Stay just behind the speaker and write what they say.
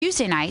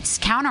Tuesday nights,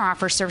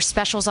 Counteroffer serves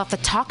specials off the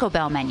Taco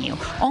Bell menu,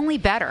 only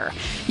better.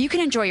 You can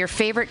enjoy your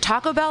favorite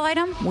Taco Bell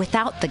item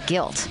without the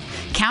guilt.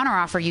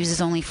 Counteroffer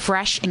uses only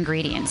fresh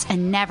ingredients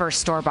and never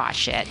store-bought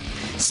shit.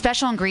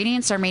 Special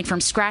ingredients are made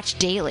from scratch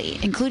daily,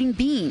 including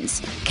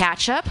beans,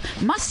 ketchup,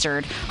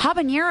 mustard,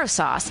 habanero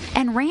sauce,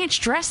 and ranch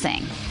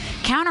dressing.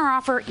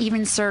 Counteroffer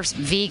even serves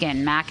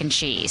vegan mac and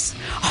cheese.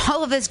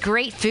 All of this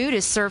great food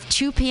is served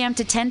 2 p.m.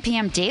 to 10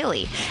 p.m.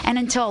 daily and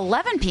until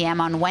 11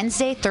 p.m. on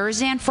Wednesday,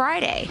 Thursday, and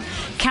Friday.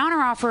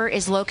 Counteroffer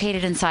is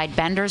located inside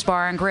Bender's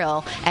Bar and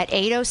Grill at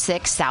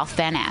 806 South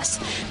Van Ness.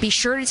 Be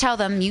sure to tell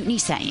them Mutiny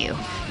sent you.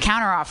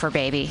 Counteroffer,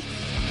 baby.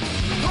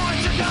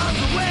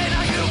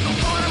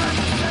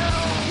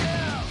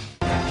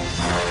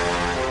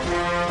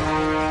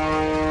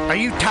 Are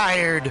you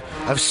tired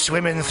of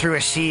swimming through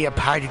a sea of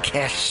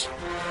podcasts?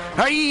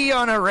 Are ye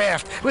on a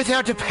raft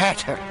without a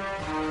paddle?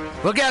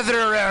 Well, gather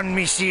around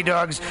me, sea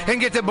dogs,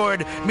 and get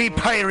aboard me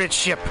pirate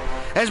ship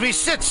as we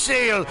set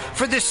sail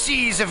for the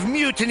seas of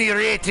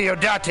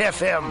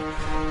MutinyRadio.fm.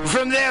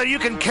 From there, you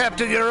can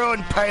captain your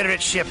own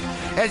pirate ship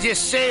as you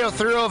sail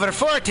through over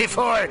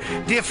 44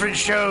 different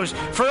shows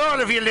for all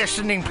of your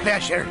listening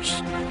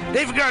pleasures.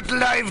 They've got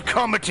live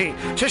comedy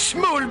to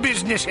small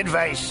business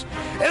advice,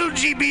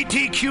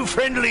 LGBTQ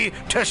friendly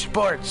to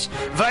sports,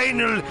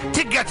 vinyl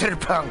to gutter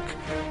punk.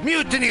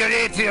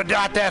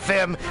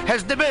 MutinyRadio.fm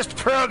has the best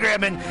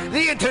programming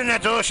the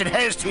internet ocean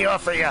has to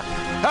offer you.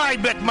 I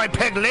bet my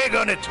peg leg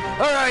on it,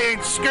 or I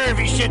ain't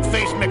scurvy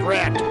shit-faced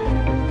McRat.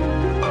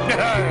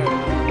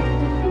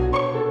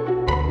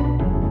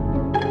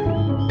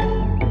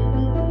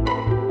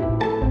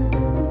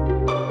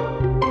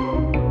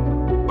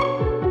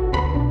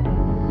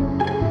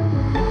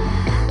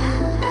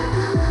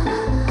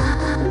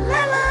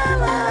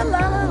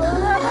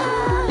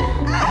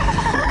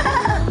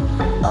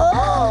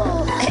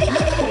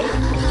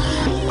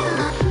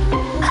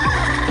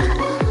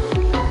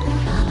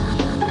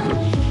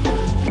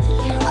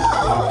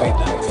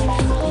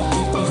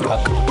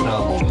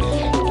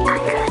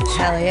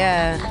 Hell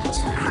yeah.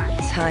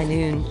 It's high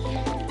noon.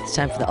 It's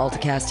time for the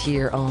Alta-Cast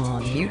here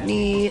on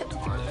Mutiny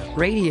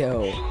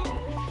Radio.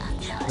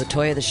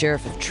 Latoya, the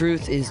Sheriff of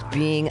Truth, is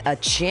being a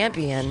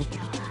champion.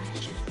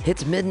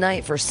 It's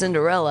midnight for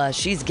Cinderella.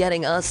 She's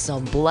getting us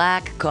some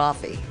black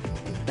coffee.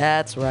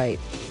 That's right.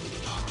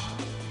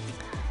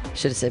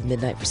 Should have said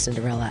midnight for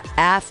Cinderella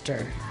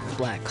after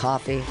black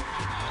coffee.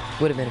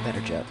 Would have been a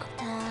better joke.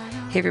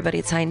 Hey everybody,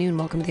 it's high noon.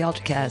 Welcome to the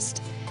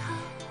Alta-Cast.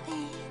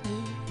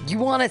 You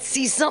want to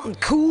see something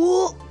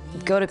cool?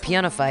 Go to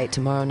Piano Fight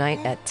tomorrow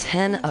night at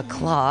 10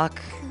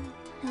 o'clock.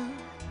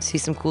 See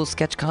some cool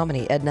sketch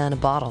comedy. Edna in a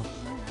Bottle.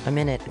 I'm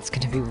in it. It's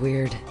going to be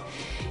weird.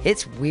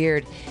 It's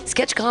weird.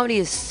 Sketch comedy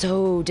is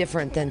so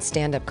different than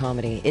stand-up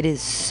comedy. It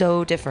is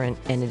so different,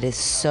 and it is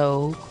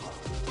so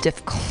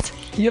difficult.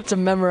 You have to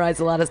memorize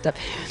a lot of stuff.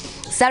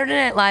 Saturday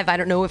Night Live, I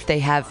don't know if they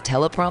have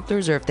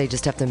teleprompters or if they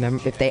just have to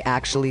if they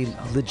actually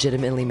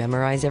legitimately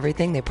memorize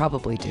everything. They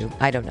probably do.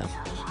 I don't know.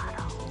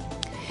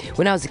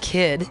 When I was a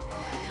kid,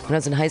 when I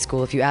was in high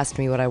school, if you asked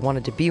me what I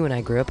wanted to be when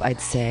I grew up, I'd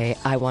say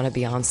I want to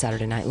be on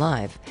Saturday Night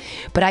Live.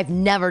 But I've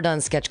never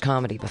done sketch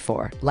comedy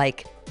before.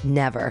 Like,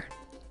 never.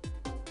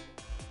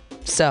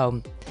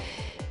 So,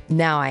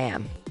 now I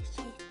am.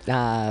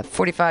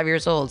 45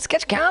 years old.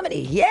 Sketch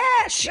comedy.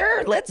 Yeah,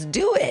 sure. Let's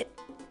do it.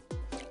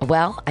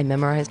 Well, I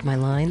memorized my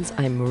lines.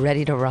 I'm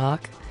ready to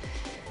rock.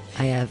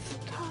 I have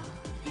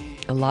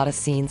a lot of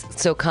scenes.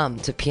 So come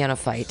to Piano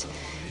Fight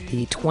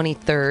the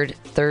 23rd,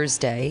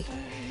 Thursday,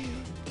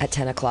 at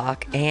 10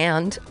 o'clock,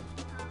 and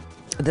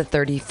the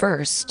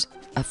 31st,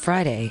 a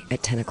Friday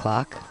at 10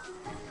 o'clock.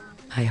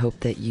 I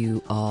hope that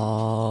you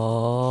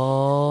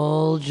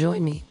all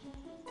join me.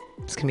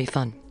 It's going to be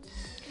fun.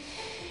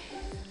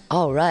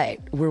 All right,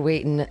 we're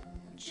waiting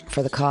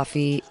for the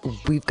coffee.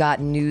 We've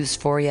got news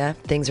for you.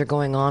 Things are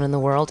going on in the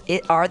world.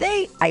 Are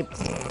they? I've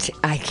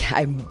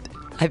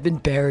been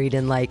buried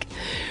in like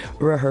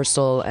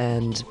rehearsal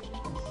and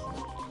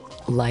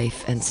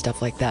life and stuff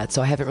like that,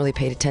 so I haven't really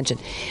paid attention.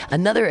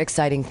 Another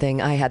exciting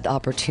thing I had the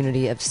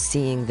opportunity of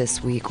seeing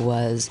this week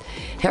was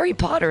Harry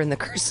Potter and the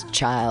Cursed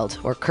Child,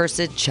 or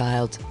Cursed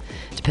Child,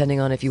 depending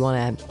on if you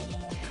want to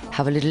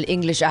have a little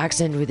English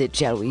accent with it,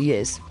 shall we?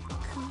 Yes.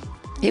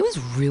 It was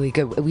really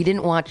good. We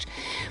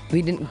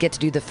didn't get to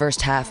do the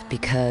first half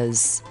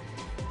because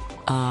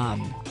I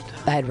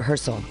had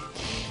rehearsal,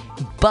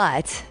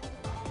 but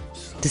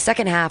the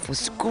second half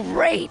was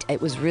great. It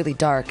was really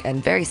dark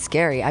and very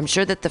scary. I'm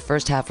sure that the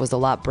first half was a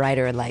lot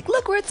brighter and like,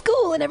 look, we're at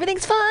school and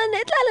everything's fun.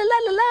 And la la la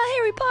la la,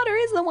 Harry Potter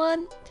is the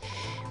one.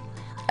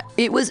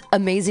 It was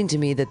amazing to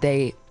me that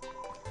they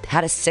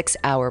had a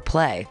 6-hour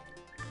play.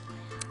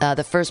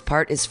 The first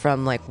part is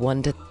from like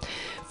 1 to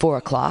 4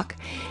 o'clock,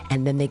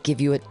 and then they give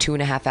you a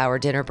 2.5-hour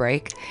dinner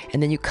break,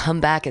 and then you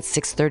come back at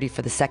 6:30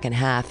 for the second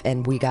half,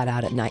 and we got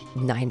out at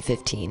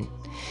 9:15.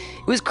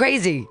 It was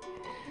crazy.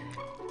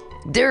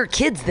 There are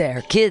kids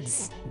there,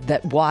 kids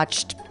that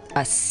watched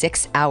a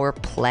 6-hour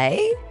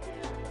play.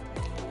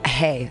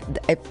 Hey,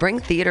 bring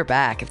theater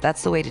back. If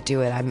that's the way to do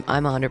it, I'm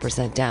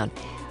 100% down.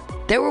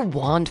 There were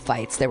wand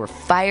fights. There were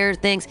fire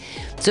things.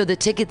 So the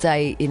tickets,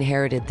 I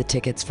inherited the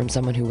tickets from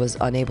someone who was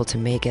unable to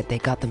make it. They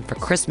got them for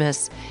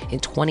Christmas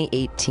in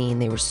 2018.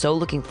 They were so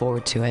looking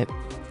forward to it.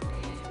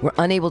 Were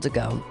unable to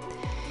go.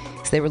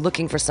 So they were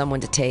looking for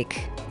someone to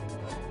take,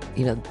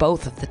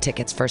 both of the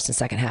tickets, first and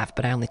second half,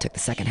 but I only took the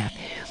second half.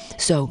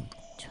 So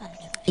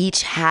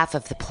each half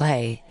of the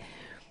play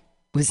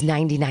was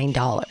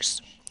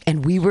 $99.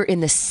 And we were in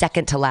the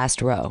second to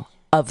last row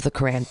of the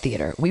Coran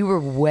Theater. We were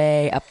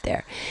way up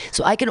there.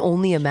 So I can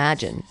only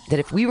imagine that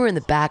if we were in the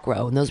back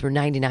row and those were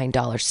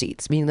 $99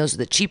 seats, meaning those are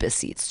the cheapest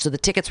seats. So the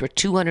tickets were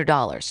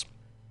 $200.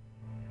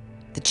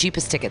 The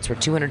cheapest tickets were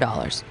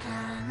 $200.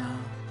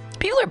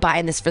 People are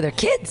buying this for their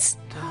kids.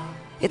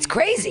 It's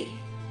crazy.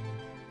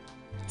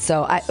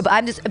 So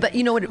but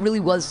you know what? It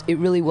really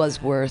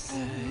was worth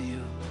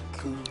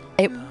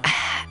it.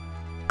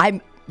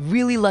 I'm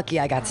really lucky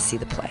I got to see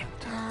the play.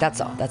 That's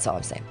all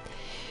I'm saying.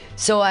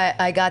 So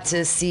I got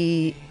to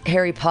see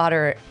Harry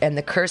Potter and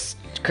the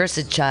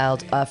Cursed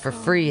Child for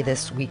free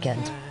this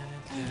weekend.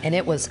 And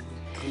it was,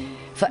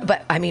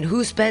 but I mean,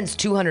 who spends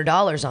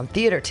 $200 on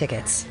theater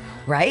tickets,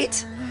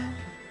 right?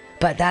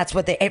 But that's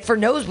what for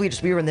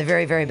nosebleeds, we were in the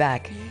very, very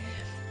back.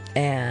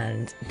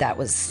 And that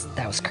was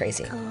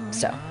crazy.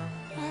 So,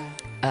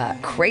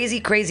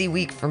 crazy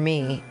week for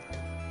me.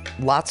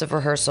 Lots of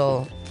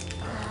rehearsal.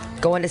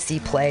 Going to see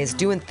plays,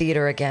 doing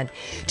theater again.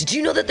 Did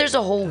you know that there's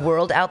a whole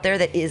world out there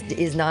that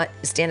is not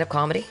stand-up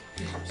comedy?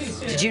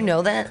 Did you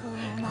know that?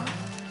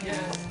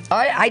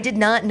 I did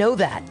not know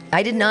that.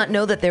 I did not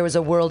know that there was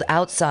a world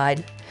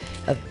outside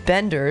of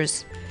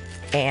benders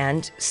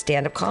and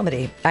stand-up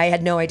comedy. I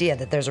had no idea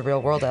that there's a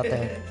real world out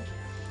there.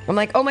 I'm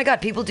like, oh my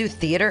God, people do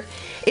theater?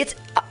 It's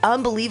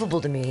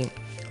unbelievable to me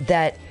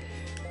that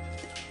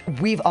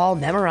we've all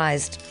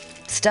memorized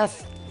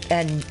stuff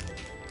and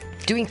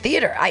doing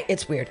theater.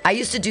 It's weird. I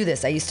used to do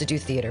this. I used to do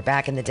theater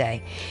back in the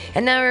day,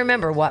 and now I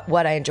remember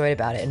what I enjoyed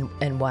about it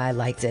and why I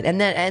liked it. And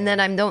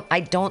then I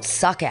don't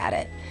suck at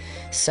it.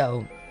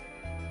 So,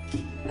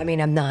 I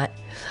mean, I'm not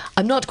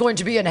going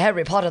to be in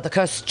Harry Potter the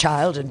Cursed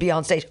Child and be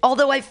on stage.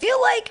 Although I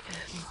feel like,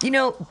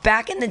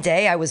 back in the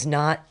day,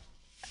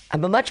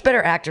 I'm a much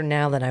better actor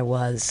now than I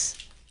was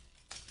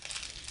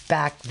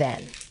back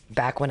then.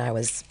 Back when I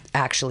was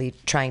actually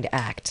trying to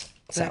act.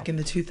 Back in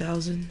the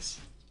 2000s.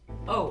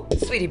 Oh,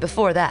 sweetie,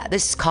 before that,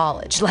 this is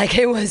college. Like,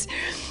 it was,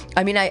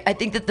 I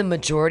think that the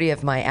majority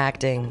of my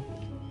acting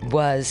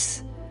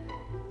was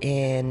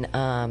in,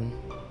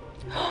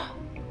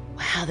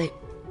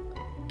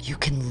 you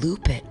can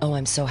loop it. Oh,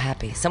 I'm so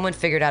happy. Someone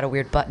figured out a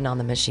weird button on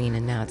the machine,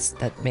 and now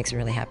that makes me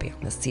really happy,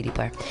 the CD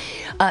player.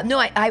 No,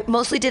 I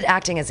mostly did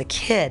acting as a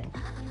kid,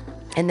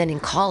 and then in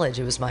college,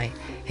 it was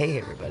hey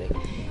everybody,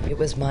 it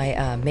was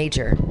my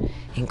major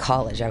in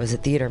college. I was a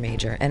theater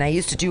major, and I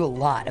used to do a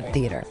lot of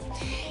theater.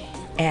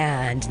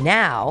 And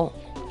now,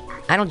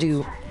 I don't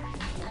do.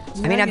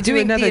 I'm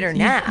doing theater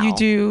now. You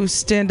do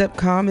stand-up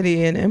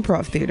comedy and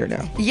improv theater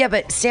now. Yeah,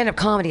 but stand-up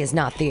comedy is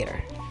not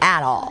theater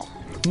at all.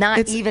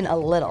 Not even a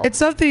little.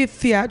 It's of the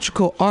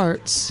theatrical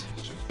arts.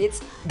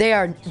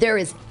 There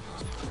is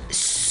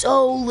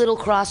so little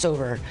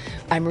crossover,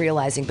 I'm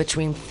realizing,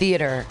 between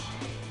theater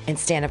and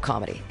stand-up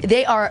comedy.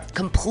 They are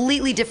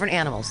completely different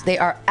animals. They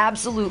are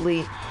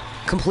absolutely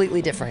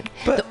completely different.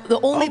 But the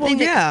only thing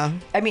that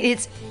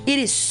it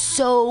is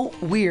so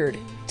weird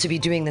to be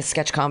doing this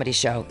sketch comedy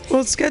show.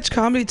 Well, sketch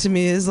comedy to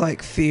me is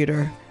like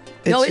theater.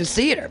 It's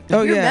theater.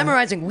 We're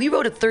memorizing. We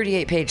wrote a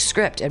 38-page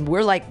script, and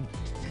we're like,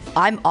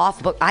 I'm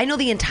off book. I know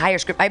the entire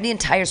script. I have the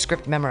entire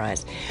script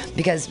memorized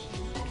because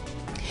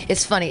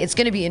it's funny. It's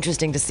going to be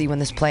interesting to see when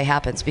this play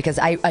happens because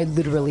I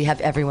literally have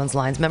everyone's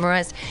lines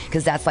memorized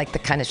because that's like the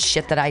kind of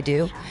shit that I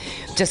do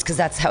just because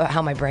that's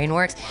how my brain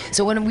works.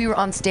 So when we were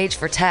on stage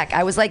for tech,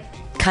 I was like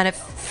kind of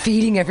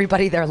feeding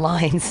everybody their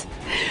lines.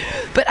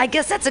 But I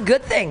guess that's a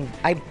good thing.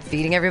 I'm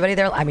feeding everybody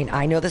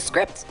I know the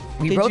script.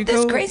 We wrote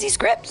this crazy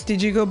script.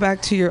 Did you go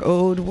back to your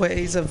old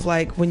ways of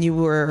like when you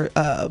were,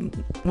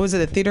 was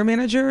it a theater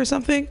manager or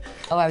something?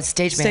 Oh, I was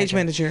stage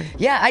manager.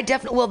 Yeah, I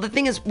definitely, well, the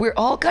thing is, we're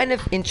all kind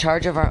of in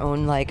charge of our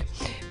own like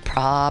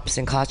props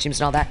and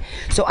costumes and all that.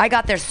 So I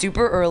got there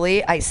super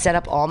early. I set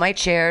up all my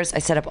chairs. I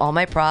set up all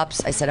my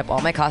props. I set up all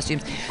my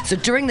costumes. So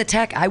during the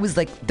tech, I was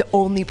like the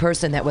only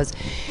person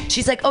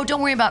she's like, oh, don't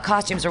worry about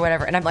costumes or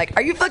whatever. And I'm like,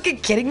 are you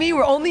fucking kidding me?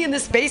 We're only in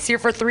this space here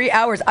for 3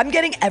 hours. I'm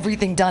getting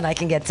everything done I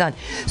can get done.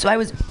 So I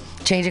was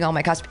changing all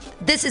my costumes.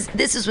 This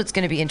is what's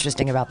going to be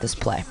interesting about this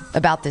play,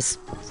 about this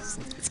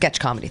sketch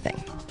comedy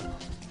thing.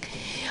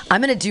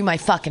 I'm going to do my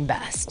fucking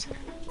best.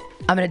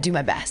 I'm going to do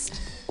my best.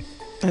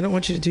 I don't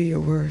want you to do your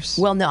worst.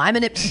 Well, no,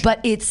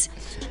 but it's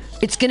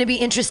going to be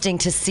interesting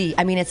to see.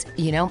 I mean, it's,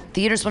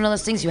 theater's one of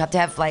those things you have to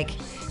have like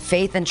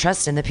faith and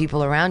trust in the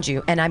people around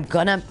you. And I'm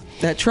going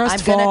to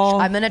trust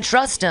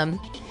them,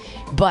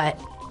 but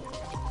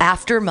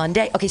after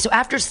Monday, okay, so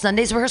after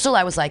Sunday's rehearsal,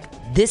 I was like,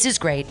 this is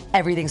great.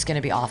 Everything's going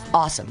to be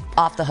awesome,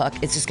 off the hook.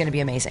 It's just going to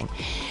be amazing.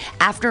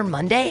 After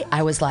Monday,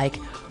 I was like,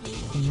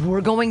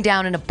 we're going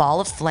down in a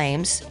ball of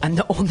flames. I'm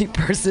the only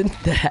person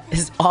that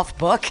is off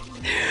book.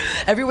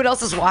 Everyone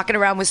else is walking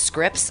around with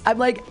scripts. I'm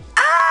like,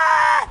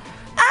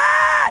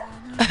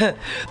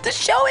 the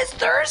show is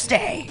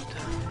Thursday.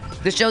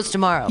 The show's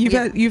tomorrow. We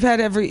have a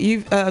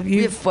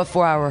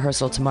 4-hour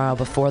rehearsal tomorrow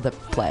before the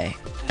play.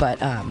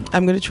 But I'm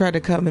going to try to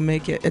come and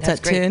make it. It's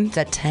at 10? It's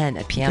at 10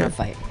 at Piano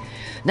Fight.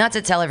 Not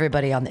to tell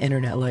everybody on the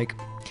internet, like,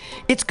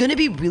 it's going to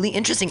be really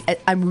interesting.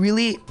 I'm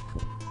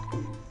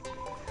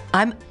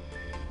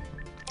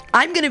going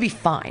to be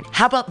fine.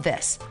 How about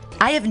this?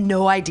 I have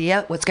no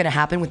idea what's going to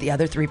happen with the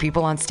other 3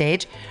 people on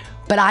stage,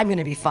 but I'm going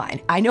to be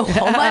fine. I know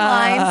all my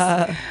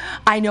lines.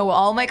 I know what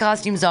all my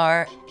costumes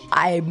are.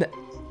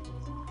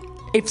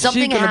 If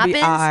something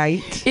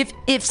happens,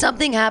 if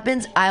something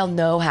happens, I'll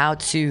know how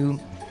to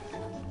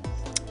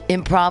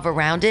improv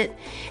around it,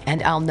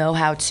 and I'll know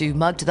how to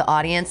mug to the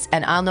audience,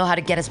 and I'll know how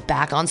to get us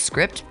back on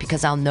script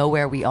because I'll know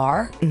where we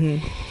are.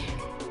 Mm-hmm.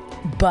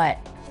 But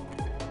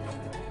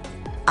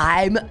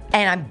I'm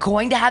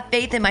going to have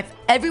faith in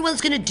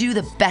everyone's going to do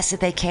the best that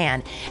they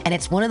can. And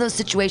it's one of those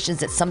situations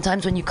that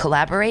sometimes when you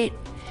collaborate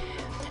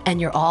and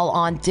you're all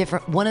on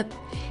different,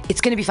 it's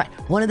going to be fine.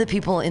 One of the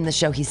people in the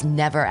show, he's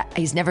never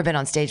been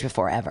on stage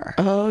before ever.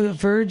 Oh, the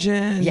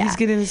virgin. Yeah. He's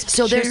getting his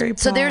cherry pop.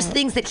 So there's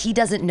things that he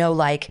doesn't know,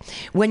 like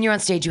when you're on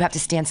stage, you have to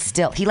stand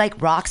still. He like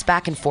rocks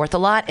back and forth a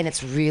lot, and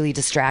it's really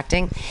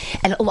distracting.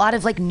 And a lot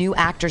of like new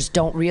actors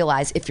don't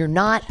realize if you're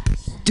not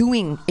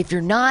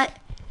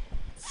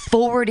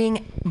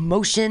forwarding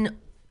motion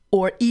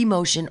or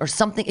emotion or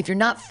something, if you're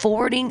not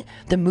forwarding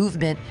the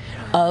movement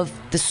of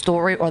the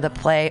story or the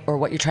play or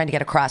what you're trying to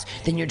get across,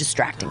 then you're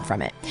distracting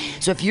from it.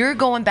 So if you're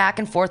going back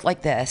and forth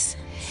like this,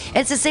 and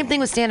it's the same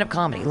thing with stand-up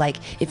comedy. Like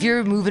if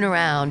you're moving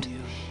around,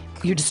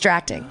 you're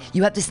distracting.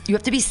 You have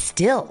to be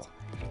still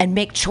and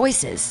make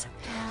choices.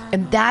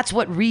 And that's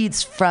what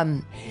reads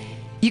from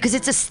you, because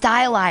it's a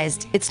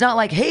stylized, it's not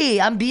like,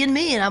 hey, I'm being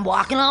me and I'm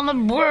walking on the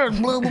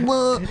board, blah, blah,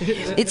 blah.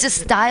 It's a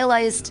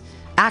stylized.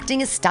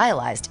 Acting is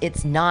stylized.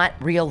 It's not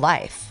real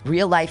life.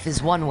 Real life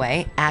is one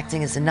way.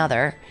 Acting is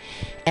another.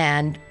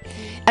 And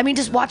I mean,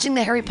 just watching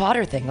the Harry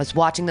Potter thing, was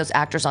watching those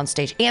actors on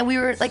stage. And we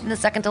were like in the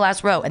second to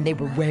last row, and they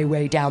were way,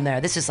 way down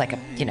there. This is like a,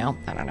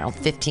 I don't know,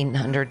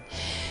 1,500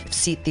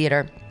 seat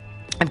theater.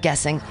 I'm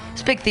guessing.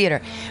 It's a big theater.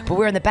 But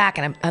we're in the back,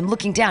 and I'm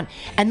looking down.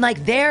 And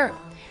like they're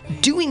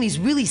doing these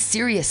really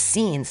serious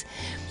scenes,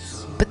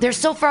 but they're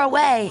so far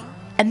away.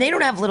 And they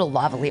don't have little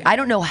lavalier. I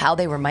don't know how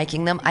they were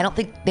miking them. I don't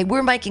think they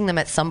were miking them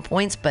at some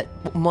points, but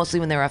mostly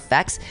when they were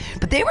effects.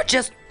 But they were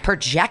just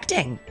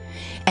projecting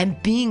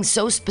and being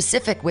so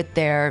specific with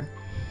their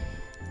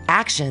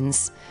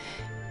actions.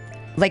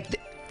 Like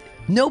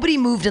nobody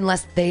moved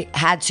unless they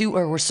had to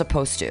or were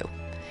supposed to.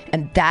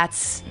 And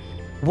that's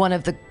one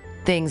of the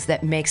things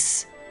that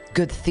makes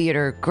good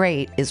theater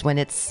great, is when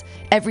it's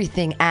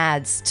everything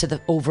adds to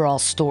the overall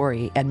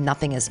story and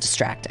nothing is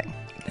distracting.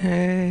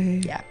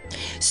 Hey. Yeah.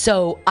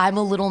 So I'm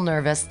a little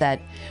nervous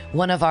that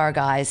one of our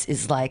guys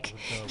is like,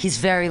 he's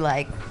very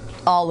like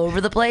all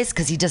over the place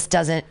because he just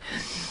doesn't,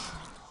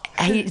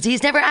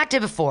 he's never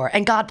acted before,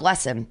 and God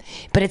bless him.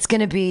 But it's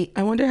going to be.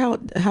 I wonder how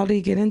did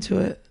he get into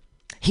it?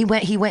 He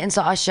went and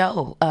saw a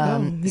show.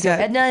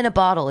 Edna in a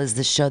Bottle is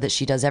the show that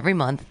she does every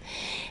month.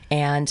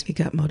 And he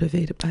got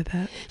motivated by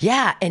that.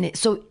 Yeah. And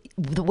so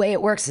the way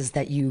it works is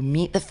that you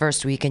meet the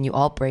first week and you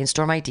all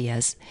brainstorm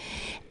ideas,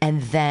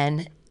 and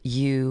then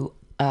you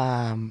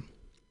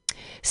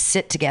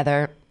sit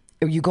together,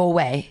 or you go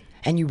away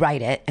and you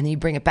write it, and then you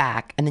bring it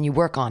back, and then you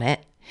work on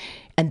it,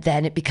 and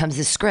then it becomes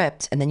a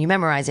script, and then you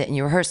memorize it and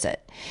you rehearse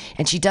it.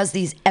 And she does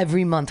these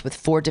every month with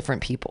 4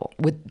 different people,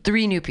 with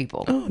 3 new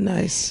people. Oh,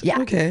 nice.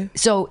 Yeah. Okay.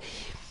 So,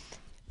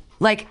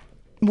 like,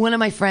 one of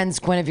my friends,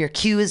 Guinevere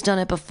Q, has done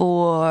it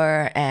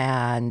before,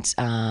 and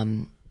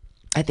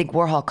I think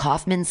Warhol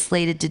Kaufman's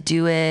slated to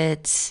do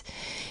it.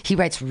 He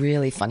writes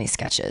really funny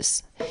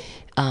sketches,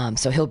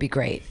 so he'll be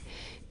great.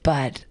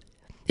 But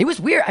it was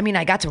weird. I mean,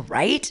 I got to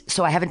write,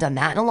 so I haven't done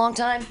that in a long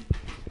time.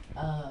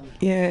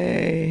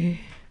 Yay.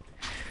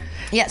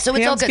 Yeah, so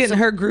it's all good. Getting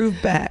her groove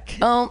back.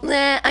 Oh,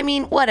 I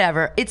mean,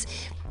 whatever.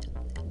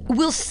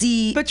 We'll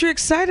see. But you're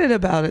excited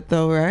about it,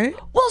 though, right?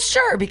 Well,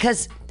 sure,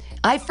 because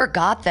I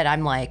forgot that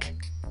I'm like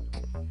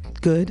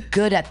good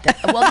at that.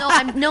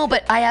 Well, no,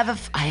 but I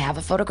have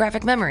a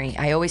photographic memory.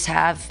 I always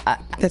have.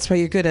 That's why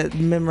you're good at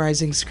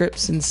memorizing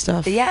scripts and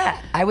stuff.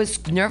 Yeah, I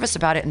was nervous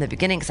about it in the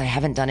beginning because I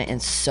haven't done it in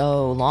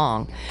so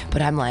long.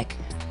 But I'm like,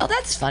 oh,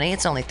 that's funny.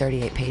 It's only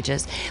 38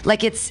 pages.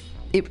 Like it's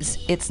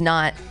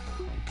not.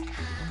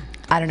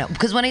 I don't know,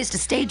 because when I used to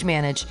stage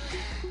manage,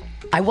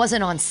 I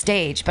wasn't on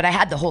stage, but I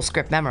had the whole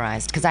script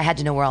memorized because I had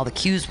to know where all the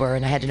cues were,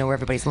 and I had to know where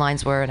everybody's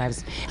lines were, and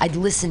I'd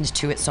listened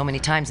to it so many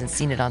times and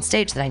seen it on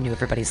stage that I knew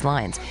everybody's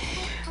lines.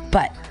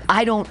 But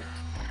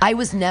I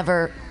was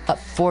never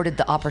afforded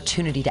the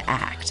opportunity to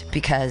act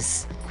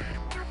because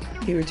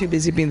you were too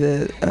busy being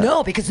the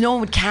no, because no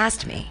one would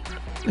cast me.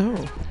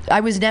 Oh. I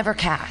was never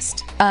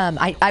cast.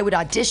 I would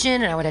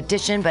audition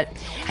but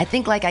I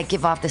think like I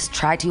give off this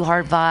try too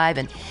hard vibe,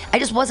 and I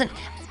just wasn't.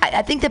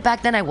 I think that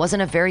back then I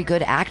wasn't a very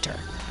good actor,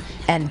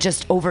 and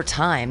just over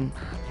time,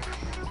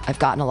 I've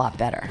gotten a lot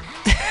better.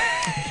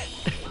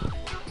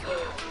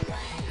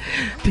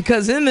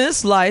 Because in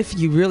this life,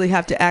 you really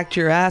have to act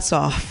your ass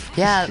off.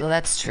 Yeah, well,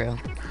 that's true.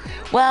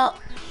 Well,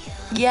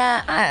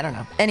 yeah, I don't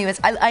know. Anyways,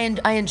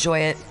 I enjoy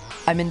it.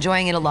 I'm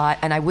enjoying it a lot,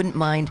 and I wouldn't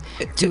mind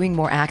doing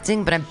more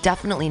acting, but I'm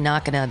definitely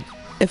not gonna.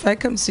 If I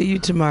come see you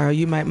tomorrow,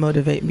 you might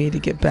motivate me to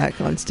get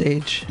back on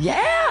stage.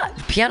 Yeah,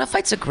 Piano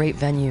Fight's a great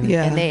venue,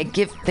 Yeah. and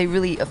they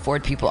really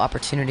afford people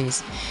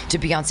opportunities to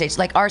be on stage.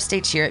 Like our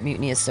stage here at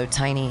Mutiny is so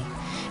tiny,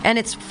 and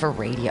it's for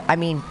radio. I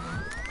mean,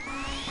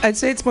 I'd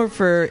say it's more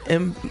for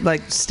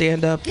like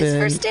stand up. it's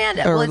for stand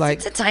up. Or Well, like,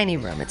 it's a tiny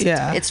room.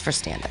 It's for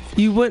stand up.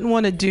 you wouldn't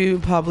want to do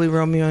probably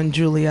Romeo and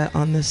Juliet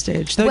on the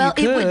stage. Though Well,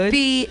 you it could. would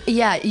be,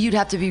 yeah, you'd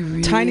have to be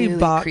really Tiny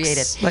box,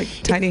 creative. like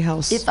tiny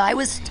house. If I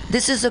was,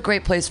 this is a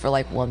great place for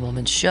like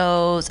one-woman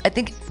shows. I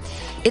think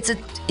it's a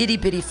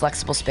itty-bitty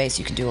flexible space.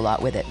 You can do a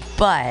lot with it.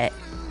 But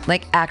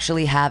like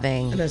actually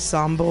having An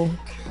ensemble.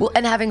 Well,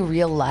 and having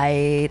real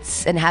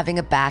lights and having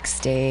a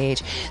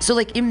backstage. So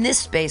like in this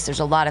space, there's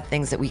a lot of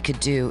things that we could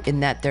do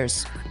in that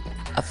there's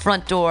a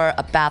front door,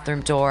 a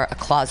bathroom door, a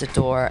closet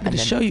door, and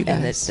show you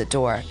guys. the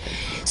door.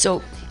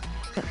 So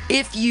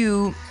if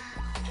you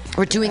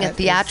were doing a That is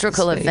the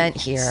theatrical space. event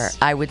here,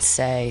 I would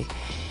say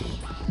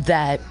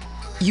that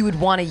you would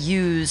want to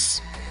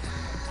use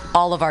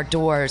all of our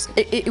doors.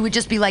 It would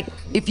just be like,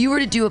 if you were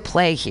to do a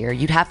play here,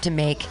 you'd have to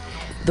make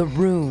the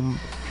room,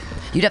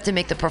 you'd have to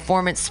make the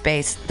performance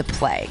space the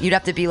play. You'd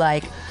have to be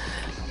like,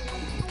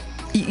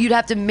 you'd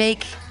have to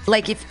make,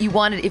 like if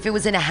it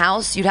was in a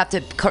house, you'd have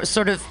to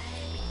sort of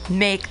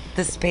make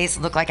the space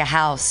look like a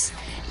house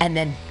and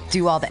then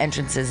do all the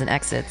entrances and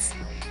exits.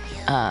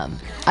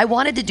 I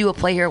wanted to do a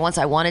play here once.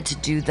 I wanted to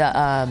do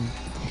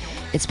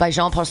it's by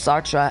Jean-Paul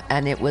Sartre,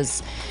 and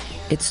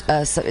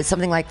it's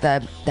something like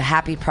the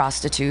happy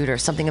prostitute, or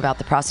something about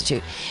the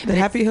prostitute. The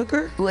Happy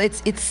Hooker? Well,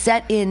 it's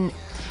set in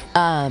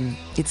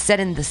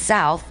the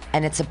South,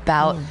 and it's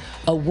about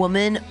a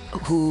woman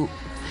who,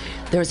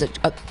 there's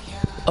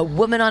a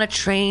woman on a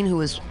train who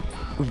was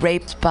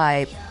raped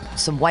by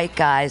some white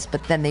guys,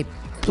 but then they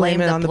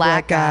blame it the on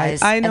black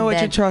guys. I know and what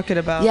then- you're talking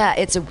about. Yeah,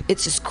 it's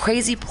this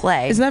crazy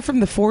play. Isn't that from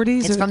the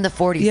 40s? It's from the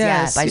 40s,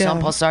 Yes, by yeah.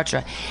 Jean-Paul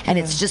Sartre, and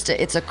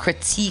it's a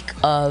critique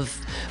of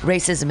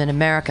racism in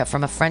America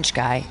from a French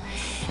guy.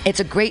 It's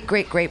a great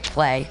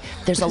play.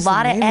 There's What a is the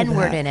lot of name of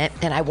N-word that? in it,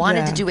 and I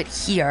wanted to Yeah. do it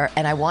here,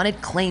 and I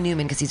wanted Clay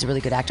Newman, because he's a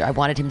really good actor. I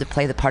wanted him to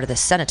play the part of the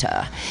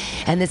senator,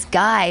 and this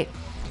guy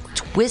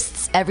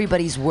twists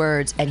everybody's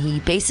words, and he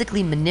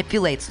basically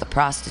manipulates the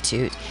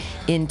prostitute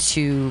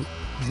into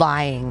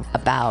lying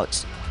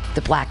about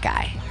the black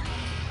guy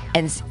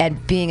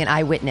and being an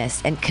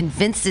eyewitness, and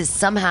convinces,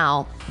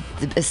 somehow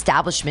the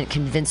establishment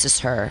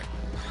convinces her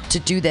to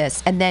do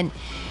this, and then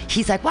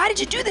he's like, why did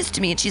you do this to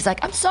me? And she's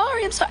like, I'm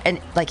sorry, and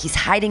like he's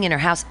hiding in her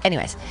house.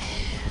 Anyways,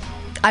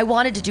 I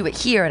wanted to do it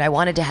here, and I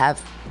wanted to have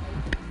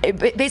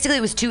basically,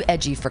 it was too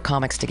edgy for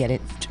comics to get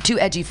it, too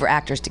edgy for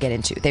actors to get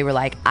into. They were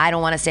like, I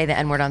don't want to say the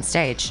N-word on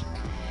stage.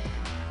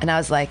 And I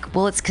was like,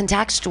 well, it's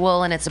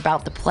contextual, and it's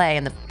about the play,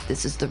 and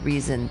this is the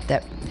reason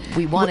that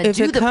we want to do the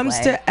play. If it comes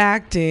to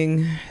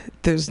acting,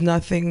 there's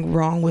nothing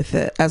wrong with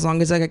it, as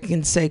long as I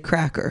can say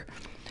cracker.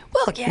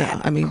 Well, yeah,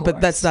 No, I mean,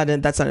 but that's not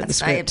in the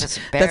script. just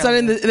That's not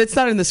in barely. the. It's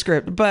not in the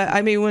script. But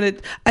I mean,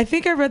 I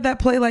think I read that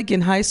play like in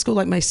high school,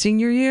 like my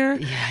senior year.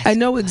 Yeah, I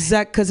know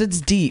exact because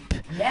it's deep.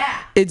 Yeah.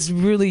 It's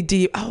really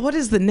deep. Oh, what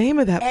is the name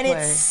of that And play?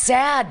 it's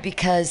sad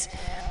because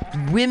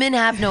women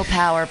have no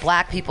power,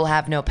 black people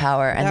have no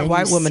power, and That then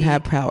white you woman see-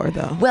 had power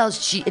though. Well,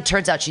 it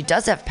turns out she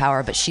does have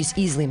power, but she's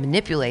easily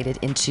manipulated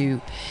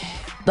into,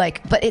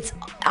 like, but it's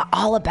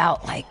all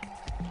about, like,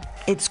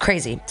 it's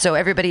crazy. So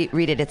everybody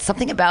read it. It's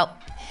something about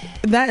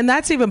And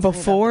that's even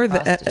before the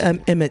the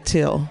Emmett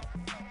Till.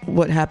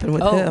 What happened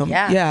with Oh, him?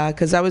 yeah.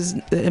 Because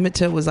Emmett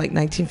Till was like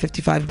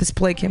 1955. This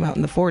play came out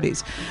in the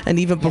 40s, and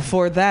even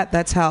before that,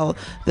 that's how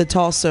the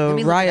Tulsa Let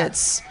me look it up.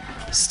 riots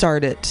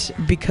started.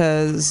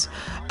 Because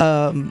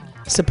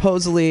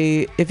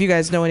supposedly, if you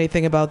guys know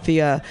anything about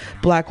the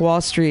Black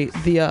Wall Street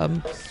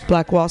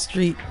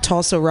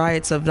Tulsa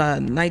riots of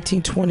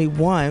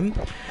 1921,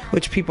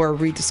 which people are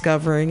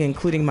rediscovering,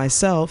 including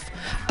myself,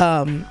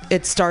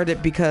 it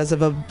started because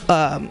of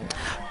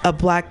a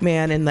black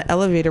man in the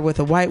elevator with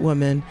a white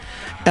woman.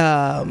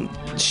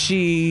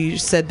 She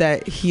said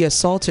that he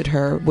assaulted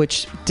her,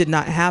 which did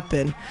not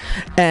happen.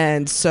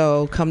 And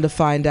so, come to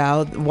find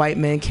out, white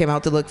men came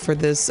out to look for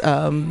this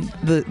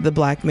the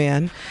black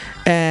man,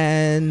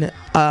 and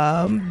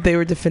they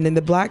were defending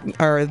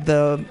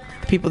the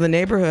people in the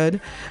neighborhood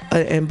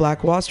in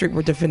Black Wall Street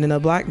were defending a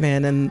black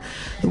man, and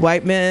the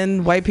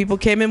white people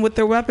came in with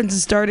their weapons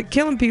and started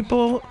killing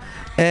people.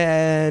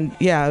 And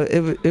yeah,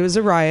 it was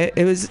a riot.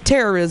 It was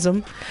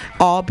terrorism,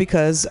 all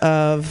because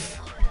of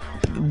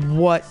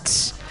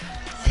what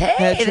had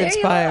Hey, there you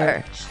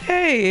transpired. are.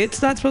 Hey,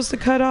 it's not supposed to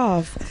cut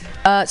off.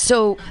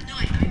 So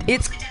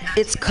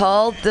It's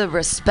called The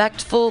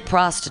Respectful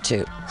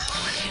Prostitute.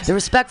 The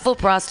Respectful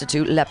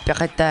Prostitute, La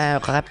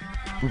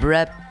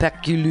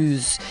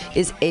Réperculeuse,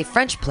 is a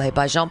French play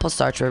by Jean-Paul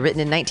Sartre written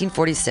in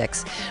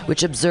 1946,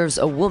 which observes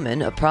a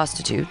woman, a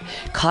prostitute,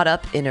 caught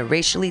up in a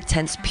racially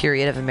tense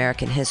period of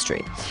American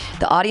history.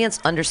 The audience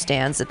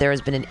understands that there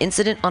has been an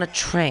incident on a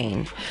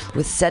train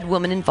with said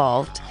woman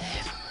involved,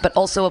 but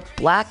also a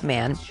black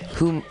man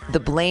whom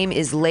the blame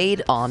is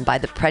laid on by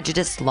the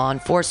prejudiced law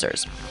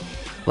enforcers.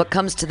 What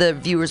comes to the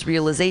viewer's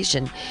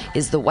realization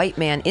is the white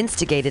man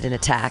instigated an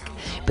attack,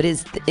 but it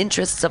is the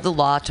interests of the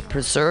law to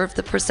preserve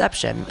the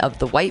perception of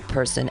the white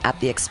person at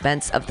the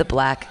expense of the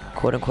black,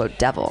 quote-unquote,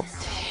 devil.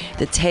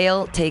 The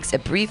tale takes a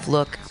brief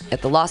look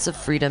at the loss of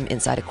freedom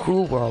inside a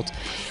cruel world,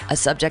 a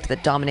subject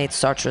that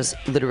dominates Sartre's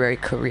literary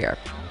career.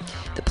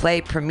 The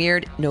play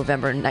premiered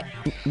November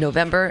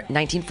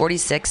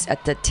 1946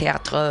 at the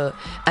Théâtre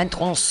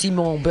Antoine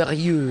Simon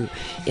Berrieux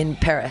in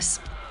Paris,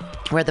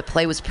 where the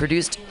play was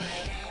produced.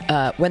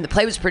 When the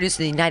play was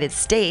produced in the United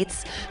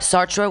States,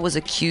 Sartre was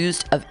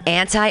accused of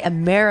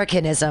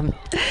anti-Americanism.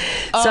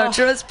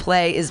 Sartre's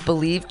play is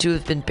believed to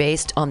have been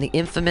based on the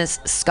infamous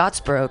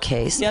Scottsboro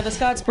case. Yeah, the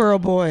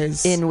Scottsboro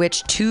boys. In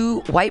which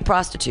 2 white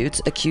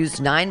prostitutes accused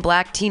 9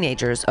 black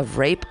teenagers of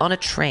rape on a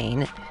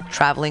train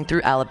traveling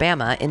through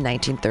Alabama in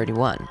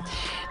 1931.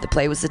 The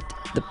play was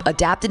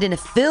adapted in a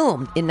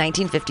film in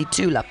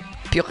 1952, La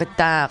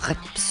Puritain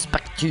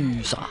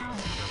Respectueuse.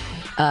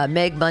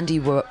 Meg Mundy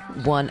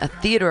won a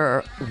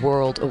Theatre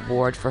World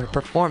Award for her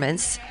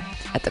performance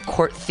at the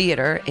Court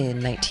Theatre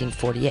in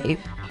 1948.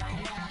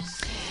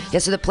 Yeah,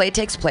 so the play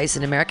takes place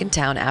in an American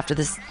town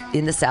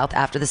in the South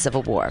after the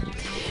Civil War.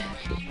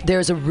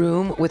 There's a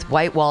room with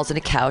white walls and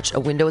a couch. A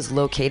window is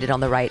located on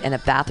the right, and a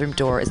bathroom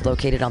door is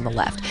located on the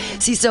left.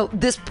 See, so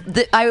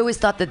I always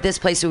thought that this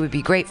place would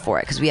be great for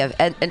it because we have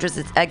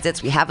entrances,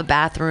 exits, we have a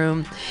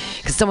bathroom.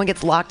 Because someone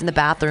gets locked in the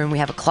bathroom, we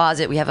have a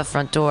closet, we have a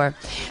front door.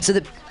 So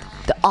the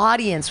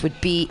audience would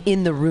be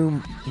in the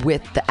room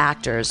with the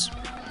actors,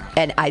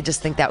 and I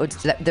just think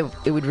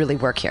it would really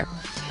work here.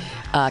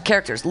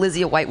 Characters: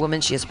 Lizzie, a white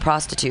woman. She is a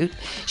prostitute.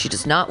 She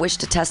does not wish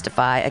to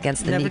testify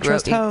against the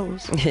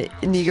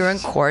Negro in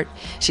court.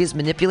 She is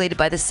manipulated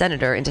by the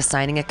senator into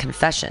signing a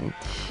confession.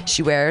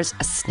 She wears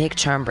a snake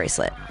charm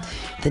bracelet.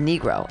 The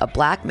Negro, a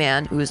black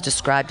man who is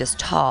described as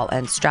tall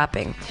and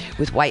strapping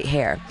with white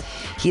hair.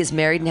 He is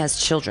married and has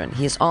children.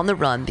 He is on the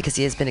run because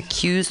he has been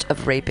accused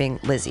of raping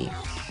Lizzie.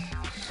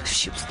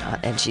 She was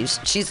not, and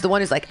she's the one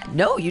who's like,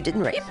 no, you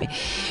didn't rape me.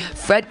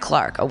 Fred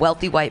Clark, a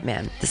wealthy white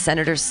man, the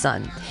senator's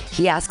son.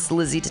 He asks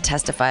Lizzie to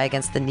testify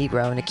against the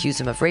Negro and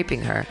accuse him of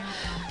raping her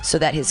so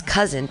that his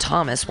cousin,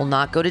 Thomas, will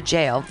not go to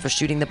jail for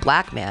shooting the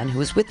black man who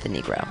was with the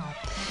Negro.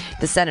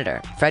 The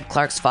senator, Fred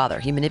Clark's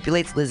father, he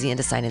manipulates Lizzie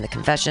into signing the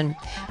confession.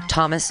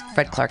 Thomas,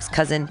 Fred Clark's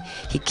cousin,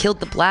 he killed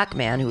the black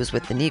man who was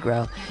with the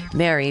Negro.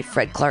 Mary,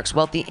 Fred Clark's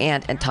wealthy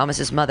aunt and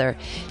Thomas's mother,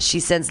 she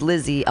sends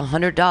Lizzie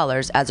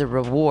 $100 as a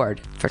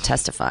reward for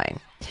testifying.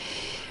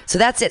 So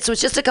that's it. So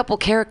it's just a couple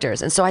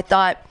characters. And so I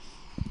thought,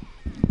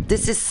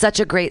 this is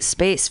such a great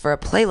space for a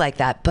play like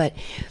that. But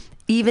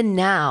even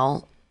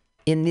now,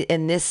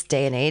 in this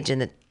day and age,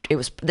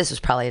 this was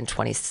probably in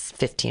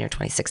 2015 or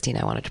 2016.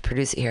 I wanted to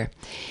produce it here.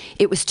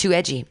 It was too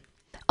edgy.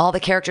 All the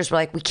characters were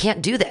like, we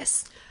can't do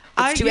this.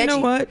 It's too edgy. You know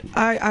what?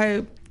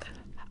 I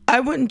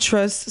wouldn't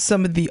trust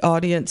some of the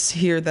audience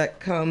here that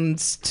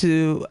comes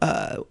to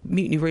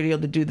Mutiny Radio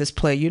to do this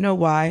play. You know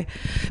why?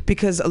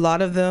 Because a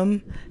lot of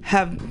them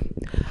have...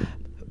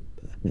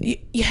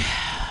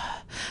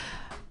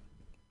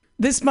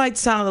 This might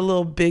sound a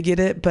little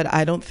bigoted, but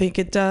I don't think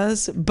it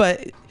does.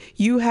 But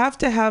you have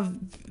to have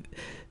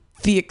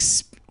the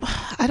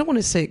I don't want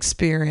to say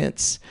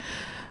experience.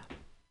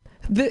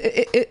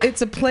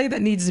 It's a play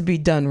that needs to be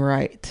done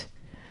right.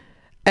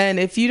 And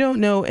if you don't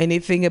know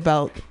anything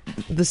about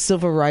the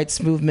civil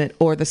rights movement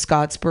or the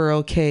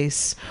Scottsboro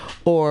case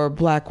or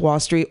Black Wall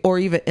Street or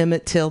even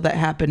Emmett Till that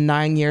happened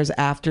 9 years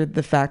after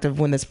the fact of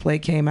when this play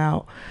came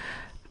out,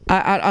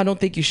 I don't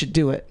think you should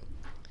do it.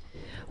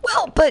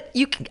 Well, but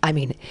you can, I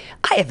mean,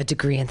 I have a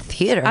degree in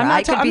theater. I'm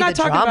not talking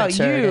about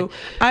you.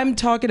 I'm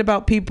talking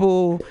about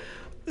people.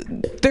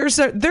 There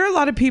are a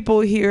lot of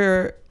people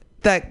here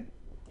that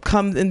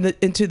come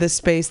into this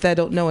space that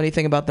don't know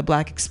anything about the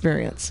Black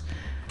experience.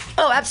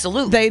 Oh,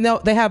 absolutely.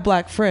 They have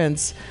Black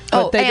friends,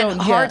 but they don't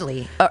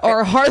hardly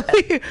or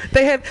hardly.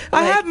 They have.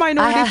 I have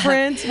minority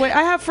friends. I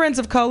have friends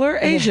of color,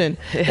 Asian,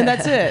 and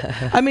that's it.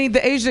 I mean,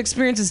 the Asian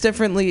experience is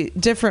different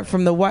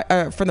from the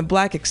white, from the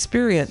Black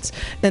experience.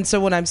 And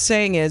so what I'm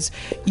saying is,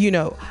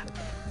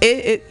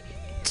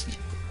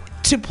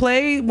 to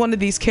play one of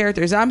these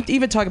characters, I'm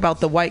even talking about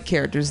the white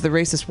characters, the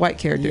racist white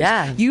characters.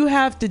 Yeah. You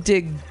have to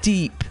dig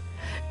deep,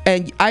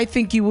 and I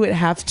think you would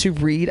have to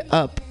read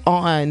up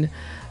on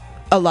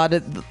a lot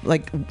of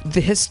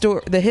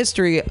the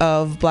history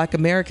of Black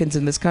Americans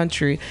in this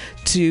country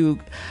to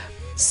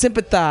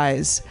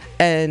sympathize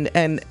and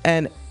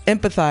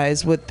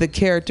empathize with the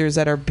characters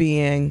that are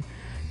being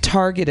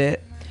targeted.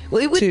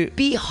 Well, it would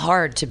be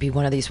hard to be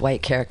one of these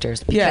white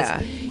characters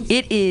because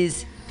it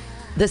is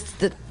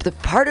the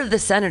part of the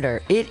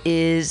senator, it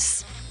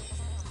is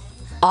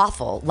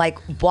awful. Like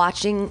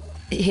watching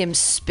him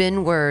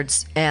spin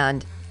words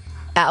and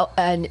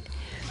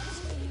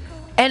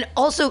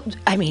also,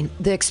 I mean,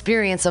 the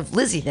experience of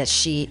Lizzie, that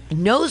she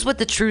knows what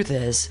the truth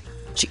is.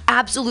 She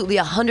absolutely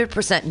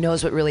 100%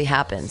 knows what really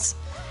happens,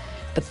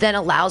 but then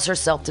allows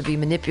herself to be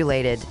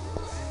manipulated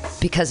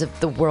because of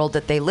the world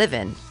that they live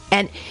in.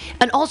 And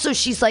also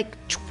she's like,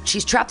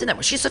 she's trapped in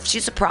that.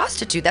 She's a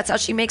prostitute. That's how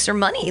she makes her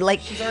money.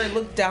 Like, she's already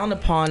looked down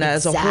upon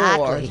as a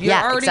whore. You're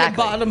already a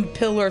bottom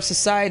pillar of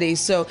society.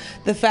 So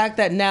the fact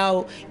that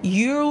now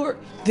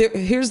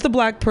here's the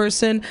black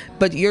person,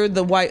 but you're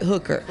the white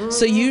hooker. Mm-hmm.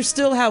 So you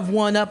still have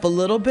one up a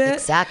little bit.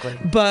 Exactly.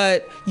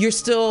 But you're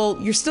still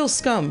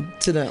scum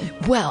to them.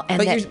 Well,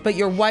 but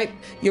your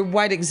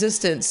white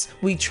existence,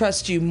 we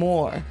trust you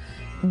more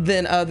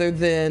than other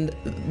than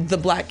the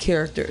black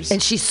characters.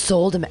 And she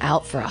sold him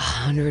out for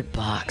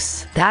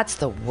 $100. That's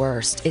the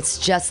worst. It's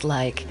just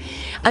like,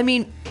 I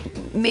mean,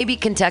 maybe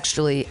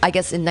contextually, I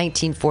guess in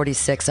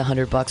 1946,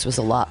 $100 was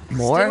a lot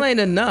more. Still ain't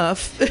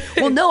enough.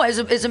 Well, no, as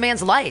a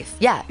man's life.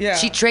 Yeah.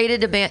 She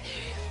traded a man,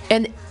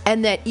 and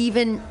that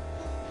even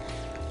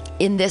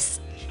in this,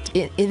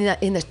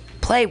 in the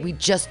play, we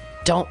just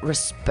don't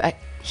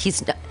respect.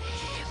 He's not.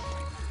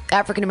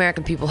 African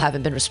American people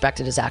haven't been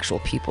respected as actual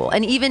people,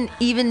 and even.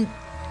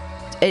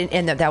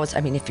 And that was,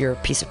 I mean, if you're a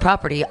piece of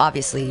property,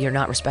 obviously you're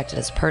not respected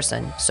as a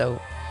person.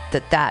 So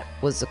that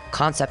was a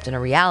concept and a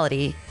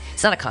reality.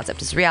 It's not a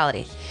concept, it's a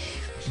reality.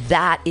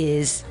 That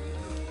is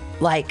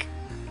like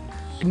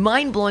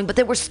mind blowing, but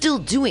then we're still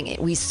doing it.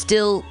 We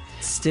still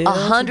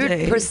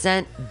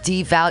 100%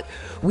 devalue.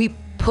 We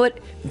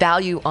put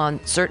value on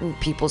certain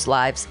people's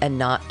lives and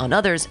not on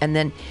others. And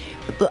then,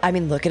 I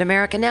mean, look at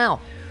America now.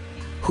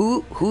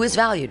 Who is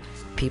valued?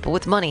 People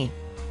with money.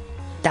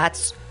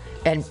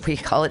 And we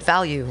call it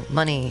value,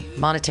 money,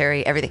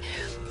 monetary, everything.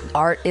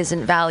 Art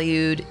isn't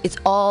valued.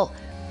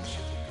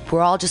 We're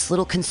all just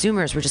little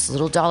consumers. We're just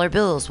little dollar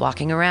bills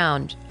walking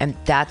around. And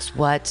that's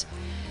what,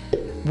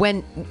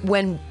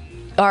 when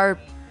our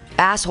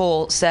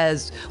asshole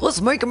says,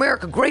 let's make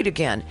America great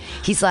again,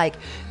 he's like,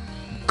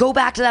 go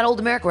back to that old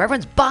America where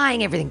everyone's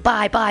buying everything,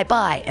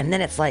 buy. And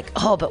then it's like,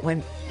 oh, but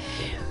when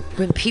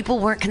people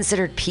weren't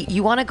considered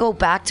you want to go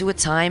back to a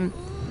time.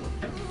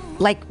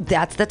 Like,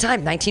 that's the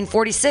time,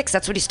 1946,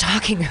 that's what he's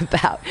talking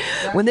about.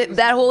 When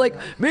that whole, like,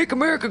 make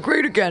America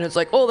great again, it's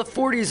like, oh, the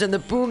 40s and the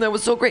boom, that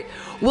was so great.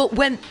 Well,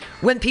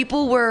 when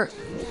people were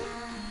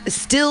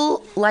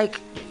still,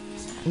 like,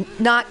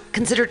 not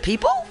considered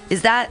people?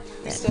 Is that?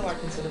 They still are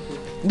considered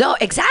people. No,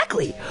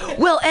 exactly.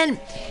 Well,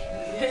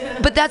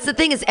 but that's the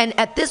thing is, and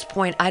at this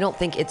point, I don't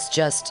think it's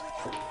just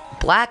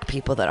black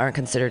people that aren't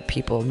considered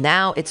people.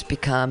 Now it's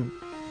become,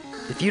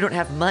 if you don't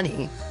have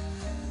money,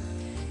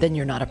 then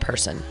you're not a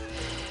person.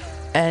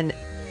 And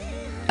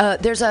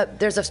there's a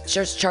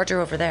charger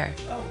over there.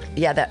 Oh.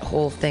 Yeah, that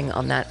whole thing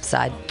on that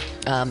side.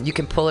 You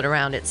can pull it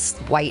around. It's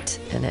white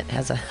and it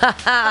has a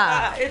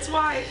it's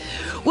white.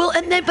 Well,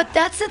 but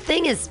that's the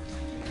thing is,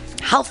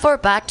 how far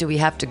back do we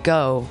have to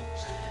go?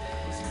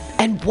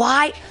 And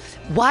why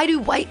do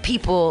white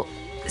people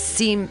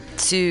seem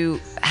to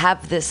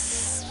have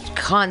this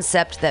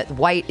concept that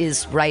white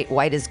is right,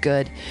 white is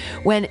good,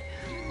 when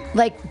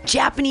like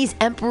Japanese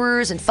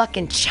emperors and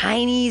fucking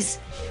Chinese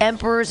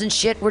emperors and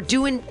shit were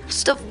doing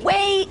stuff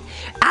way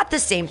at the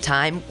same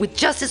time with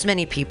just as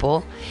many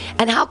people?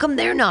 And how come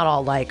they're not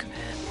all like,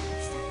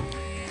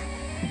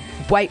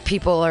 white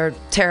people are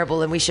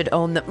terrible and we should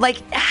own them?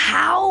 Like,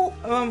 how?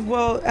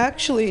 Well,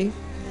 actually,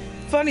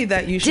 funny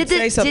that you should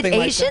say something like that.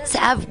 Did Asians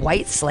have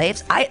white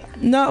slaves?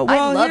 No.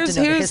 Well, I'd love to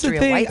know the history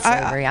of white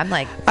slavery.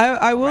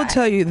 I will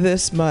tell you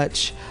this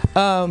much.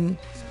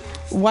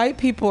 White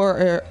people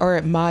are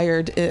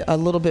admired a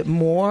little bit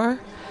more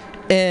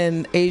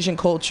in Asian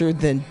culture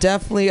than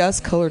definitely us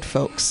colored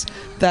folks.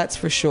 That's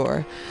for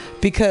sure.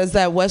 Because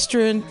that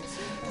Western,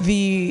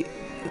 for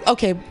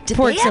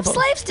example, have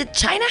slaves? Did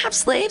China have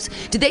slaves?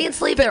 Did they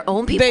enslave their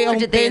own people?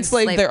 They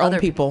enslaved their own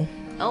people.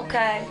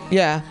 Okay.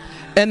 Yeah.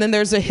 And then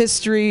there's a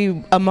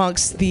history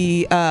amongst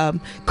the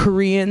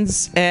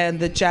Koreans and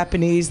the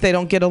Japanese. They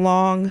don't get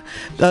along.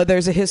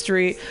 There's a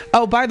history.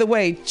 Oh, by the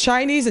way,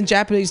 Chinese and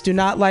Japanese do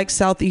not like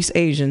Southeast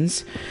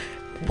Asians.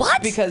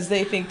 What? Because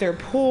they think they're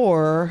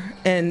poor,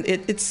 and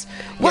it's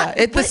what?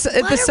 Yeah,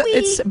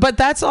 but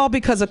that's all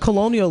because of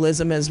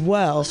colonialism as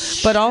well.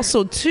 Sure. But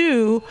also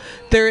too,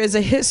 there is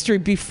a history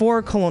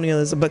before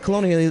colonialism, but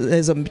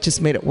colonialism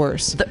just made it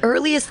worse. The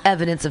earliest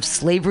evidence of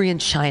slavery in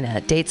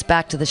China dates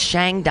back to the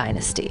Shang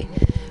Dynasty,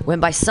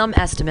 when by some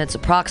estimates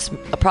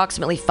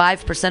approximately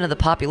 5% of the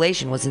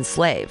population was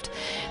enslaved.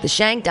 The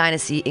Shang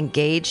Dynasty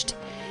engaged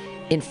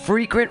in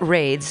frequent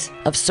raids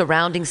of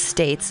surrounding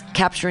states,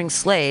 capturing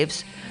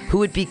slaves who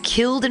would be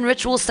killed in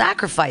ritual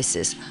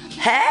sacrifices.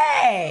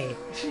 Hey!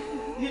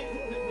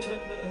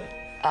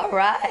 All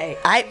right.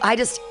 I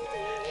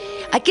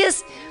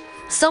guess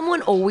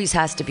someone always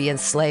has to be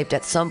enslaved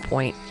at some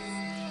point.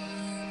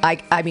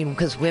 I mean,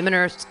 because women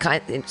are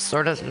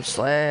sort of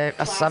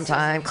enslaved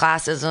sometimes.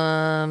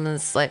 Classism.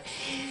 It's like,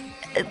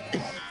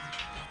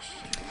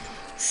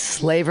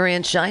 Slavery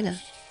in China.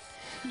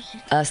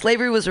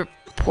 Slavery was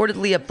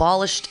reportedly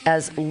abolished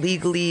as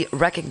legally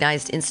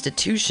recognized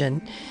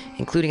institution,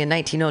 including a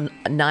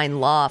 1909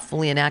 law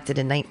fully enacted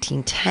in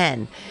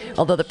 1910,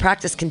 although the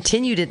practice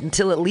continued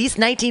until at least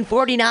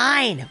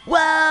 1949.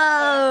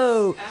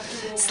 Whoa!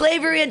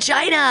 Slavery in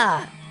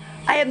China!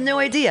 I have no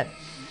idea.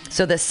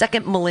 So the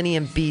second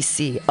millennium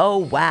BC. Oh,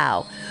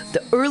 wow.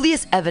 The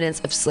earliest evidence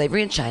of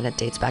slavery in China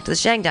dates back to the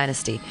Shang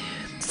Dynasty.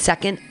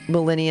 Second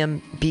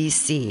millennium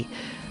BC.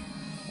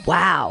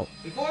 Wow.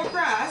 Before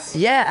brass.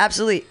 Yeah,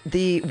 absolutely.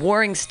 The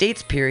Warring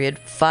States period,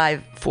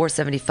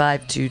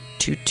 475 to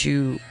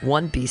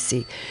 221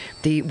 BC.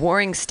 The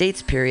Warring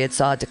States period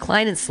saw a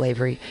decline in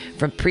slavery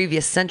from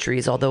previous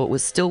centuries, although it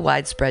was still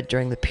widespread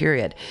during the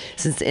period.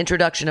 Since the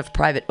introduction of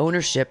private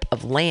ownership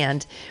of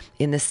land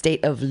in the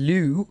state of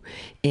Lu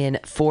in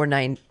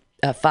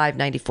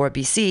 594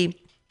 BC,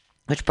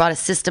 which brought a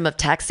system of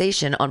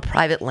taxation on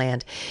private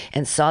land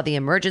and saw the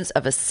emergence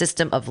of a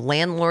system of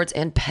landlords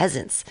and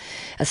peasants.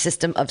 A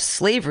system of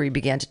slavery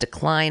began to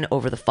decline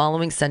over the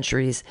following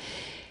centuries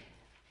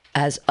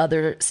as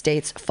other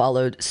states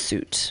followed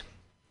suit.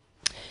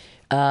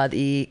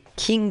 The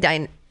Qing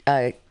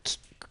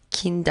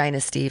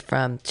Dynasty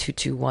from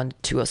 221 to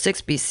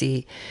 206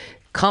 BC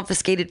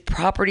confiscated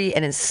property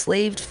and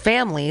enslaved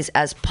families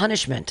as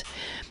punishment.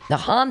 The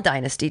Han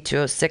Dynasty,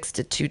 206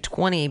 to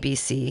 220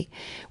 BC,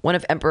 one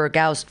of Emperor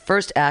Gao's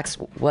first acts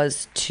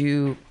was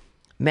to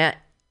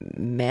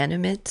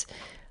manumit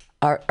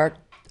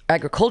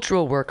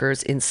agricultural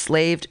workers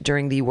enslaved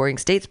during the Warring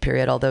States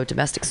period, although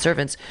domestic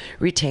servants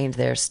retained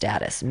their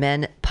status.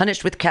 Men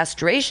punished with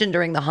castration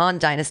during the Han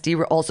Dynasty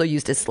were also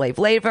used as slave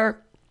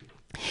labor.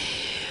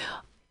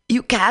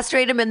 You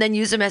castrate them and then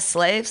use them as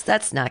slaves?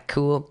 That's not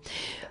cool.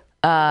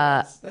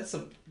 That's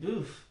a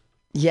oof.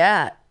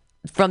 Yeah.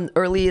 From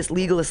earliest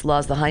legalist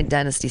laws, the Han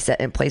Dynasty set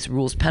in place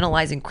rules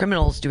penalizing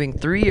criminals doing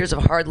 3 years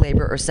of hard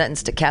labor or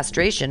sentenced to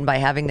castration by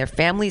having their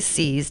families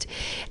seized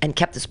and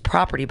kept as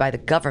property by the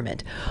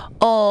government.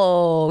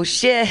 Oh,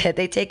 shit.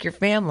 They take your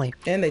family.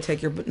 And they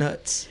take your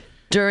nuts.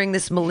 During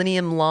this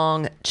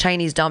millennium-long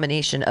Chinese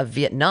domination of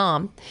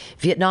Vietnam,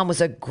 Vietnam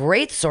was a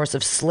great source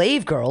of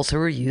slave girls who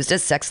were used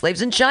as sex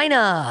slaves in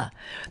China.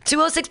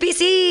 206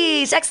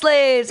 BC, sex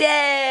slaves,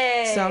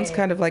 yay! Sounds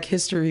kind of like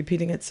history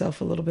repeating itself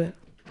a little bit.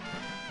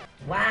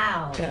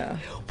 Wow. Yeah.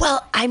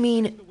 Well, I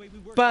mean,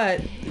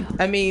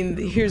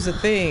 here's the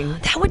thing.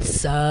 that would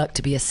suck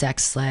to be a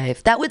sex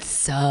slave. That would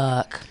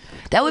suck.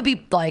 That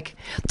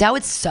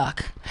would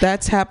suck.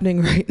 That's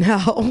happening right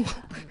now.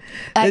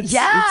 It's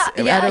at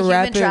a human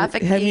rapid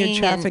trafficking.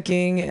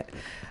 trafficking.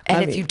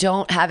 And if you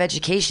don't have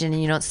education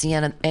and you don't see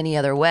any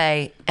other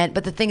way,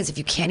 but the thing is, if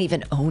you can't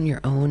even own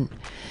your own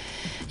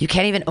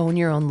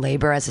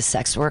labor as a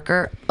sex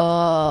worker,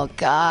 oh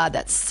God,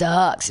 that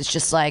sucks. It's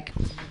just like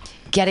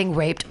getting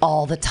raped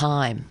all the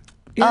time.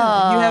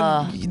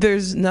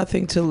 There's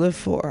nothing to live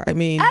for. I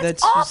mean,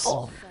 that's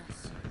awful.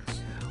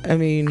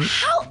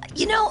 How,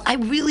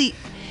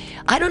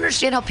 I don't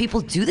understand how people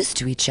do this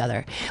to each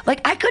other.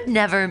 Like, I could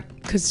never.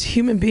 Because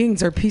human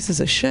beings are pieces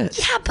of shit.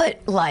 Yeah,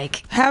 but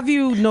like. Have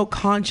you no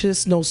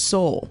conscience, no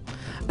soul?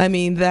 I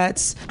get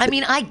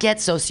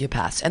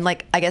sociopaths, and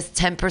like, I guess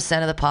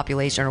 10% of the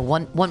population or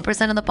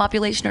 1% of the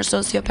population are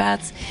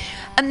sociopaths.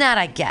 And that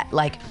I get.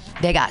 Like,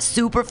 they got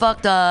super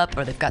fucked up,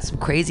 or they've got some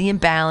crazy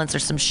imbalance or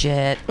some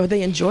shit. Or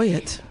they enjoy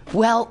it.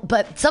 Well,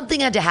 but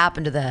something had to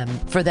happen to them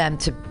for them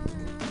to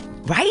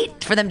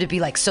be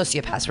like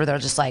sociopaths, where they're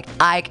just like,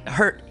 I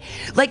hurt,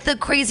 like the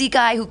crazy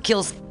guy who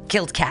killed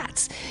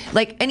cats.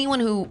 Like anyone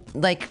who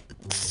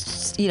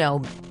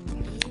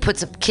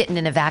puts a kitten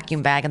in a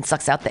vacuum bag and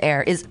sucks out the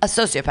air is a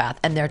sociopath,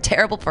 and they're a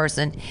terrible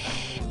person,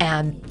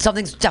 and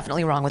something's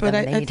definitely wrong with them.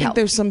 And they need help. I think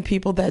there's some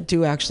people that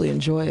do actually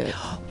enjoy it,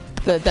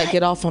 that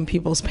get off on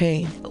people's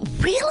pain.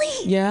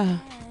 Really? Yeah.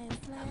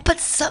 But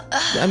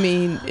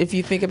if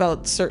you think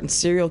about certain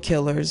serial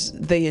killers,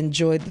 they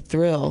enjoy the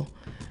thrill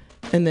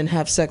and then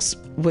have sex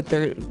with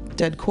their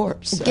dead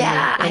corpse.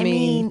 Yeah.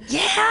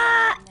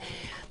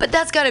 But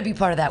that's got to be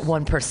part of that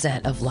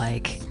 1% of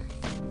like,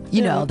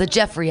 the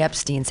Jeffrey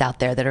Epsteins out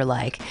there that are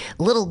like,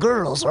 little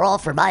girls are all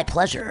for my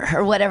pleasure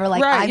or whatever.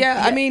 Like, right?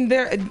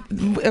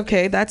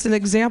 That's an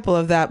example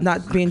of that.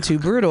 Not being too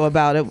brutal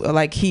about it.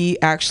 Like, he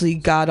actually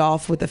got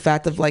off with the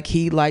fact of like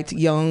he liked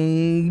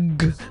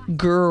young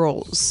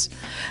girls,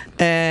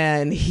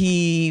 and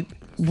he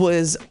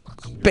was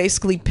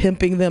basically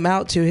pimping them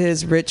out to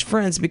his rich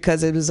friends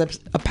because it was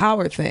a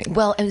power thing.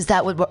 Well, is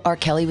that what R.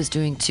 Kelly was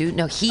doing too?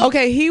 No,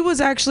 he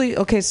was actually,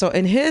 so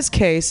in his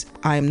case,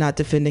 I am not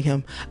defending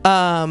him.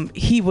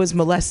 He was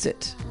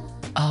molested.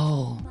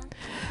 Oh.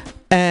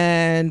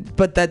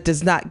 But that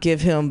does not give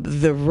him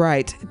the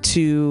right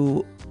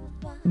to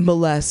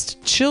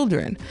molest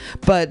children.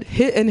 But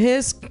in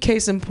his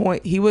case in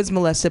point, he was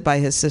molested by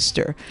his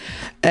sister.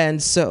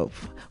 And so,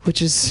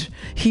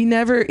 he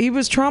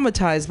was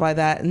traumatized by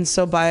that, and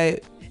so by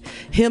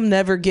him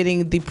never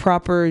getting the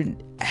proper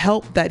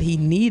help that he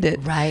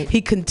needed, right, he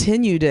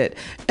continued it.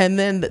 And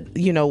then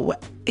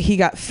he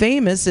got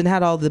famous and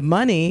had all the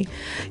money,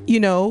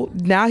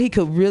 now he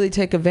could really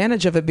take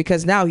advantage of it,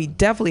 because now he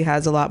definitely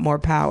has a lot more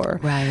power.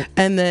 Right.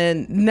 And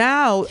then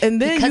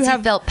because he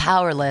felt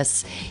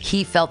powerless,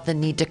 he felt the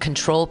need to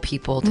control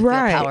people to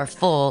Right. feel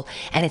powerful,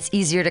 and it's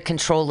easier to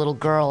control little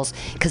girls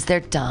because they're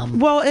dumb.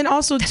 Well, and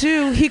also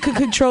too, he could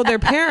control their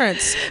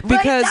parents,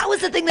 because that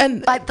was the thing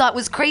that I thought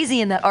was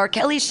crazy in that R.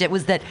 Kelly shit,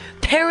 was that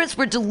parents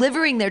were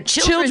delivering their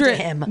children to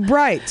him.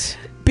 Right.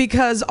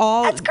 Because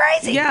that's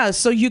crazy. Yeah,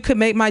 so you could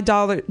make my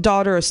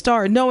daughter a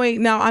star.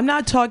 Knowing now, I'm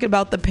not talking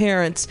about the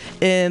parents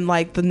in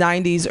like the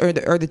 90s or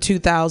the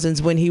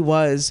 2000s when he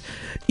was,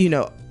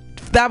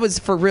 that was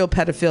for real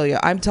pedophilia.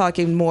 I'm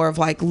talking more of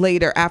like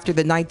later, after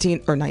the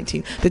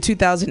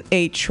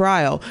 2008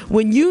 trial,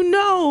 when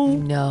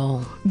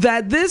know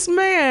that this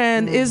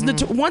man is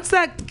once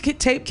that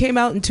tape came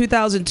out in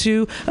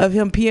 2002 of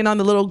him peeing on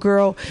the little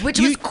girl, which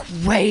was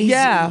crazy.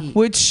 Yeah,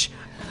 which.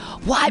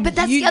 Why? But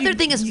that's the other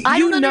thing is I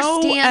don't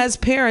understand. As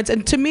parents,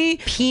 and to me,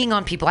 peeing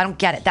on people, I don't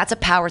get it. That's a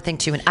power thing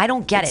too, and I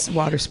don't get it's it.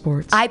 Water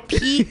sports. I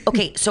pee.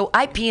 Okay, so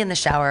I pee in the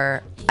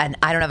shower, and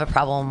I don't have a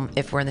problem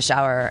if we're in the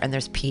shower and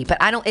there's pee.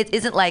 But I don't. It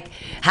isn't like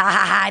ha ha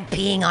ha, I'm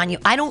peeing on you.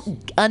 I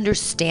don't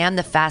understand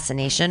the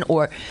fascination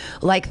or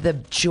like the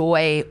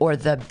joy or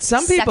the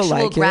sexual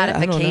like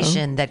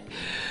gratification that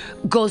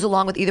goes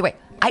along with either way.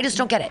 I just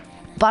don't get it.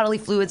 Bodily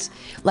fluids,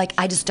 like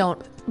I don't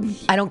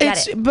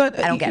get it. But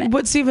I don't get it.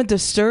 What's even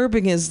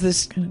disturbing is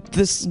this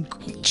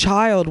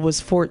child was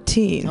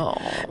 14,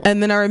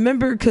 and then I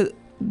remember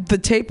the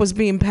tape was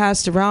being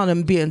passed around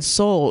and being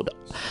sold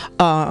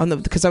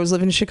because I was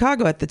living in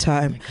Chicago at the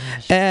time,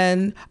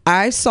 and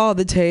I saw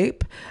the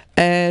tape.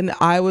 And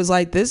I was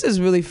like, this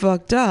is really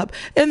fucked up.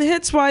 And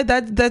hence why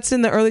that's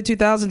in the early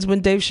 2000s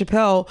when Dave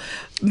Chappelle,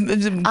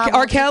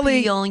 R.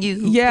 Kelly,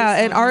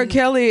 and R.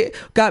 Kelly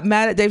got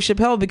mad at Dave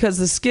Chappelle because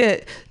the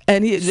skit,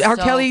 and R.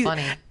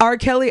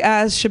 Kelly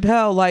asked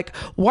Chappelle, like,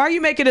 why are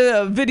you making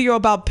a video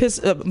about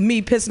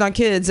me pissing on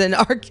kids? And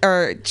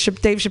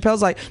Dave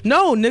Chappelle's like,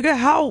 no,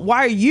 nigga, why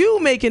are you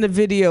making a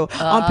video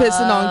on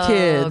pissing on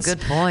kids?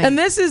 Good point. And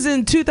this is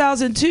in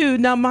 2002.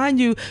 Now, mind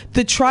you,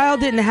 the trial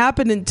didn't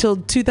happen until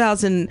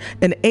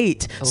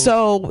 2008.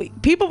 So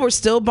people were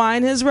still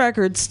buying his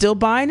records, still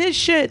buying his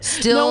shit,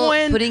 still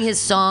putting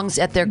his songs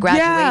at their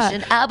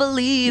graduation. I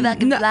believe I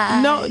can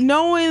fly.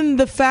 Knowing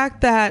the fact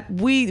that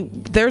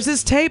there's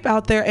this tape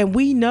out there and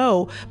we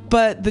know,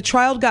 but the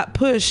trial got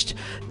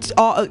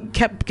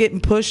kept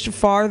getting pushed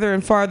farther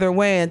and farther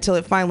away until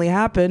it finally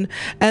happened.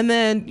 And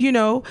then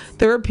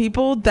there were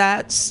people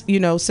that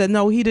said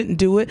no, he didn't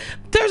do it.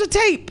 There's a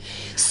tape.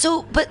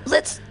 So, but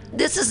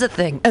this is the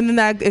thing, and then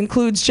that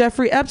includes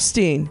Jeffrey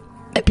Epstein.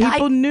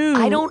 People knew.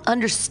 I don't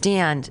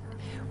understand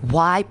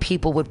why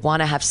people would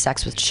want to have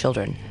sex with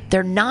children.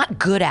 They're not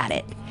good at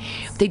it.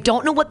 They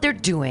don't know what they're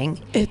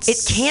doing.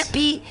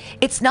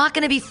 It's not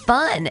going to be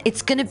fun.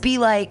 It's going to be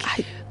like,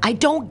 I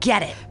don't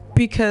get it.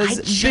 Because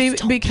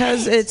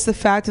it's the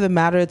fact of the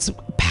matter. It's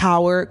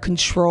power,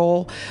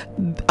 control.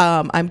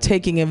 I'm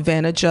taking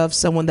advantage of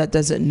someone that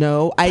doesn't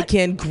know. I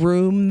can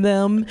groom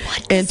them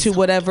into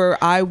whatever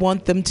I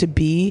want them to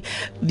be.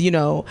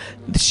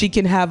 She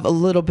can have a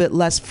little bit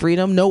less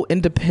freedom, no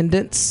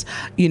independence.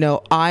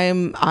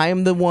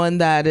 I'm the one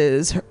that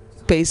is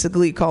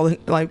basically calling,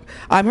 like,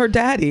 I'm her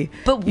daddy.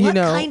 But what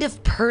kind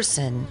of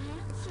person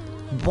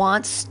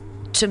wants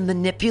to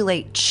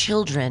manipulate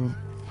children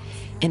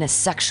in a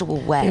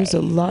sexual way? There's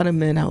a lot of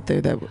men out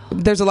there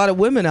there's a lot of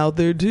women out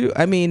there too.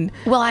 I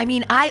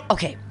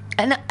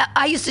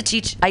used to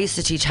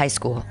teach high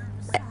school,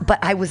 but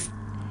I was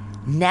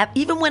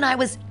even when I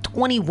was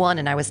 21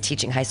 and I was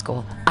teaching high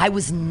school, I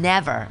was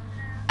never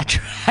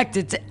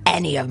attracted to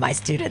any of my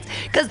students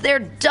because they're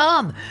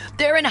dumb.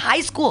 They're in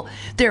high school.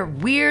 They're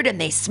weird and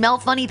they smell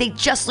funny. They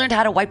just learned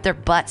how to wipe their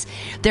butts.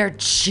 They're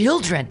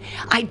children.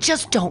 I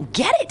just don't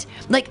get it.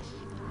 Like,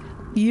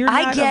 you're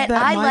not of that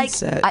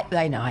mindset.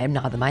 I know I am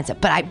not of the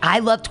mindset, but I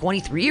love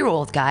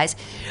 23-year-old guys.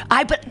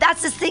 But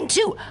that's the thing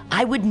too.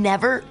 I would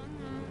never,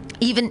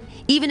 even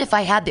if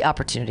I had the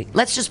opportunity.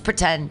 Let's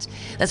pretend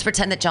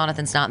that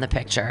Jonathan's not in the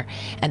picture,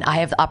 and I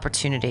have the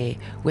opportunity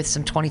with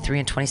some 23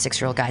 and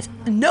 26-year-old guys.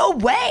 No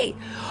way!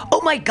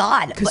 Oh my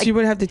God! Because you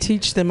would have to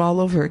teach them all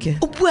over again.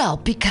 Well,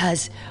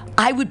 because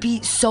I would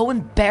be so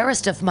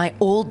embarrassed of my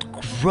old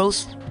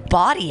gross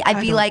body. I'd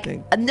be like,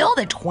 no,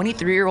 the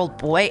 23-year-old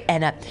boy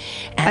and a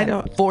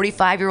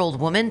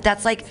 45-year-old woman,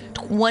 that's like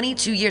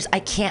 22 years.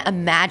 I can't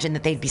imagine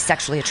that they'd be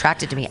sexually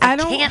attracted to me. I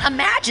can't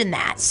imagine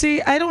that.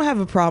 See, I don't have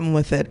a problem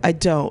with it. I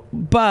don't.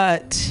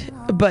 But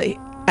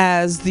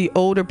as the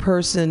older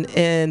person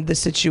in the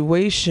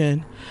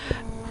situation,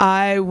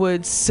 I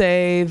would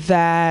say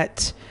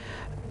that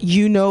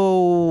you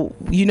know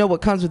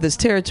what comes with this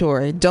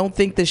territory. Don't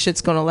think this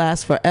shit's gonna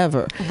last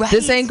forever. Right.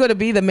 This ain't gonna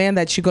be the man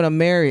that you're gonna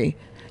marry.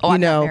 I'm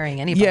not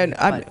marrying anybody.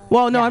 Yeah,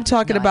 I'm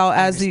talking about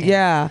as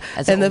an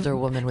older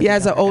woman.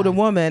 As an older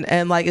woman,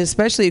 and like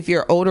especially if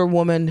you're an older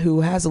woman who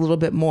has a little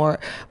bit more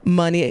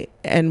money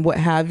and what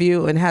have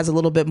you, and has a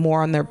little bit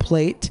more on their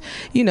plate.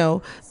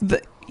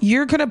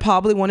 you're going to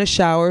probably want to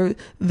shower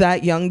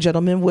that young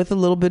gentleman with a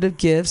little bit of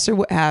gifts or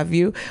what have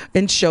you,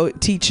 and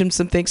teach him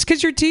some things,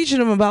 because you're teaching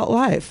them about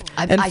life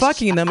and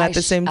fucking them at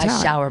the same time.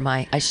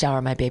 I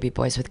shower my baby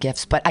boys with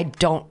gifts, but I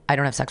don't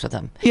have sex with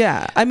them.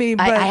 Yeah, I mean,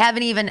 but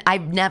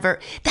I've never.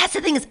 That's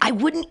the thing, is I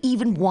wouldn't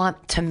even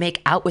want to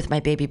make out with my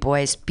baby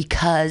boys,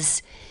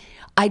 because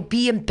I'd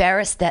be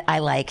embarrassed that I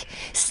like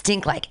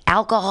stink like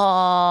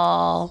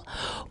alcohol,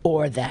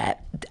 or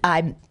that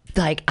I'm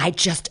like, I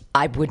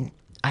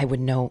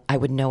would know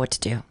what to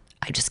do.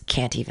 I just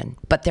can't even.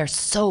 But they're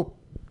so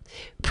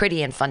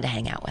pretty and fun to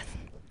hang out with.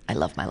 I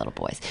love my little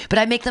boys. But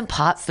I make them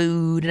pot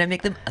food, and I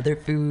make them other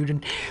food,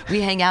 and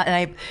we hang out, and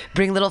I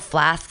bring little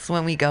flasks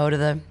when we go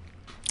to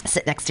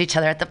sit next to each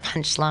other at the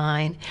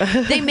punchline.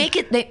 They make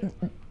it,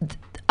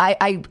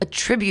 I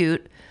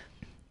attribute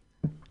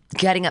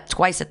getting up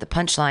twice at the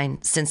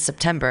punchline since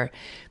September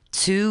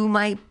to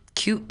my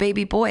cute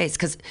baby boys,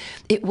 because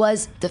it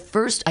was the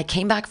first. I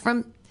came back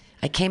from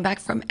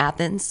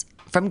Athens,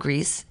 from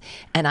Greece,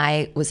 and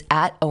I was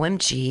at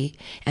OMG,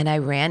 and I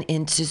ran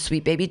into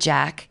Sweet Baby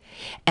Jack,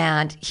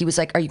 and he was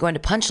like, "Are you going to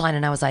punchline?"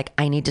 And I was like,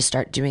 "I need to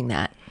start doing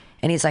that."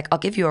 And he's like, "I'll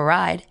give you a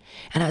ride."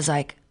 And I was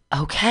like,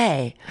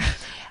 "Okay."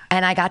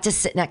 And I got to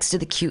sit next to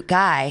the cute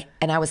guy,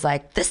 and I was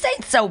like, "This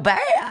ain't so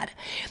bad."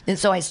 And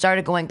so I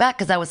started going back,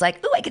 because I was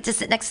like, "Ooh, I get to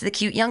sit next to the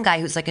cute young guy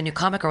who's like a new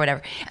comic or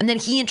whatever." And then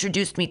he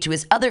introduced me to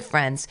his other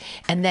friends,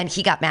 and then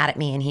he got mad at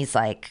me, and he's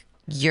like,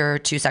 "You're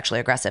too sexually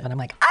aggressive." And I'm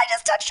like, "I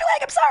just touched your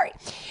leg, I'm sorry."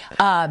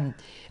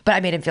 But I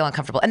made him feel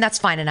uncomfortable, and that's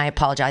fine, and I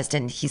apologized,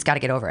 and he's got to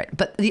get over it.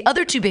 But the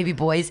other two baby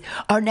boys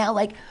are now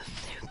like,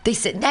 they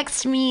sit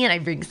next to me, and I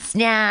bring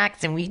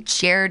snacks, and we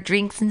share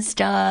drinks and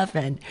stuff,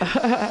 and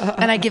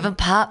I give them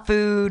pot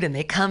food, and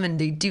they come and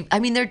they do. I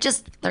mean, they're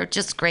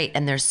just great,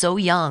 and they're so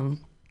young,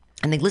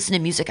 and they listen to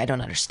music I don't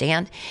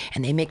understand,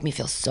 and they make me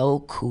feel so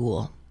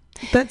cool.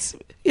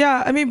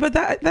 I mean, but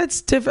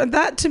that's different.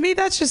 That, to me,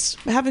 that's just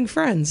having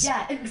friends.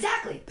 Yeah,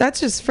 exactly. That's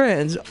just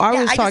friends.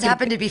 I just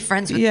happen to be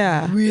friends with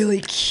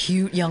really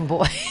cute young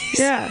boys.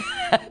 Yeah.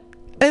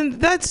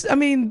 And that's, I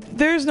mean,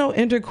 there's no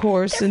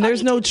intercourse, and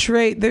there's no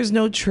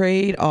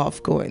trade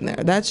off going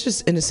there. That's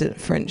just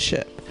innocent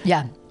friendship.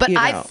 Yeah, but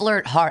I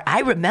flirt hard. I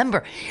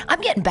remember, I'm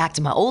getting back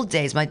to my old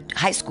days, my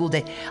high school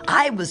days.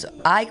 I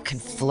can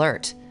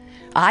flirt.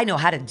 I know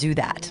how to do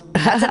that.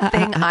 That's a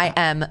thing I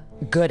am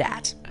good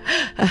at.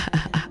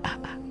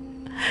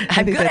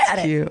 I'm good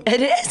at it.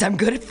 It is. I'm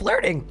good at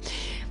flirting,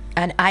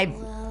 and I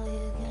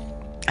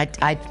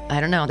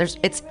don't know.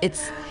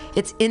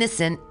 It's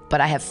innocent,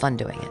 but I have fun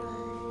doing it.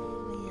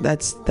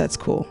 That's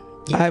cool.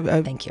 Yeah,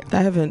 thank you.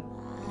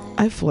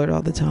 I flirt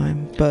all the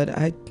time, but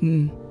I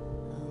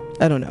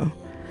don't know.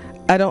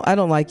 I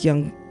don't like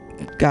young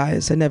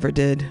guys. I never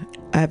did.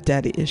 I have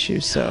daddy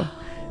issues, so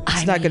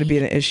it's not going to be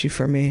an issue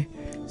for me.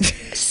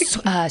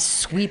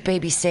 Sweet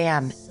baby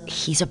Sam,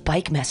 he's a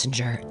bike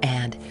messenger,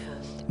 and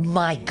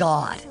my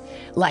God,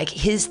 like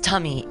his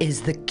tummy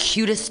is the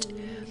cutest.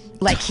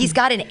 Like he's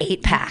got an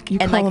 8-pack,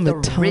 and like the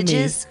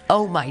ridges.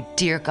 Oh my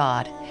dear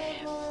God.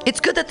 It's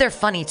good that they're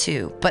funny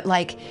too, but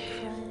like,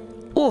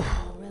 oh,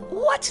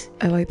 what?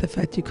 I like the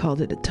fact you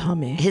called it a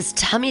tummy. His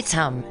tummy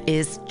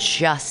is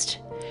just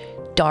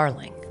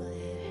darling.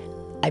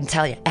 I'm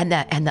telling you. And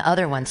the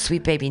other one,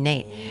 Sweet Baby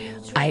Nate,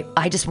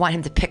 I just want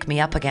him to pick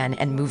me up again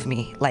and move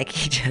me. Like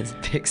he just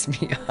picks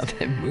me up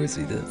and moves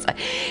me to the side.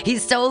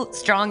 He's so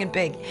strong and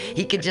big.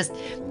 He could just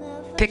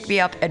pick me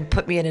up and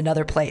put me in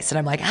another place. And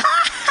I'm like,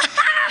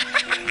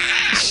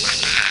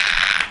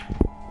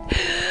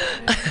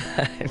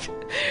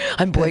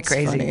 I'm boy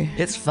crazy. Funny.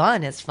 It's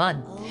fun.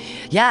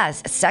 Yeah,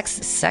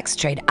 sex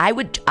trade.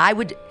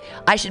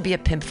 I should be a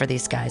pimp for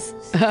these guys.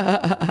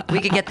 We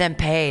could get them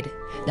paid.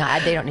 No,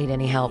 they don't need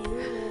any help.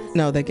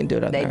 No, they can do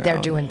it on their own.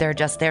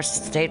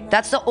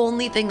 That's the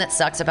only thing that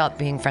sucks about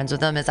being friends with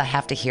them, is I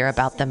have to hear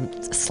about them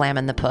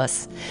slamming the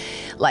puss.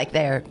 Like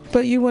they're...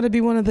 But you want to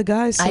be one of the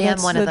guys. So I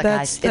am one of the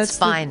guys. It's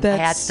fine.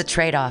 That's the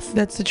trade-off.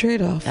 That's the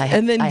trade-off.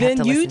 And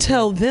then you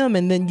tell them,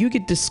 and then you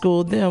get to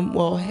school them,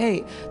 well,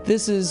 hey,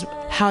 this is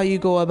how you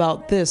go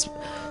about this.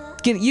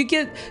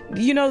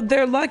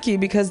 They're lucky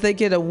because they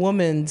get a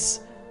woman's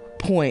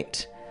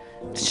point.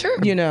 Sure.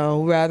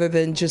 Rather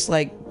than just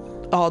like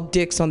all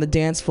dicks on the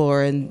dance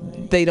floor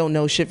and they don't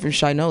know shit from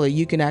Shinola.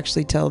 You can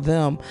actually tell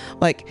them,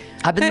 like,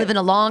 I've been living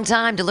a long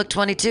time to look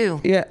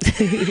 22. Yeah.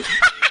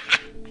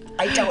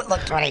 I don't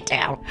look 22.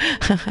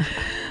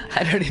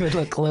 I don't even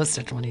look close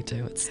to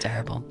 22. It's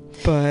terrible.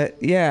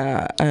 But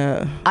yeah.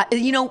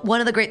 One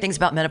of the great things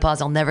about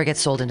menopause, I'll never get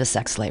sold into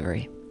sex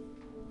slavery.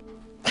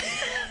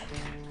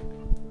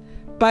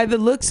 By the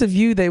looks of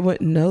you, they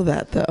wouldn't know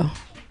that though.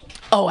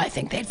 Oh, I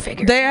think they'd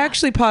figure They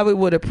actually probably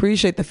would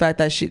appreciate the fact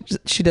that she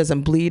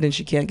doesn't bleed and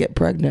she can't get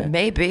pregnant.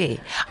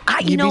 Maybe.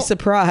 You'd be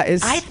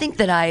surprised. I think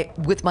that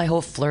with my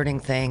whole flirting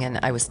thing,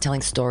 and I was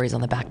telling stories on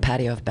the back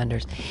patio of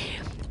Bender's,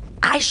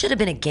 I should have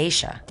been a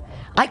geisha.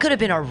 I could have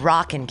been a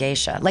rockin'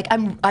 geisha. Like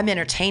I'm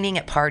entertaining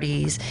at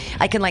parties.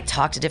 I can like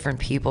talk to different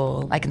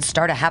people. I can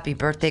start a happy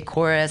birthday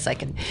chorus.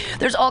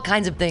 There's all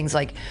kinds of things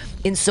like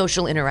in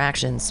social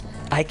interactions.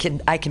 I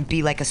can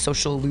be like a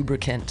social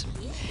lubricant.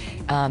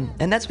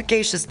 And that's what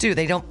geishas do.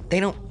 They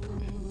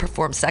don't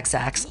perform sex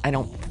acts, I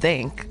don't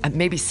think.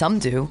 Maybe some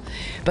do,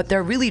 but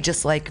they're really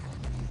just like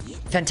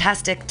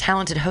fantastic,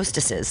 talented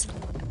hostesses.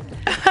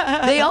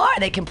 They are.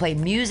 They can play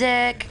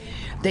music.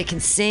 They can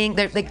sing.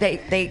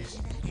 They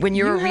when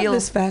you're you a real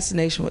have this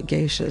fascination with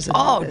geishas.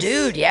 Oh,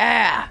 dude,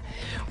 yeah.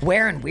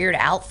 Wearing weird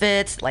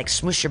outfits, like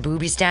smush your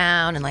boobies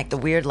down, and like the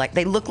weird, like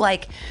it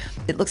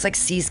looks like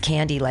See's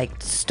Candy like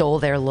stole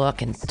their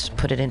look and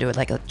put it into it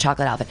like a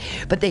chocolate outfit.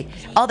 But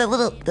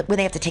when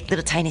they have to take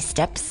little tiny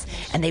steps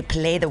and they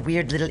play the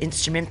weird little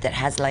instrument that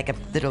has like a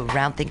little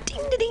round thing, ding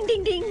ding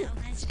ding ding,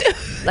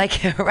 like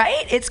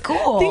right? It's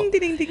cool. Ding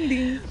ding ding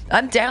ding.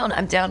 I'm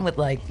down with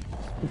like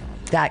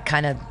that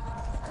kind of,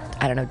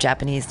 I don't know,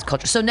 Japanese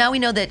culture. So now we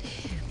know that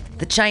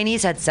the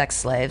Chinese had sex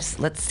slaves.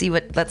 Let's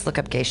look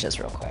up geishas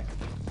real quick.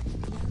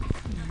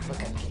 Look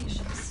up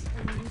geishas.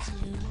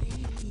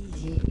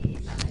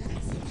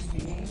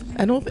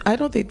 I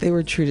don't think they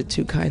were treated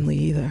too kindly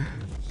either.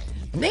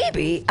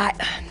 Maybe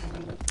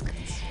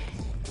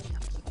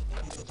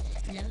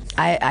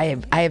I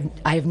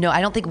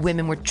don't think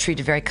women were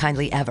treated very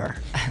kindly ever.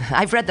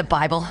 I've read the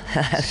Bible.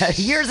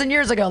 Years and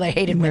years ago they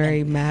hated Mary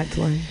women.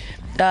 Magdalene.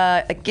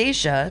 A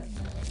geisha,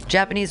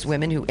 Japanese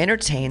women who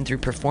entertain through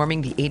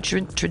performing the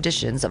ancient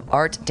traditions of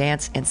art,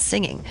 dance, and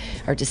singing,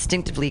 are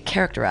distinctively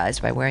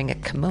characterized by wearing a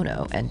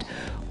kimono and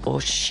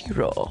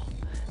oshiro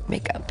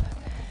makeup.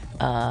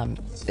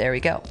 There we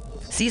go.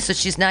 See, so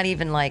she's not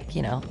even like,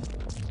 it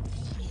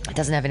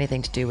doesn't have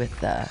anything to do with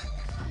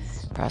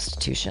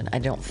prostitution, I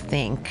don't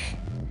think.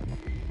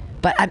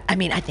 But I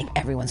mean, I think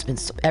everyone's been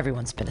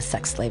a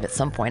sex slave at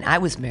some point. I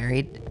was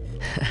married.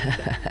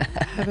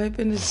 Have I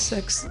been a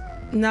sex?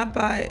 Not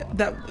by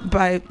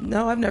that.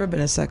 No, I've never been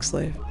a sex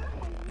slave.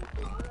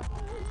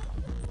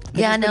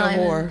 Yeah, no. Been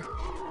a whore.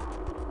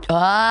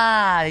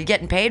 You're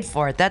getting paid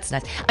for it. That's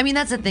nice. I mean,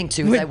 that's the thing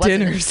too. With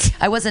dinners.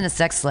 I wasn't a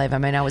sex slave. I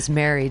mean, I was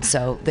married,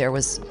 so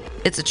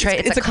it's a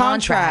trade. It's a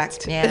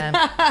contract.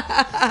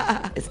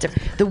 Yeah. It's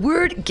different. The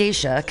word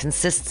geisha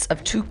consists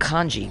of two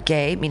kanji,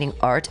 ge meaning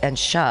art and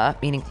sha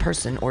meaning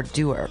person or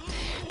doer.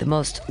 The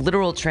most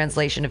literal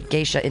translation of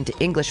geisha into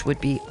English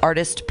would be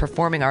artist,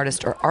 performing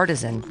artist, or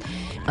artisan.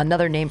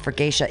 Another name for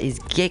geisha is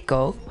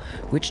geiko,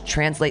 which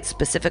translates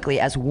specifically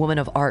as woman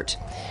of art.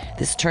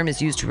 This term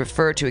is used to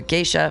refer to a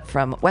geisha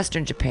from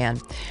Western Japan,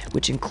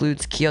 which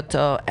includes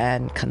Kyoto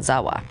and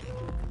Kanzawa.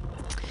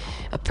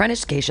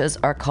 Apprentice geishas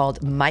are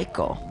called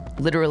maiko,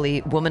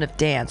 literally woman of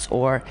dance,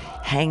 or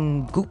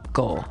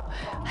hanguko,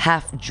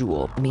 half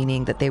jewel,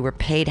 meaning that they were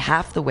paid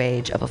half the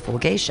wage of a full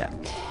geisha.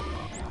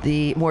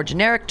 The more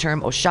generic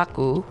term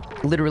oshaku,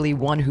 literally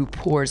one who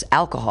pours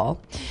alcohol.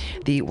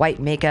 The white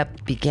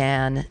makeup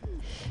began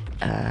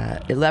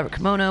elaborate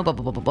kimono, blah,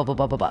 blah, blah, blah, blah,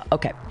 blah, blah, blah.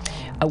 Okay.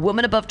 A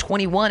woman above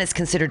 21 is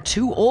considered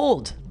too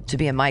old to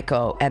be a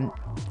maiko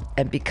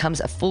and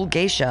becomes a full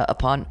geisha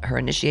upon her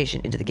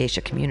initiation into the geisha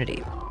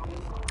community.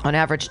 On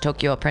average,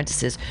 Tokyo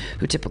apprentices,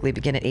 who typically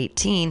begin at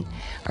 18,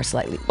 are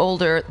slightly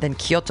older than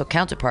Kyoto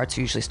counterparts,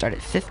 who usually start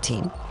at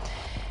 15.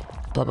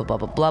 Blah, blah, blah,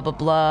 blah, blah, blah,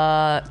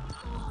 blah.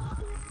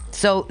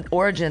 So,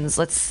 origins,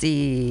 let's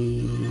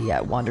see.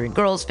 Yeah, wandering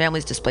girls,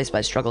 families displaced by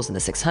struggles in the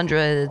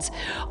 600s.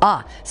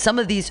 Some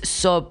of these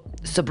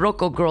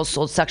Sobroko girls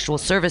sold sexual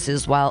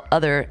services while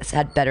others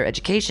had better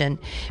education,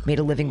 made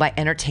a living by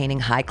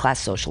entertaining high-class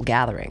social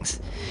gatherings.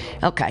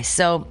 Okay,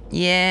 so,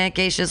 yeah,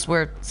 geishas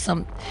were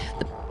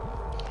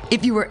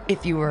if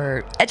you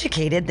were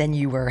educated, then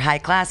you were high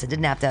class. It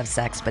didn't have to have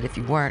sex, but if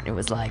you weren't, it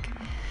was like,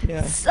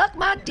 suck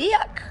my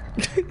dick.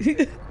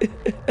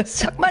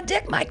 Suck my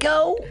dick,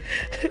 Maiko.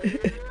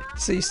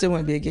 So you still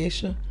want to be a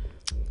geisha?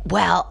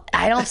 Well,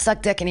 I don't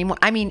suck dick anymore.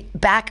 I mean,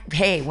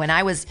 when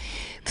I was,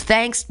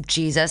 thanks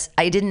Jesus,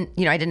 I didn't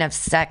have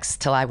sex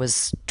till I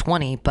was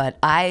 20, but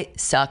I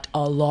sucked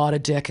a lot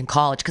of dick in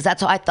college because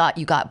that's how I thought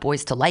you got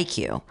boys to like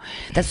you.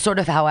 That's sort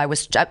of how I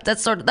was.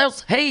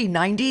 Hey,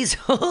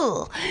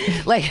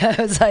 90s. Like, I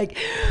was like,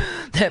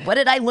 what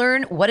did I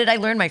learn? What did I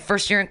learn my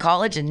first year in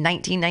college in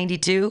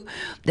 1992?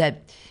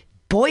 That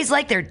boys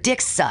like their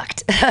dicks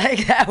sucked.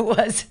 Like, that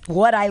was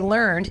what I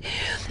learned.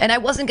 And I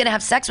wasn't going to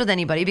have sex with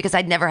anybody because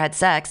I'd never had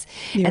sex.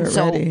 You weren't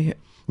ready.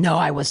 No,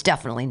 I was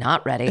definitely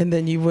not ready. And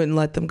then you wouldn't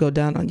let them go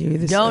down on you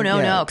either. No.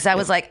 Because I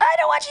was like, I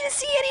don't want you to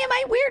see any of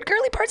my weird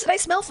girly parts that I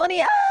smell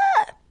funny.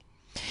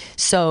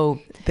 So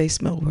they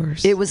smell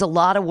worse. It was a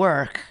lot of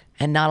work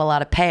and not a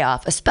lot of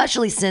payoff,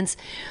 especially since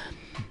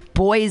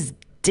boys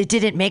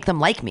didn't make them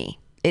like me.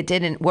 It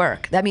didn't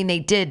work. I mean, they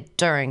did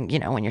during,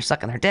 when you're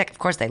sucking their dick, of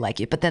course they like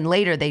you. But then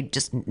later they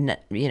just, and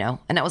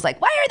I was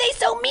like, why are they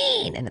so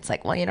mean? And it's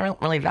like, well, you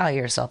don't really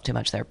value yourself too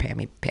much there,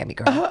 Pammy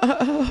girl.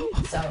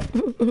 So.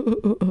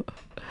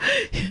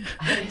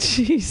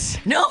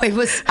 Jeez. No,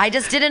 I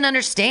just didn't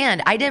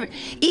understand. I didn't,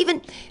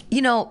 even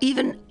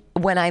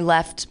when I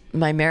left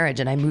my marriage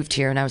and I moved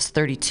here and I was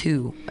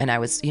 32 and I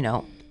was,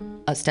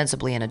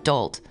 ostensibly an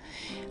adult,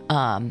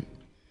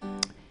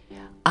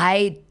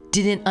 I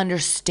didn't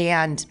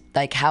understand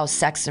like how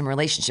sex and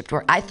relationships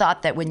work. I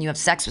thought that when you have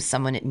sex with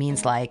someone, it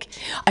means like,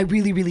 I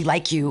really, really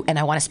like you and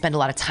I want to spend a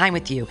lot of time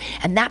with you.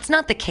 And that's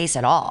not the case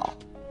at all,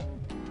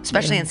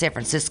 especially in San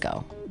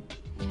Francisco.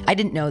 I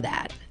didn't know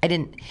that. I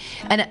didn't,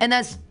 and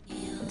that's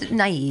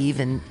naive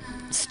and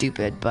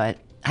stupid, but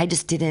I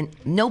just didn't,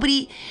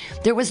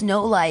 there was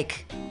no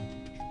like,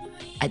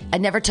 I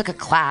never took a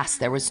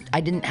class. I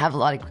didn't have a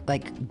lot of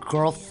like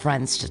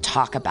girlfriends to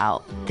talk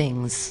about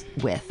things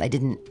with. I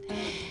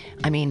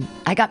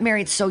got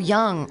married so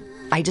young,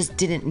 I just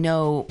didn't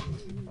know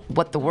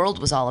what the world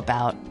was all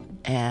about.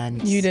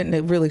 And you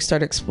didn't really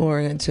start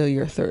exploring until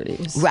your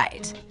 30s.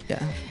 Right.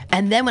 Yeah.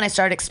 And then when I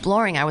started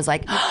exploring, I was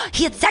like, oh,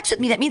 he had sex with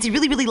me. That means he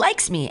really, really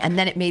likes me. And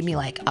then it made me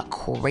like a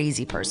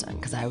crazy person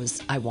because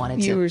I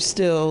wanted to. You were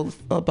still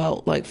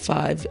about like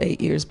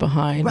 5-8 years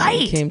behind when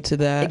it came to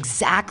that.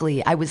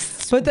 Exactly. I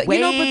was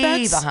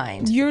way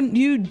behind.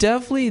 You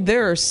definitely,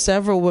 there are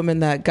several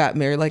women that got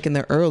married like in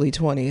their early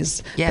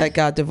 20s that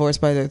got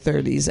divorced by their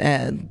 30s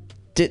and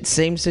did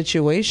same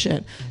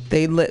situation.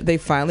 They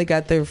finally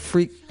got their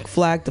freak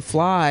flag to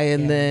fly,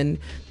 and then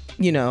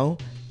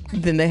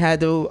then they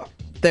had to.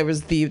 There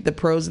was the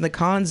pros and the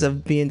cons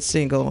of being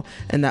single,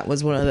 and that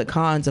was one of the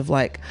cons of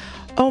like,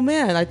 oh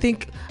man, I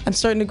think I'm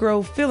starting to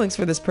grow feelings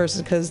for this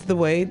person because the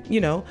way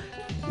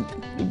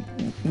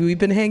we've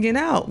been hanging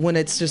out. When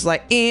it's just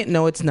like,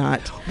 no, it's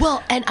not.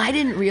 Well, and I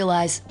didn't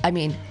realize.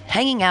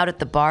 Hanging out at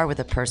the bar with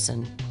a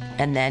person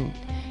and then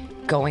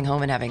going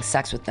home and having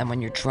sex with them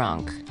when you're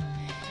drunk.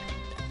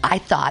 I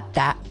thought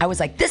that, I was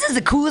like, this is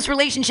the coolest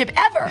relationship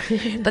ever.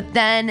 But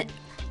then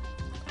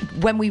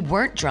when we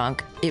weren't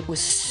drunk, it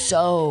was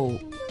so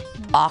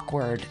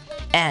awkward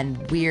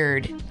and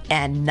weird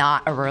and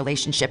not a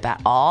relationship at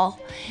all.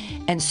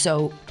 And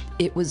so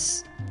it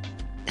was,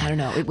 I don't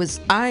know,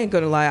 I ain't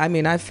gonna lie.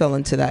 I fell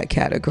into that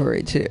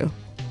category too.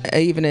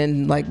 Even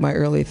in like my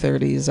early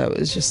 30s, I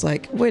was just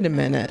like, wait a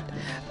minute.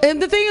 And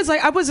the thing is,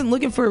 like, I wasn't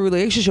looking for a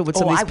relationship with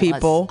some of these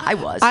people.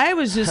 I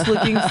was just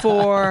looking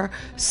for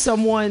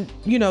someone,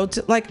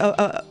 to like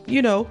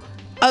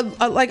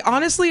like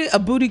honestly a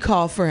booty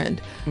call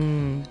friend,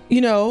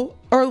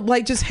 or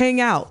like just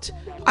hang out.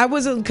 I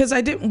wasn't, because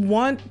I didn't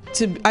want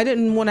to.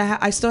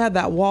 I still had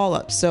that wall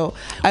up, so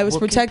I was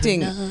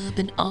protecting. I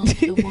didn't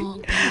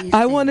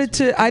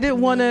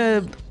want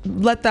to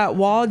let that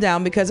wall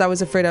down because I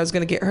was afraid I was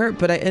going to get hurt,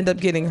 but I ended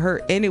up getting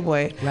hurt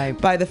anyway. Right.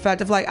 By the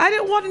fact of like, I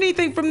didn't want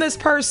anything from this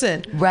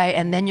person. Right,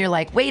 and then you're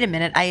like, wait a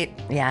minute,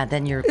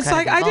 then you're. It's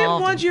like, I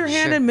didn't want your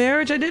hand in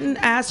marriage. I didn't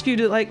ask you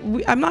to like.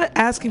 I'm not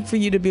asking for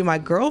you to be my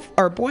girl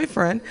or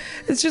boyfriend.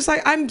 It's just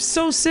like, I'm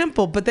so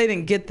simple, but they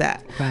didn't get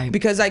that. Right.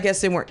 Because I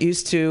guess they weren't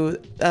used to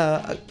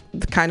the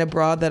kind of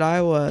broad that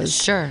I was.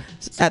 Sure.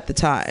 At the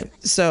time.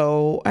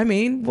 So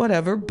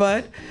whatever.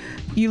 But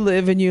you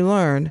live and you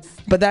learn.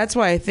 But that's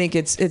why I think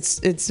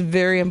it's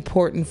very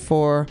important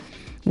for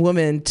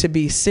women to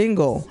be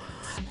single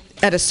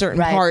at a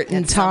certain part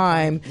in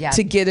time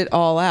to get it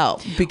all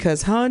out.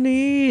 Because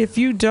honey, if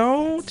you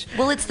don't,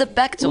 well, it's the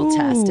Bechdel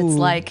test. It's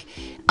like,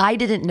 I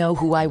didn't know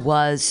who I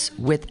was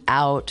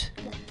without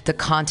the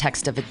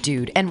context of a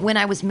dude. And when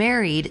I was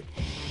married,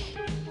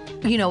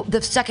 the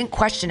second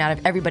question out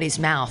of everybody's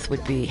mouth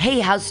would be, hey,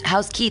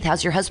 how's Keith?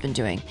 How's your husband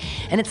doing?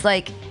 And it's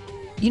like,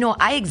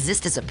 I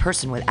exist as a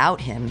person without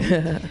him,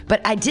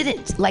 but I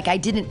didn't,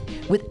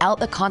 without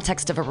the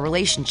context of a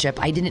relationship,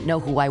 I didn't know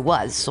who I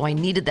was. So I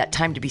needed that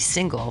time to be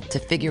single to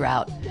figure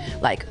out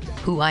like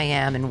who I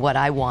am and what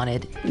I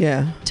wanted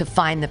to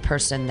find the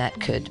person that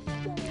could,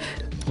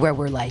 where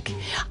we're like,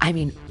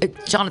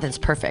 Jonathan's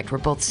perfect. We're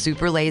both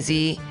super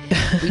lazy.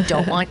 We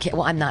don't want kids.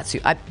 Well, I'm not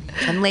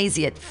I'm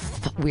lazy at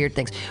weird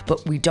things,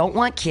 but we don't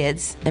want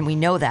kids, and we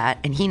know that,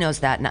 and he knows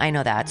that, and I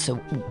know that. So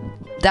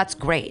that's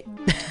great.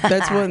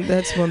 That's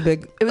one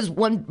big. It was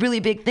one really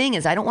big thing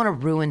is I didn't want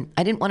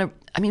to.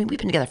 We've been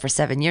together for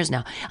 7 years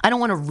now. I don't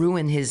want to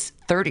ruin his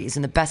 30s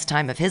and the best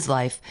time of his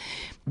life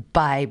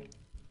by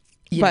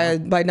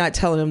not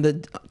telling him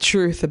the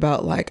truth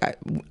about like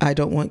I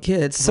don't want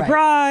kids.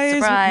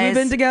 Surprise! We've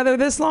been together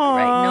this long.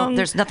 Right? No,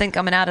 there's nothing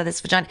coming out of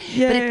this vagina.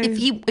 Yay.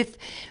 But if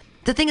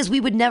the thing is,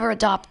 we would never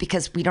adopt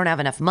because we don't have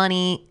enough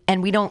money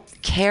and we don't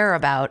care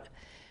about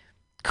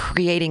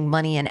creating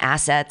money and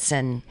assets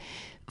and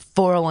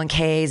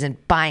 401ks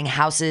and buying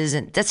houses,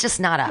 and that's just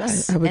not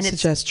us. I would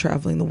suggest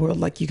traveling the world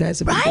like you guys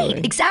have been doing.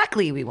 Right,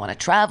 exactly. We want to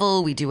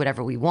travel. We do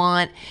whatever we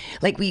want.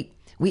 Like we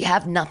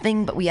have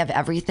nothing, but we have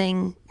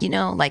everything.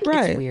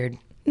 It's weird.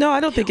 No, I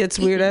don't think it's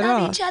weird at all.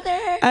 We love each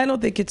other. I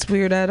don't think it's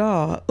weird at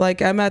all.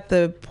 Like, I'm at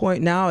the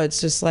point now, it's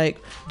just like,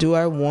 do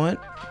I want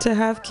to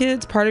have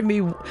kids? Part of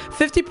me,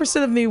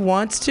 50% of me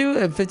wants to,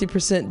 and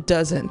 50%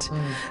 doesn't.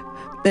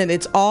 And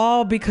it's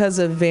all because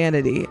of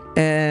vanity.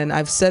 And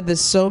I've said this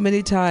so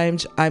many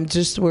times. I'm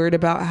just worried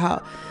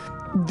about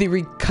the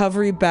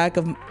recovery back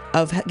of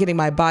getting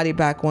my body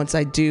back once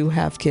I do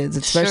have kids,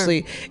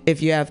 especially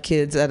if you have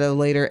kids at a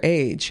later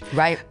age.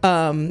 Right.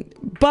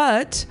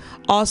 But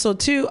also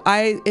too,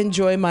 I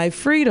enjoy my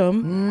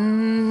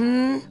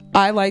freedom.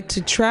 I like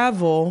to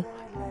travel.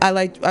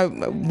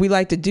 We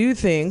like to do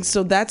things,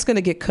 so that's going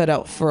to get cut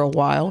out for a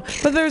while.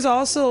 But there's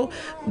also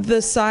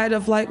the side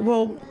of like,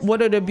 well, what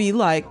would it be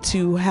like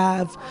to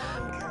have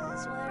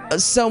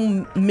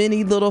some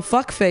mini little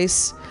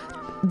fuckface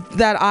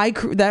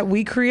that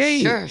we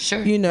create?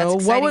 Sure. You know,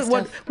 That's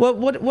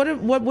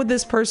what would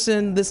this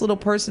person, this little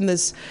person,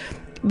 this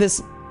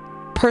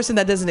person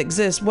that doesn't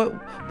exist,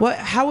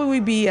 how would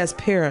we be as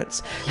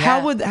parents?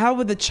 Yeah. How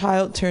would the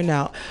child turn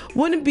out?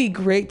 Wouldn't it be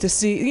great to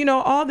see, you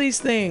know, all these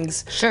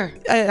things? Sure.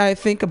 I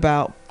think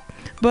about,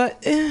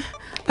 but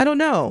I don't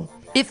know.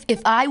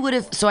 If I would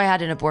have, so I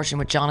had an abortion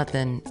with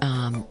Jonathan.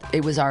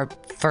 It was our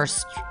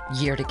first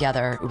year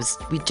together.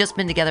 We'd just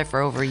been together for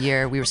over a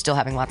year. We were still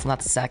having lots and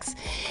lots of sex,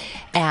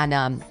 and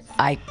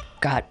I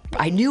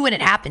knew when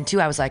it happened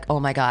too. I was like, oh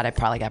my God, I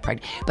probably got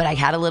pregnant. But I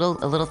had a little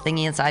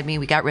thingy inside me.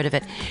 We got rid of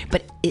it.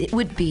 But it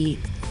would be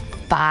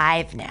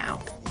 5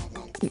 now.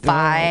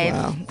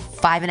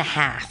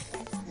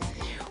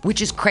 5.5, which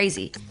is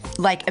crazy.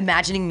 Like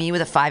imagining me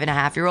with a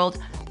 5.5-year-old.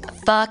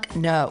 Fuck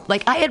no.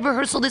 Like I had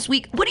rehearsal this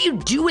week. What do you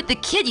do with the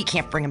kid? You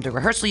can't bring him to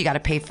rehearsal. You got to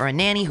pay for a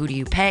nanny. Who do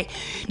you pay?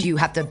 Do you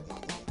have to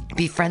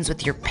be friends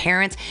with your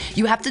parents?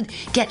 You have to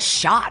get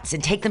shots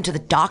and take them to the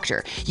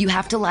doctor. You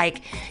have to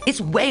it's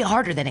way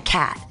harder than a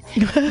cat.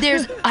 You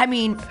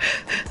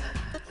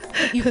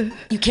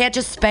can't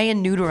just spay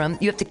and neuter them.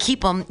 You have to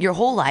keep them your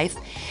whole life.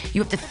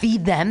 You have to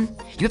feed them.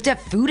 You have to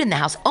have food in the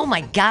house. Oh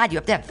my God, you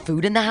have to have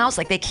food in the house.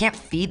 Like they can't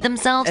feed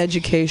themselves.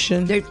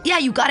 Education.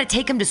 You got to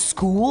take them to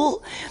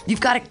school.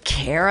 You've got to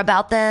care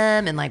about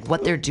them and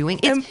what they're doing.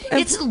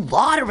 It's a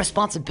lot of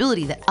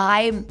responsibility that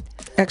I'm...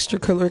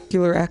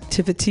 Extracurricular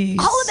activities.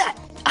 All of that.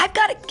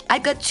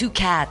 I've got 2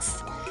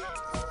 cats,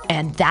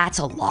 and that's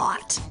a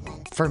lot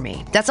for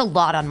me. That's a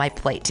lot on my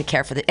plate to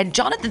care for them. And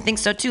Jonathan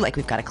thinks so too.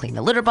 We've got to clean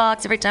the litter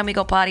box every time we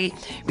go potty.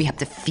 We have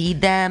to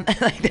feed them.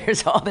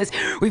 There's all this.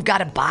 We've got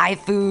to buy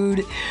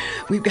food.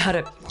 We've got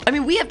to...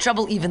 we have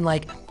trouble even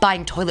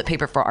buying toilet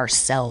paper for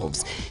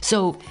ourselves.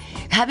 So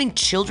having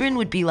children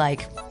would be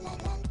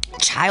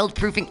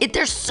child-proofing.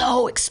 They're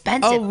so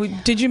expensive. Oh,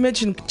 did you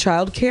mention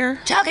childcare?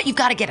 Childcare, you've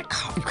got to get a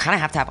car. You kind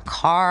of have to have a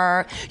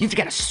car. You have to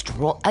get a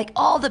stroll.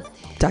 All the...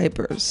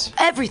 Diapers.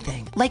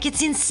 Everything.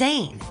 It's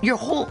insane. Your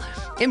whole...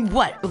 And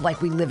what?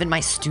 We live in my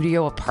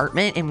studio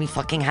apartment and we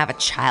fucking have a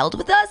child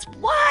with us?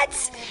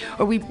 What?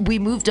 Or we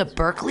moved to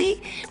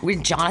Berkeley. We're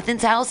in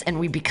Jonathan's house and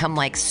we become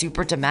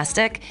super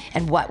domestic.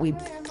 And what? We,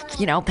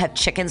 have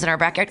chickens in our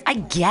backyard. I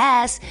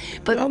guess.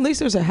 But well, at least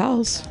there's a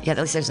house. Yeah, at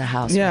least there's a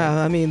house.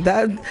 Yeah,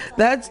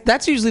 right?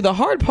 That's usually the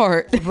hard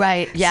part.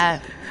 Right,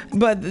 yeah.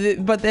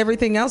 But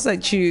everything else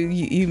that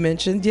you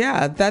mentioned,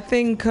 yeah, that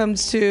thing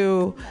comes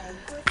to...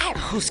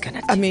 Who's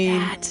gonna do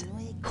that?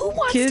 Who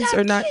wants kids to have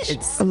are not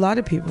kids? A lot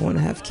of people want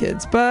to have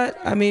kids, but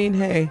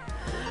hey,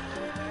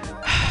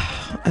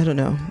 I don't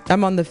know.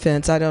 I'm on the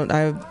fence.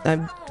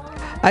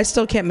 I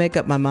still can't make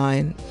up my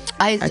mind.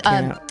 I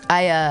can't.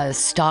 I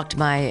stalked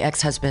my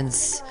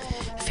ex-husband's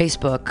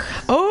Facebook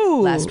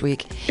last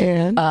week.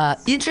 And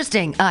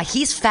interesting.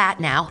 He's fat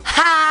now.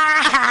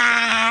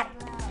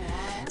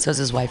 So is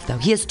his wife, though.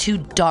 He has 2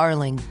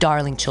 darling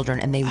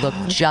children, and they look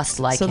just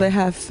like him. So they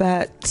have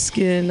fat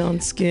skin on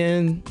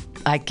skin.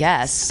 I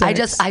guess.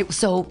 Sex. I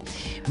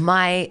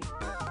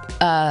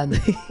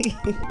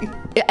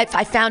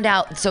found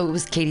out, so it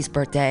was Katie's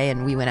birthday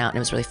and we went out and it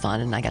was really fun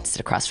and I got to sit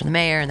across from the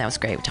mayor and that was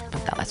great. We talked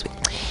about that last week.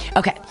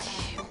 Okay.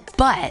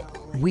 But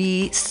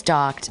we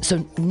stalked,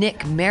 so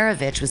Nick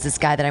Maravich was this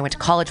guy that I went to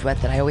college with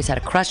that I always had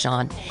a crush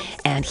on,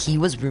 and he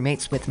was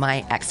roommates with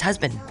my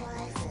ex-husband.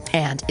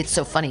 And it's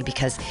so funny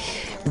because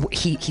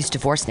he's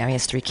divorced now. He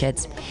has 3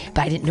 kids.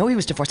 But I didn't know he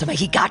was divorced. I'm like,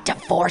 he got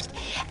divorced.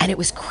 And it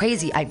was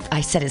crazy.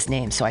 I said his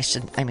name, so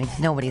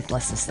nobody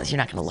listens to this. You're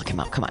not going to look him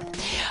up. Come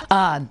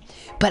on.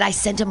 But I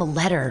sent him a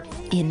letter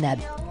in the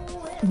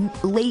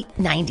late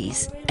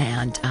 90s.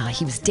 And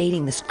he was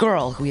dating this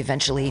girl who he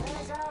eventually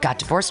got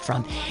divorced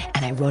from.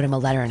 And I wrote him a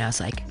letter and I was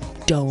like,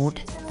 don't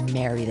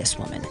marry this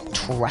woman.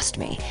 Trust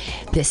me.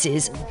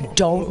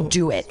 Don't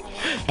do it.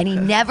 And he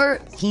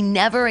never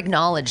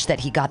acknowledged that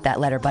he got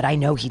that letter, but I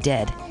know he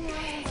did.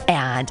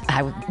 And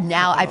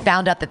I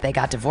found out that they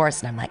got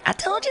divorced, and I'm like, I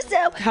told you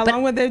so. How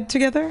long were they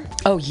together?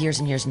 Oh, years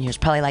and years and years.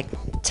 Probably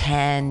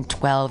 10,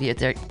 12 years.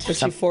 But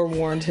she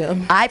forewarned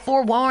him. I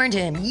forewarned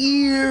him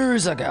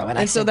years ago, and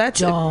I said,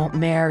 don't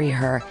marry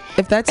her.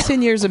 If that's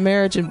 10 years of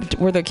marriage, and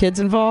were there kids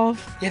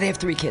involved? Yeah, they have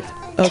 3 kids.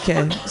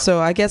 Okay, so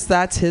I guess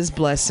that's his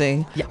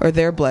blessing, or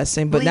their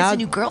blessing. But he now has a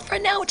new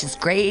girlfriend now, which is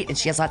great, and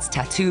she has lots of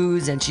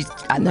tattoos, and he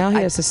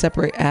has to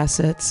separate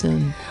assets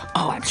and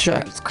I'm sure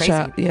it's crazy.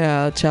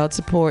 Child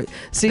support.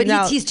 See, but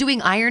now he's doing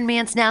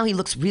Ironmans now. He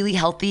looks really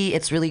healthy.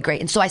 It's really great.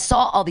 And so I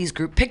saw all these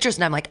group pictures,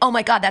 and I'm like, oh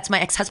my God, that's my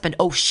ex-husband.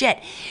 Oh shit.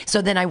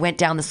 So then I went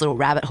down this little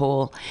rabbit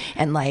hole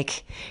and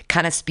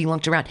kind of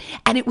spelunked around,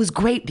 and it was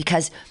great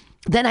because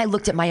then I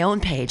looked at my own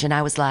page and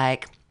I was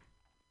like,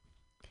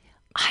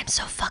 I'm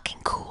so fucking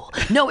cool.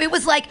 No, it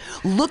was like,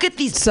 look at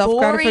these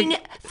boring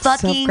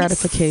fucking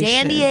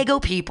San Diego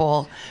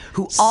people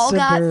who all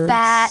got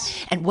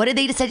fat. And what did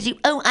they decide to do?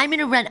 Oh, I'm going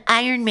to run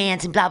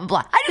Ironmans and blah, blah,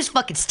 blah. I just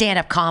fucking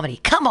stand-up comedy.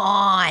 Come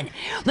on.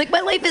 Like, my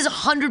life is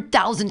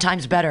 100,000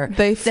 times better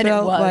than it was. They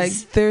felt like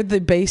they're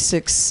the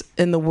basics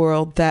in the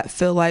world that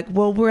feel like,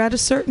 well, we're at a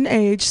certain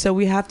age, so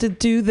we have to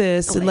do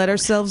this and let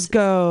ourselves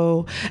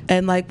go.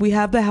 And, like, we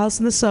have the house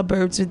in the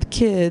suburbs with the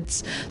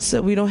kids,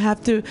 so we don't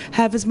have to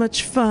have as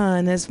much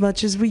fun as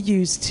much as we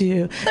used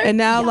to. And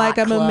now, like,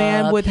 I'm a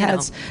man with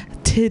has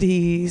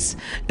titties,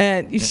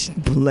 and you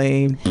should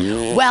blame.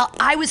 Well,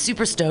 I was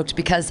super stoked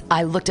because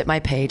I looked at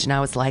my page and I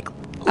was like,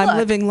 look, I'm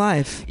living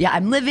life. Yeah,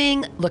 I'm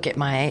living. Look at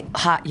my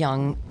hot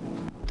young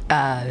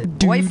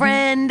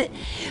boyfriend.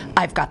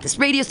 I've got this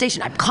radio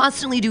station. I'm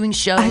constantly doing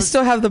shows. I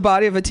still have the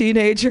body of a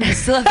teenager. I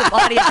still have the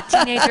body of a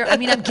teenager. I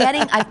mean,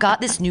 I've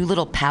got this new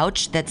little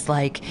pouch that's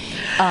like,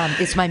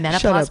 it's my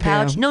menopause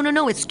pouch. Pam.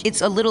 No.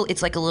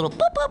 It's like a little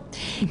boop boop.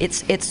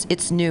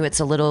 It's new. It's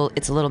a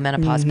little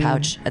menopause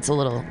pouch. It's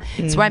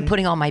where I'm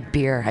putting all my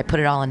beer. I put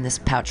it all in this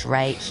pouch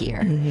right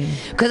here.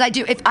 Because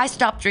if I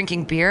stopped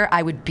drinking beer,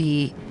 I would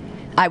be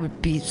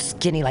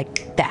skinny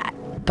like that.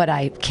 But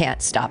I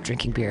can't stop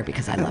drinking beer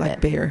because I love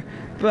it. Beer.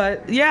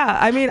 But yeah,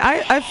 I mean,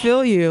 I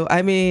feel you.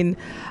 I mean,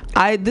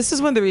 this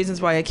is one of the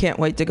reasons why I can't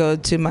wait to go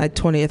to my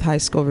 20th high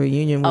school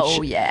reunion,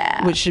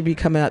 which should be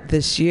coming up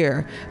this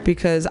year,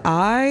 because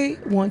I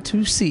want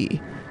to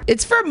see.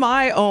 It's for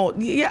my own.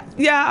 Yeah.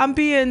 I'm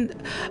being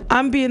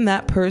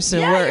that person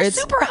where you're it's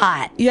super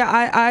hot. Yeah,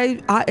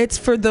 I it's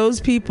for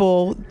those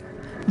people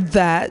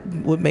that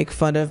would make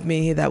fun of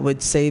me, that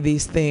would say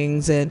these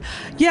things, and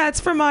yeah, it's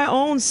for my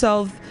own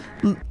self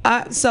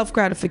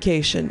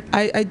gratification.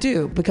 I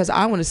do, because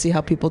I want to see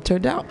how people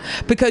turned out,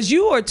 because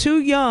you are too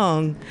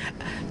young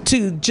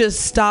to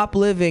just stop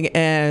living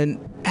and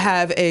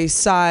have a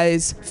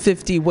size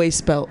 50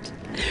 waist belt.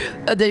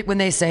 When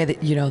they say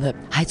that, that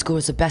high school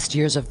was the best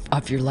years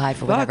of your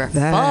life or whatever.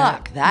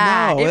 Fuck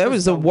that. No, it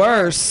was the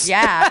worst.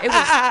 Yeah, it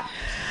was.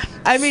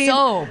 I mean,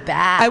 so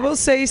bad. I will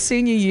say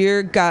senior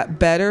year got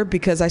better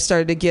because I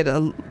started to get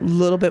a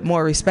little bit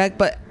more respect,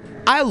 but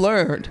I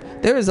learned.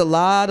 There was a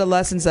lot of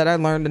lessons that I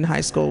learned in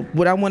high school.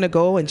 Would I want to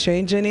go and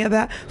change any of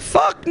that?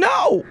 Fuck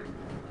no.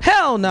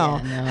 Hell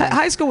no. Yeah, no.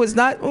 High school was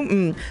not.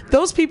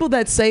 Those people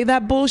that say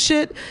that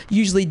bullshit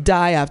usually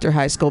die after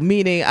high school.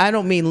 Meaning, I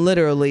don't mean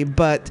literally,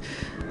 but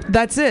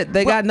that's it.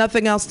 They got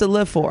nothing else to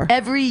live for.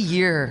 Every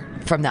year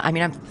from that, I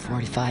mean, I'm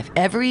 45.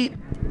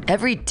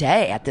 Every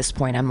day at this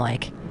point, I'm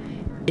like,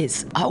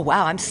 oh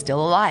wow, I'm still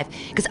alive,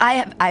 because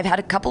I've had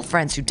a couple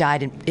friends who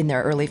died in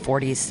their early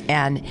 40s,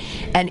 and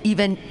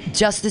even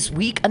just this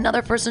week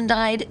another person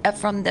died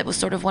that was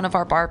sort of one of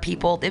our bar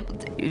people.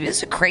 It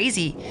was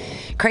crazy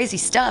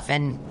stuff,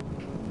 and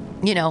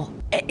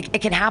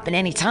it can happen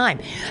anytime.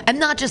 And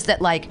not just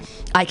that, like,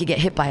 I could get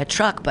hit by a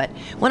truck, but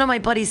one of my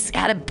buddies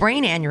had a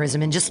brain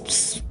aneurysm and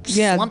just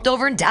slumped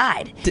over and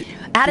died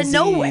out of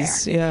nowhere.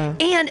 Yeah.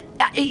 And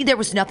there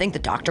was nothing. The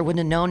doctor wouldn't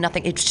have known.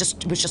 Nothing. It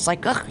was just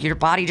like, ugh, your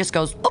body just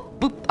goes, boop,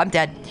 boop, I'm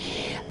dead.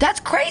 That's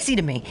crazy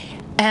to me.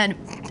 And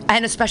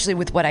especially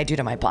with what I do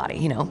to my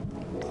body,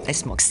 I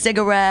smoke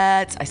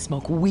cigarettes, I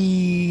smoke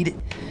weed.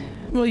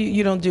 Well,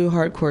 you don't do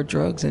hardcore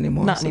drugs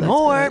anymore. Not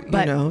anymore,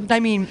 but I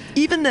mean,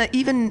 even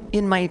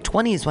in my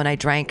 20s when I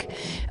drank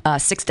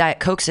 6 Diet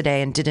Cokes a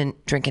day and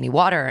didn't drink any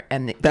water,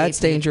 and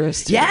that's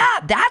dangerous too. Yeah,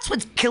 that's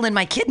what's killing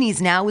my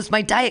kidneys now, was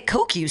my Diet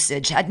Coke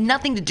usage. Had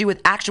nothing to do with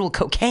actual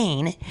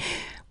cocaine.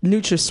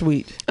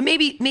 NutraSweet.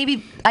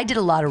 Maybe I did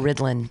a lot of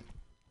Ritalin.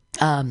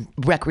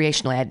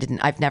 Recreationally,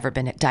 I've never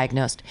been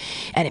diagnosed,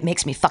 and it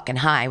makes me fucking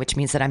high, which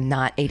means that I'm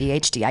not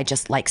ADHD. I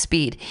just like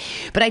speed.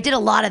 But I did a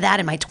lot of that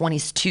in my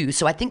 20s too,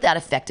 so I think that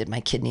affected my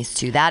kidneys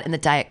too. That and the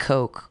Diet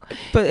Coke.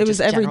 But it was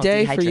every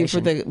day for you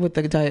with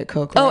the Diet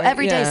Coke, right? Oh,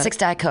 every day, 6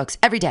 Diet Cokes.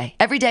 Every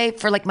day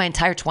for like my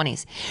entire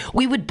 20s.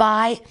 We would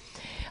buy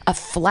a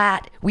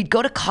flat. We'd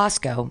go to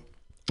Costco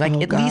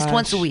least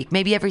once a week,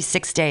 maybe every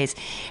 6 days,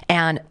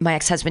 and my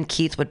ex-husband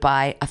Keith would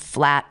buy a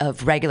flat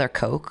of regular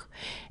Coke,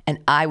 and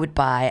I would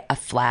buy a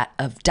flat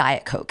of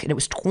Diet Coke, and it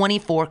was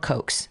 24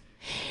 Cokes,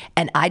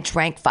 and I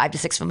drank 5 to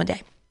 6 of them a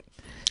day.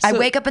 So, I'd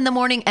wake up in the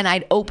morning and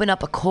I'd open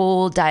up a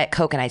cold Diet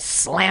Coke and I'd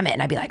slam it,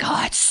 and I'd be like,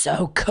 oh, it's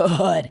so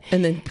good.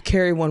 And then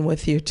carry one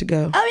with you to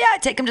go. Oh yeah,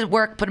 I'd take them to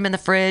work, put them in the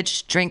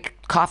fridge, drink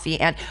coffee,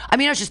 and I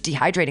mean, I was just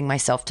dehydrating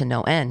myself to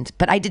no end.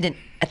 But I didn't,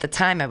 at the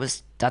time,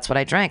 that's what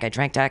I drank. I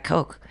drank Diet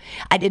Coke.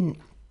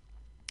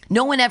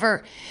 No one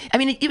ever, I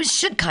mean, it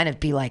should kind of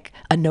be like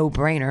a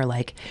no-brainer,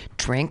 like,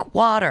 drink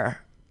water.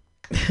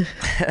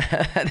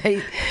 I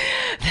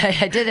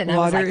didn't. I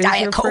was like,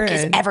 Diet Coke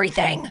is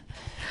everything.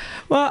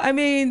 Well, I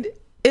mean,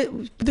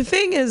 the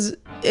thing is,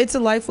 it's a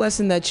life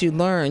lesson that you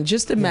learn.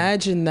 Just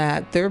imagine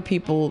that there are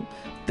people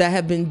that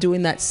have been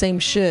doing that same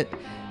shit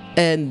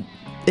and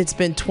it's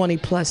been 20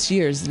 plus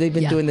years. They've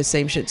been doing the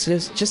same shit. So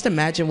just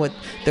imagine what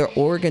their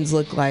organs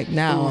look like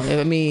now.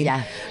 I mean,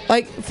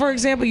 like, for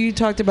example, you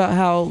talked about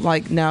how,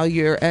 like, now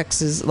your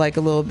ex is, like,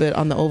 a little bit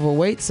on the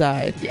overweight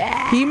side.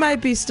 Yeah. He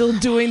might be still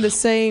doing the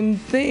same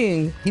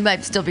thing. He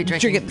might still be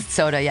drinking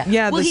soda,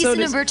 Yeah, well, he's an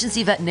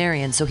emergency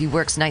veterinarian, so he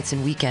works nights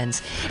and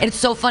weekends. And it's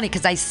so funny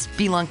because I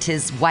spelunked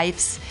his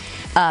wife's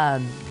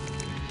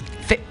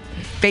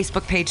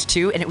Facebook page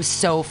too, and it was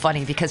so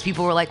funny because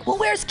people were like, well,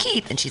 where's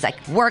Keith? And she's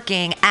like,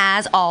 working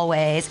as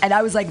always. And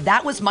I was like,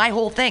 that was my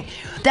whole thing.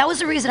 That was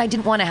the reason I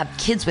didn't want to have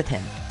kids with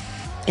him,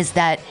 is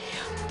that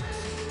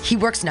he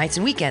works nights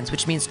and weekends,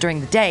 which means during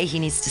the day he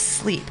needs to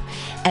sleep.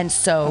 And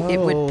so it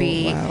would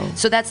be,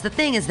 so that's the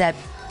thing, is that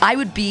it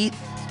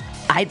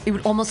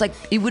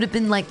would have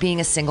been like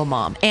being a single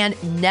mom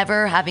and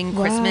never having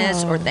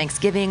Christmas or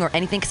Thanksgiving or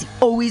anything, because he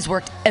always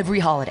worked every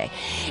holiday.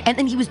 And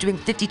then he was doing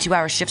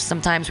 52-hour shifts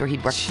sometimes where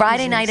he'd work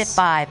Friday night at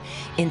 5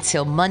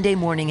 until Monday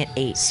morning at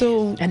 8.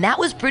 And that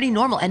was pretty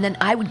normal. And then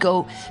I would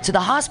go to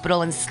the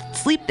hospital and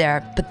sleep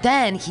there. But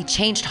then he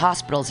changed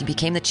hospitals. He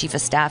became the chief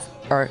of staff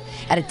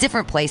at a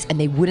different place, and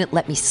they wouldn't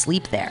let me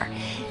sleep there.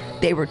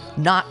 They were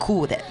not cool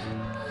with it.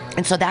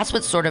 And so that's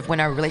what sort of,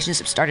 when our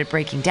relationship started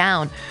breaking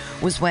down,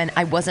 was when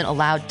I wasn't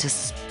allowed to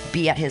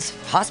be at his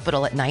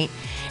hospital at night.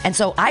 And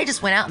so I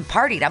just went out and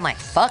partied. I'm like,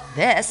 fuck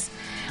this.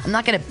 I'm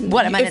not going to,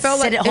 am I going to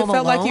sit at home alone? It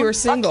felt like you were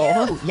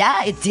single.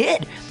 Yeah, it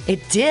did.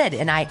 It did.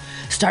 And I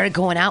started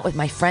going out with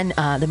my friend,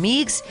 the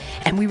Meegs,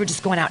 and we were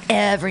just going out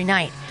every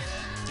night.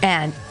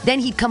 And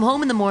then he'd come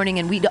home in the morning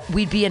and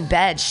we'd be in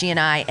bed, she and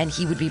I, and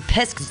he would be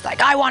pissed because he's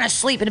like, I want to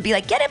sleep. And it'd be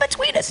like, get in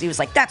between us. And he was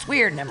like, that's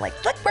weird. And I'm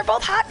like, look, we're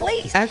both hot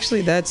ladies.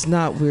 Actually, that's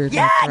not weird.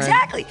 Yeah,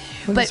 exactly.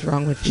 What is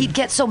wrong with you? He'd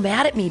get so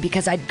mad at me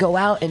because I'd go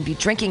out and be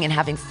drinking and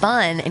having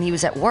fun, and he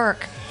was at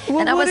work. Well,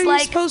 and I was what are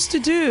you supposed to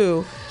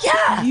do?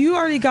 Yeah. You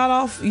already got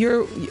off,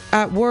 you're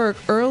at work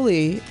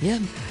early. Yeah.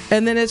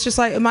 And then it's just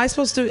like, I'm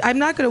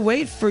not going to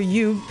wait for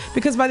you,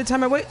 because by the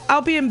time I wait,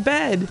 I'll be in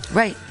bed.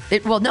 Right.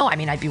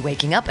 I'd be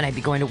waking up and I'd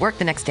be going to work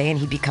the next day, and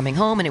he'd be coming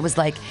home, and it was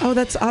like, I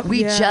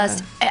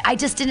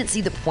just didn't see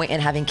the point in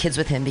having kids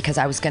with him, because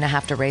I was going to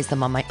have to raise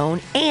them on my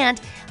own,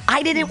 and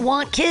I didn't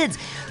want kids.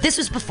 This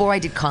was before I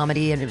did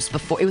comedy, and it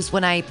was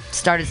when I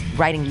started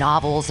writing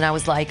novels, and I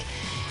was like,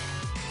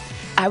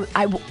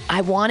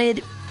 I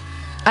wanted,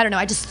 I don't know,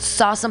 I just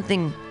saw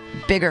something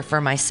bigger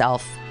for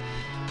myself.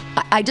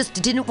 I just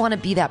didn't want to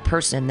be that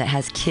person that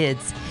has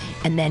kids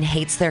and then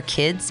hates their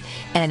kids,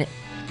 and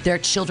their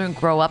children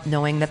grow up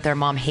knowing that their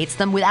mom hates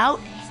them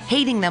without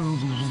hating them,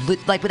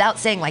 like without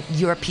saying like,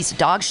 you're a piece of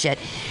dog shit,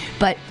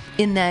 but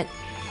in that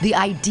the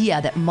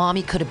idea that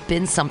mommy could have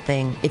been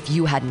something if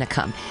you hadn't have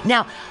come.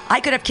 Now, I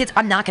could have kids.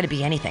 I'm not going to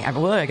be anything.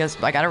 I guess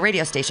I got a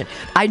radio station.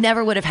 I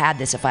never would have had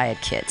this if I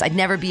had kids. I'd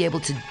never be able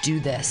to do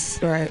this.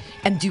 Right.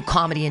 And do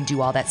comedy and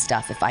do all that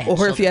stuff if I had Or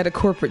children. if you had a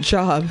corporate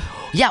job.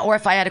 Yeah, or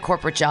if I had a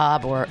corporate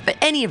job, or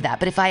any of that.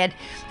 But if I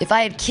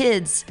had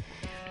kids,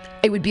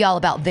 it would be all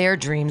about their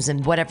dreams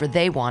and whatever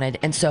they wanted.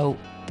 And so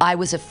I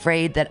was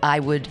afraid that I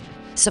would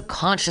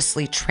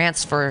subconsciously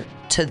transfer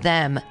to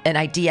them an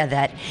idea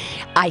that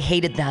I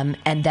hated them,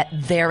 and that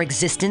their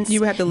existence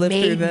you had to live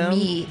through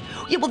them.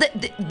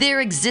 Their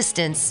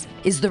existence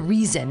is the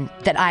reason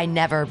that I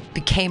never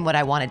became what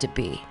I wanted to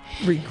be.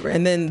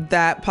 And then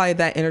that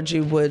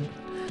energy would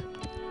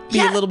be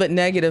a little bit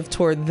negative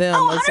toward them.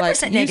 Oh, 100%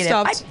 it's like,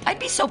 negative. I'd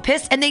be so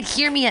pissed, and they'd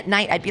hear me at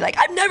night. I'd be like,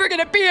 I'm never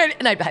gonna be it,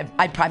 and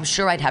I'm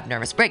sure I'd have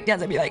nervous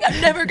breakdowns. I'd be like,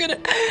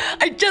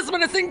 I just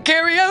want to sing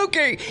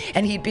karaoke,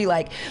 and he'd be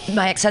like,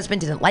 my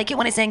ex-husband didn't like it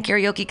when I sang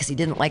karaoke because he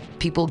didn't like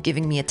people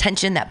giving me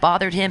attention. That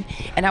bothered him,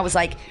 and I was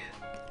like,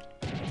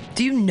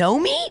 do you know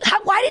me?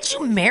 Why did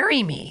you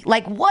marry me?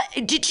 Like, what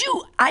did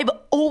you? I've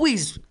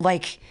always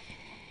like,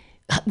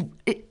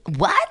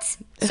 what?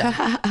 So,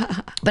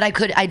 but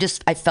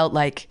I felt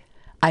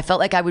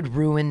like I would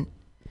ruin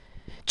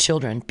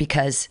children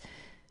because,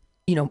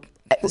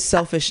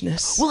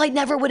 selfishness. Well, I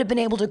never would have been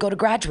able to go to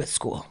graduate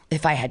school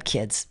if I had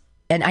kids.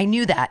 And I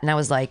knew that. And I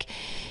was like,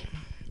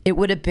 I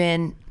would have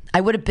been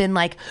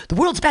like the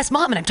world's best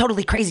mom, and I'm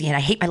totally crazy, and I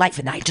hate my life,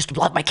 and I just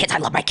love my kids. I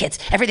love my kids.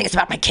 Everything is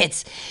about my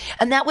kids.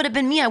 And that would have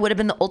been me. I would have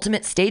been the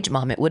ultimate stage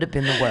mom. It would have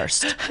been the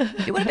worst.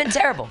 It would have been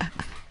terrible.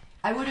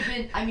 I would have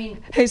been,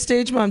 Hey,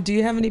 stage mom, do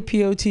you have any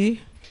POT?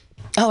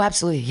 Oh,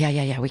 absolutely.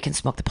 Yeah. We can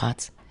smoke the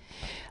pots.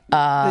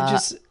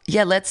 Let's.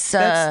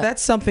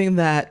 That's something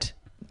that,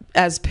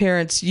 as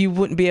parents, you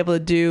wouldn't be able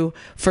to do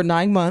for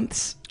 9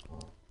 months.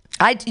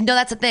 That's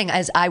the thing.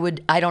 I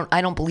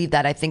don't believe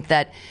that. I think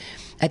that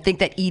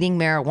eating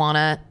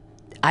marijuana,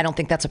 I don't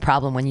think that's a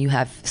problem when you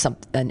have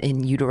an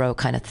in utero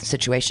kind of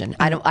situation.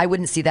 I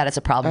wouldn't see that as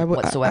a problem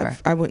whatsoever.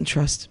 I wouldn't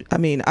trust. I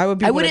mean, I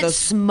wouldn't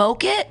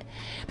smoke it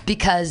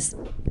because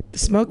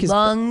smoke is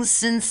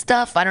lungs and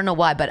stuff. I don't know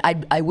why, but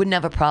I wouldn't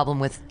have a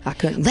problem with. I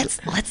couldn't.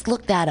 Let's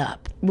look that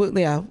up. Well,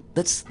 yeah.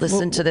 Let's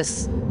listen to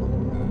this.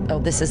 Oh,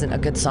 this isn't a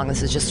good song.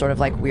 This is just sort of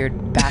like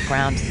weird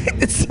background.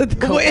 It's the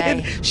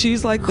wind.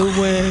 She's like the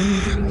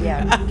wind.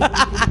 Yeah.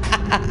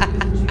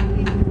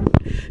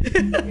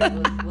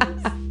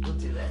 We'll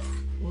do this.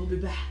 We'll be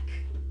back.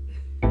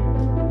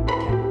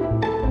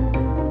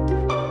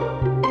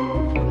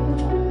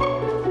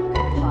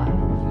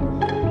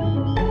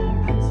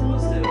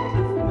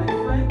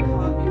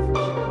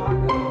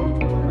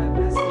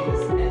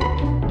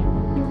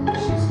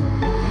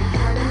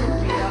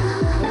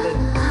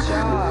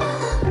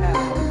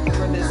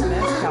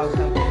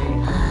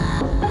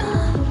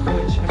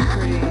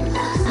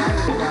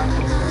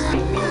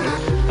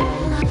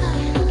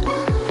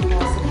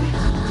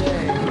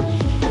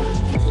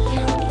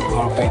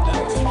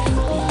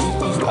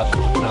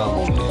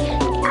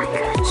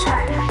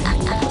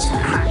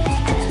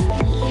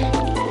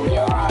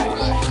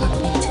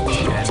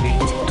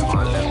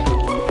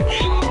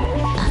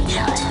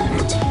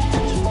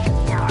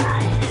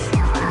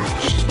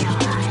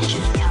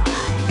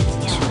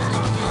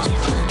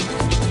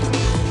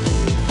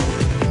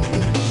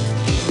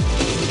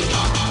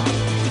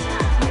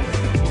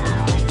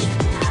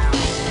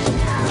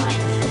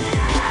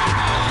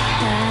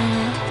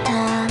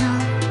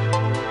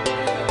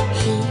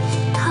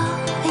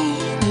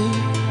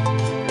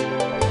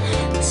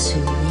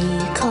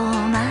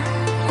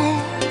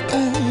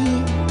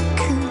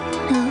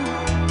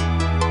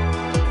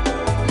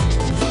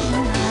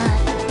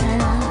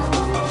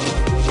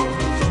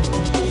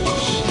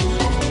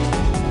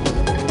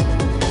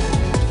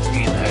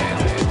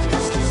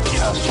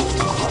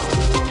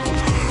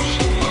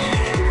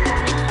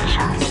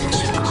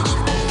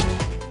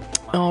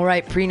 All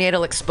right,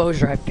 prenatal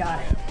exposure. I've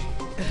got it.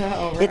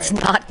 Right. It's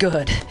not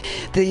good.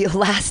 The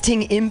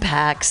lasting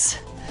impacts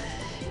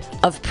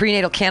of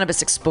prenatal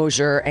cannabis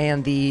exposure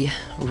and the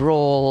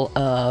role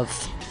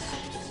of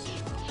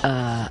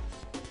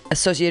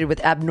associated with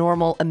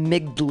abnormal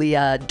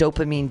amygdala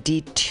dopamine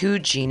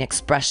D2 gene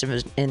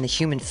expression in the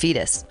human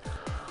fetus.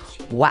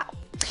 Wow.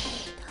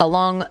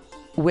 Along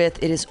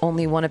with, it is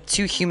only one of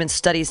 2 human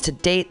studies to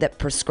date that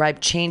prescribe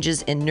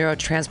changes in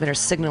neurotransmitter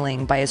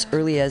signaling by as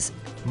early as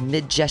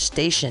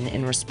mid-gestation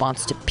in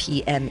response to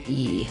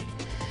PME.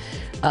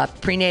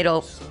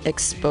 Prenatal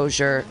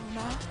exposure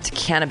to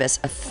cannabis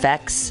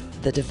affects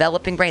the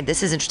developing brain.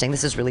 This is interesting.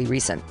 This is really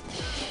recent.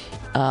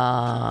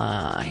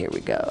 Here we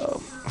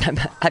go.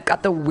 I've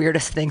got the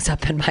weirdest things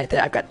up in my thing.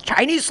 I've got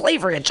Chinese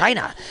slavery in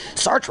China,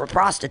 Sartre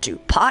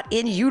prostitute, pot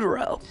in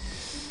utero.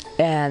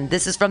 And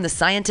this is from The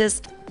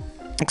Scientist,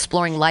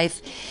 exploring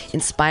life,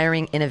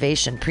 inspiring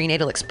innovation.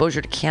 Prenatal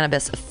exposure to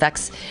cannabis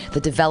affects the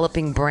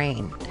developing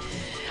brain.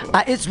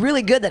 It's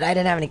really good that I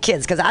didn't have any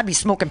kids, because I'd be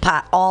smoking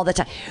pot all the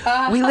time.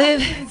 We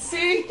live,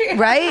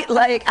 right?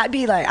 Like, I'd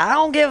be like, I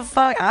don't give a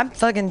fuck.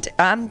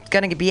 I'm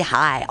gonna be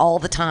high all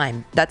the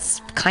time.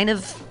 That's kind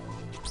of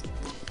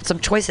some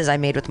choices I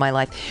made with my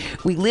life.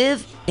 We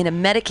live in a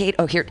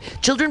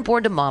children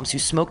born to moms who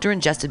smoked or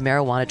ingested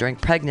marijuana during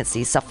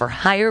pregnancy suffer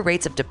higher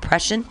rates of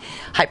depression,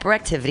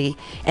 hyperactivity,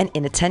 and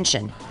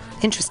inattention.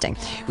 Interesting.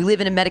 We live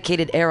in a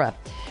medicated era.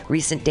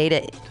 Recent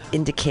data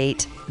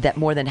indicate that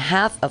more than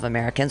half of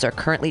Americans are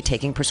currently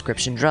taking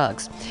prescription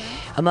drugs.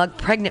 Among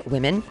pregnant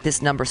women,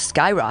 this number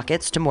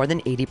skyrockets to more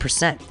than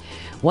 80%.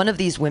 One of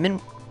these women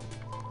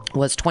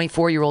was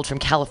 24-year-old from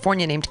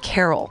California named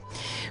Carol,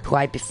 who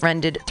I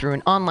befriended through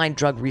an online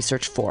drug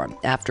research forum.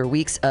 After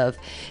weeks of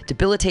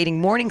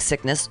debilitating morning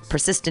sickness,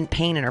 persistent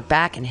pain in her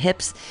back and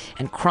hips,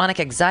 and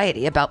chronic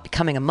anxiety about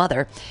becoming a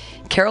mother,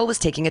 Carol was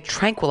taking a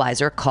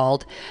tranquilizer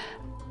called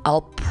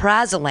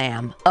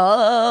alprazolam.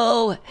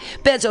 Oh,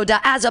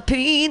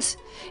 benzodiazepines.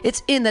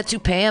 It's in the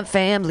Tupam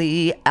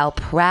family.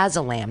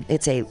 Alprazolam.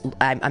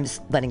 I'm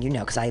just letting you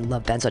know because I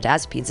love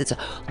benzodiazepines.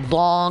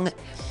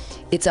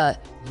 It's a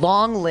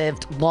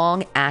long-lived,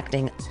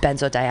 long-acting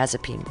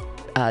benzodiazepine.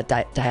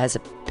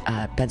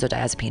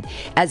 Benzodiazepine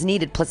as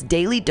needed, plus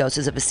daily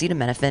doses of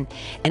acetaminophen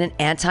and an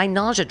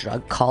anti-nausea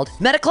drug called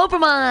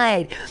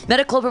metoclopramide.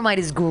 Metoclopramide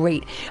is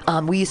great.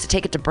 We used to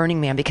take it to Burning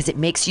Man because it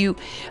makes you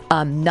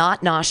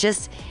not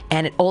nauseous,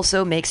 and it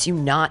also makes you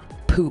not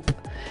poop.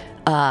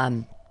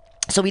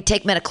 So we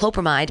take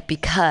metoclopramide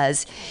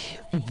because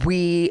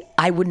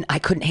I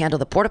couldn't handle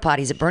the porta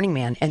potties at Burning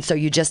Man, and so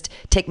you just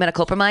take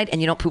metoclopramide and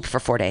you don't poop for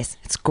 4 days.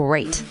 It's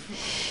great.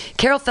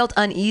 Carol felt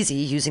uneasy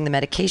using the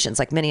medications.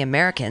 Like many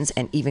Americans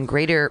and even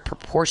greater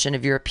proportion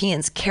of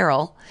Europeans,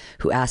 Carol,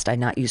 who asked I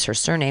not use her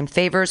surname,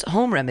 favors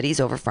home remedies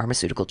over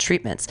pharmaceutical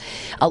treatments.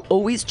 I'll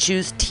always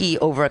choose tea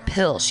over a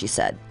pill, she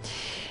said.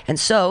 And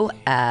so,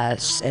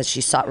 as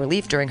she sought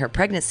relief during her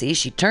pregnancy,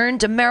 she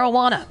turned to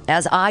marijuana,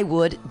 as I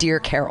would, dear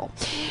Carol.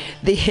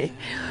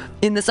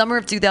 In the summer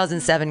of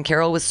 2007,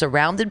 Carol was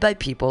surrounded by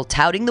people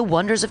touting the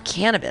wonders of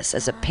cannabis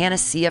as a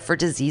panacea for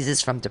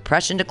diseases from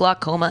depression to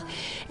glaucoma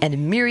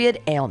and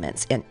myriad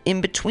ailments, and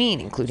in between,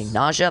 including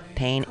nausea,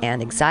 pain,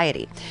 and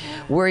anxiety.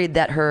 Worried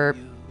that her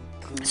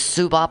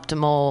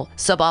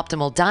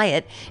suboptimal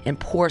diet and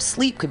poor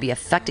sleep could be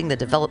affecting the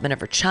development of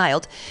her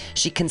child,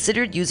 she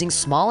considered using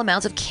small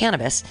amounts of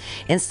cannabis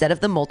instead of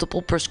the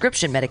multiple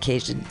prescription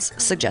medications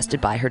suggested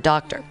by her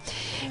doctor.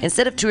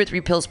 Instead of 2 or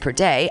 3 pills per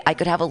day, I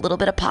could have a little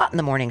bit of pot in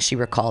the morning, she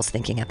recalls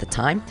thinking at the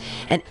time,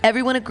 and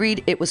everyone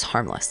agreed it was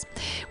harmless.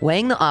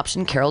 Weighing the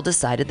option, Carol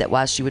decided that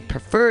while she would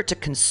prefer to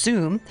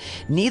consume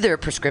neither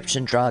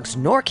prescription drugs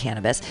nor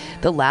cannabis,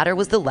 the latter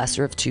was the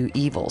lesser of 2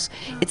 evils.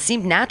 It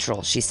seemed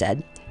natural, she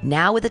said.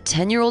 Now with a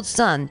 10-year-old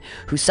son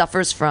who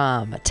suffers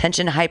from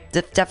attention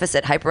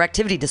deficit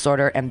hyperactivity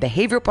disorder and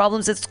behavioral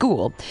problems at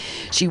school,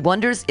 she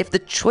wonders if the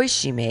choice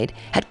she made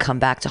had come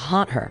back to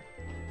haunt her.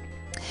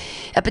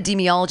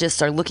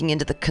 Epidemiologists are looking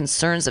into the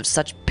concerns of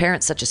such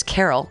parents such as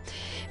Carol.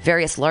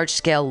 Various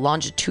large-scale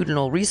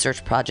longitudinal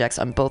research projects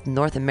on both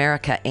North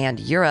America and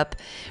Europe,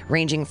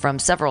 ranging from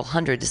several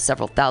hundred to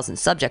several thousand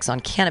subjects on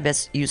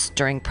cannabis use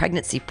during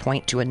pregnancy,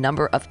 point to a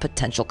number of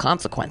potential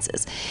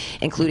consequences,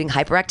 including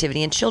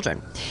hyperactivity in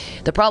children.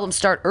 The problems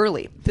start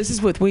early. This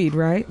is with weed,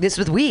 right? This is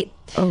with weed.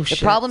 Oh, shit.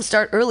 The problems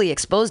start early.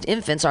 Exposed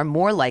infants are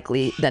more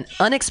likely than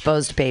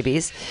unexposed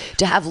babies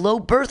to have low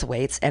birth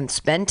weights and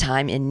spend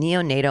time in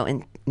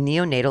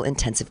neonatal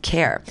intensive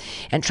care,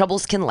 and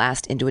troubles can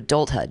last into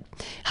adulthood.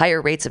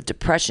 Higher rates of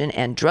depression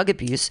and drug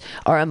abuse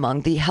are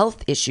among the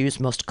health issues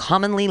most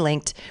commonly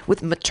linked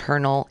with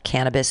maternal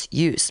cannabis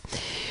use.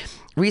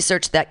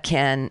 Research that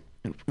can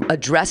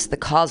address the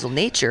causal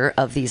nature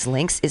of these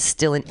links is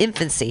still in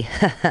infancy.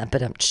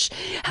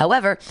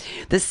 However,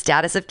 the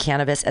status of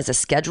cannabis as a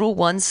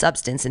Schedule I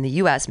substance in the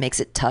U.S.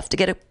 makes it tough to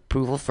get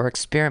approval for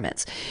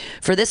experiments.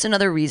 For this and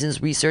other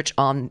reasons, research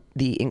on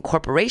the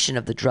incorporation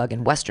of the drug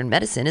in Western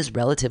medicine is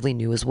relatively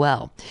new as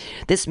well.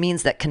 This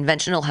means that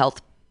conventional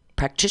health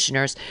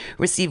practitioners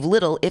receive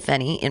little, if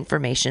any,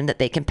 information that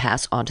they can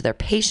pass on to their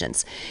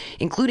patients,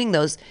 including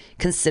those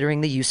considering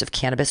the use of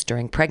cannabis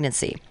during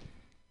pregnancy.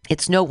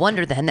 It's no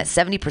wonder then that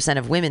 70%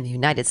 of women in the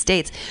United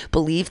States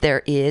believe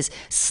there is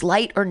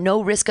slight or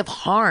no risk of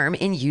harm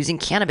in using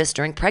cannabis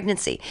during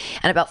pregnancy.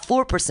 And about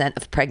 4%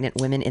 of pregnant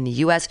women in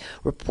the U.S.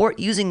 report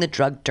using the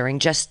drug during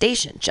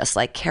gestation, just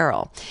like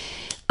Carol.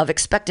 Of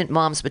expectant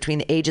moms between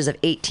the ages of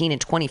 18 and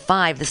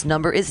 25, this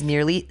number is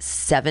nearly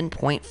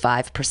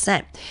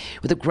 7.5%.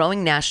 With a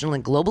growing national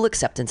and global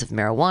acceptance of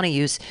marijuana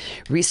use,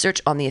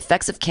 research on the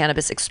effects of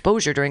cannabis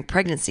exposure during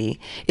pregnancy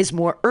is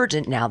more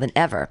urgent now than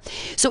ever.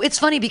 So it's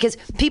funny because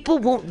people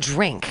won't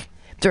drink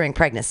during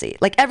pregnancy.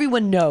 Like,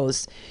 everyone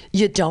knows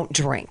you don't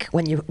drink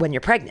when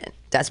you're pregnant.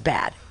 That's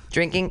bad.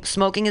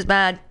 Smoking is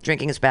bad.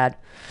 Drinking is bad.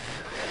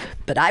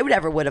 But I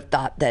would have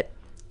thought that,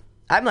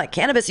 I'm like,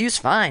 cannabis use,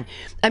 fine.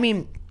 I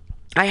mean,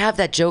 I have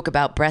that joke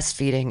about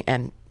breastfeeding,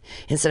 and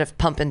instead of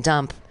pump and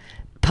dump,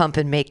 pump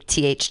and make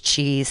TH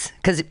cheese,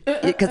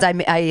 because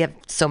I have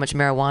so much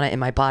marijuana in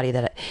my body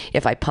that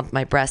if I pumped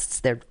my breasts,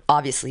 there'd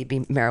obviously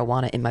be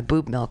marijuana in my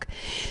boob milk.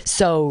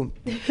 So,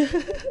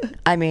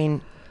 I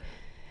mean,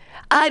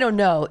 I don't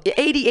know.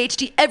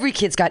 ADHD, every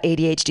kid's got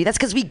ADHD. That's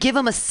because we give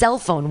them a cell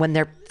phone when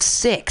they're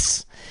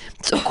 6.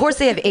 So of course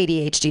they have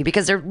ADHD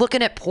because they're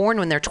looking at porn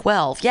when they're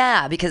 12.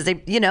 Yeah, because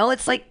they,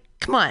 it's like,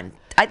 come on.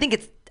 I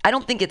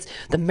don't think it's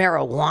the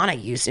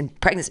marijuana use in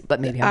pregnancy,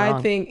 but maybe I'm wrong.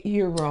 I think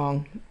you're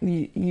wrong.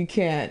 You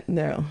can't.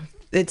 No,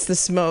 it's the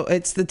smoke.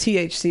 It's the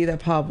THC that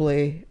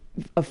probably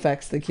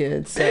affects the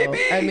kids. So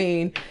I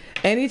mean,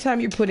 anytime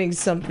you're putting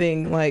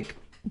something like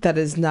that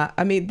is not.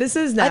 I mean, this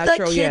is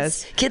natural.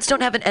 Kids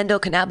don't have an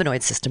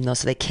endocannabinoid system though,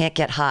 so they can't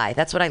get high.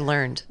 That's what I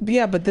learned.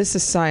 Yeah, but this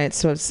is science,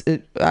 so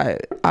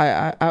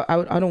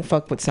I don't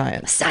fuck with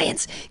science.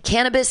 Science,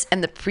 cannabis,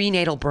 and the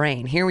prenatal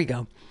brain. Here we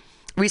go.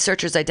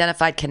 Researchers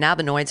identified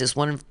cannabinoids as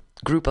one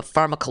group of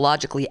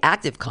pharmacologically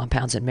active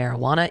compounds in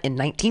marijuana in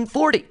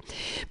 1940.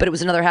 But it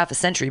was another half a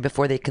century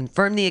before they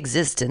confirmed the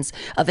existence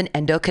of an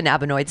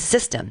endocannabinoid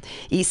system,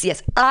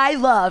 ECS. I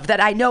love that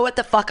I know what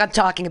the fuck I'm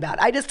talking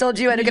about. I just told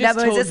you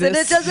endocannabinoid system.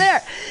 It's just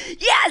there.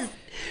 Yes!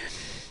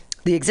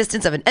 The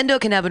existence of an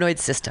endocannabinoid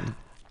system.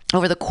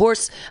 Over the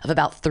course of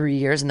about 3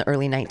 years in the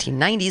early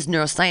 1990s,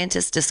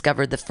 neuroscientists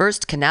discovered the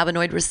first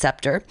cannabinoid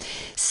receptor,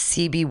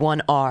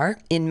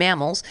 CB1R, in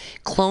mammals,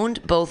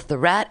 cloned both the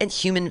rat and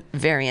human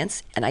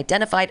variants, and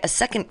identified a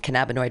second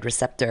cannabinoid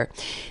receptor,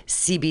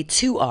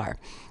 CB2R.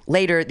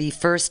 Later, the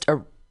first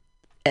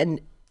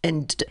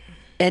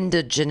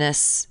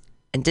indigenous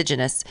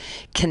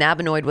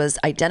cannabinoid was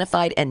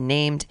identified and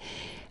named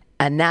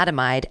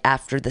anatomide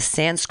after the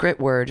Sanskrit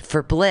word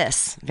for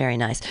bliss. Very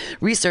nice.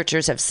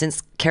 Researchers have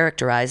since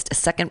characterized a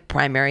second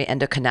primary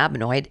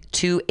endocannabinoid,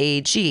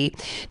 2-AG,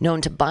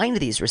 known to bind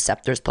these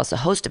receptors, plus a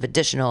host of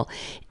additional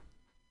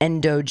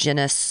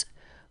endogenous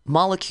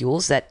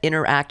molecules that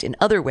interact in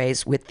other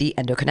ways with the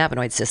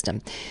endocannabinoid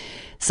system.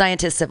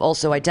 Scientists have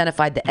also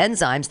identified the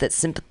enzymes that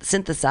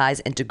synthesize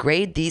and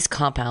degrade these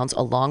compounds,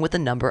 along with a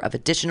number of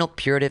additional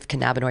putative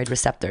cannabinoid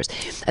receptors.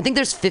 I think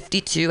there's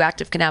 52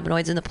 active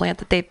cannabinoids in the plant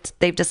that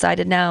they've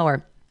decided now,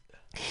 or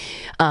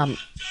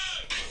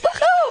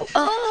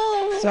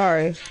oh,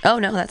 sorry. Oh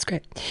no, that's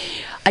great.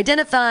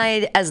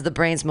 Identified as the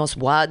brain's most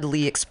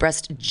widely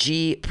expressed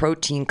G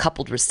protein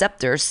coupled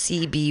receptor,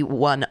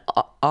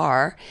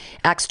 CB1R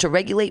acts to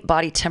regulate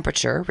body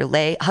temperature,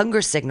 relay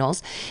hunger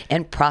signals,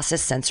 and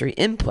process sensory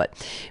input,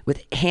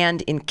 with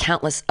hand in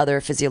countless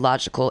other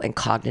physiological and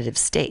cognitive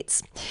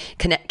states.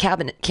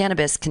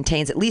 Cannabis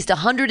contains at least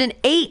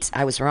 108.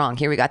 I was wrong.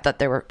 Here we go. I thought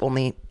there were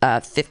only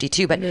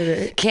 52, but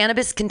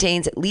cannabis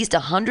contains at least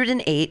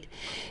 108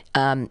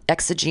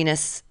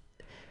 exogenous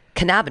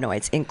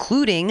cannabinoids,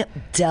 including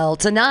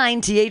delta-9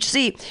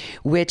 THC,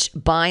 which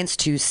binds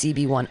to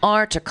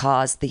CB1R to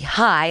cause the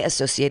high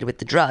associated with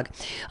the drug,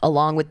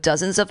 along with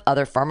dozens of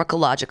other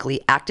pharmacologically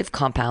active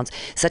compounds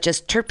such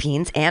as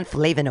terpenes and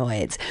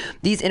flavonoids.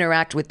 These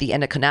interact with the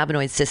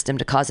endocannabinoid system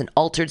to cause an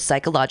altered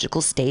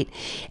psychological state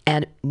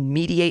and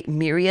mediate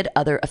myriad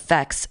other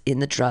effects in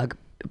the drug,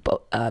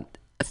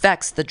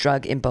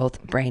 in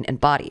both brain and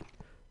body.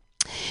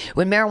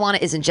 When marijuana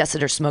is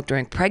ingested or smoked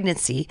during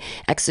pregnancy,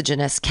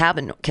 exogenous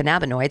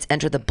cannabinoids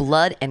enter the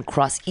blood and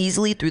cross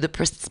easily through the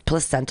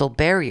placental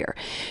barrier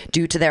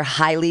due to their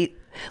highly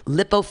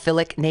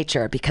lipophilic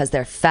nature, because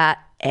they're fat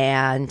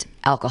and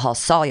alcohol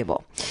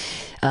soluble.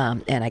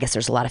 And I guess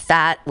there's a lot of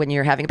fat when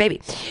you're having a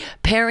baby.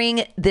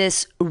 Pairing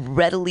this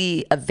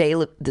ready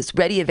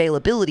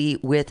availability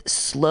with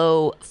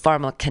slow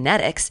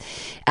pharmacokinetics,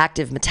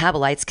 active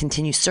metabolites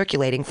continue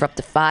circulating for up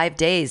to 5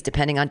 days,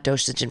 depending on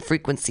dosage and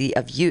frequency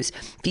of use.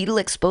 Fetal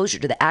exposure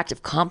to the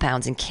active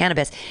compounds in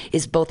cannabis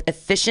is both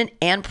efficient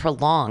and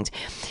prolonged.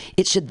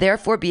 It should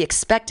therefore be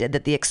expected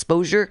that the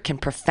exposure can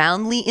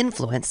profoundly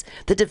influence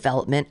the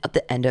development of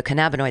the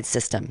endocannabinoid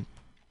system.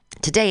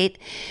 To date,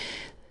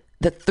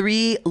 The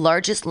 3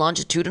 largest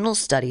longitudinal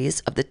studies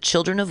of the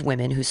children of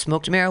women who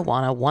smoked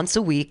marijuana once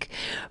a week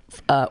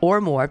or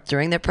more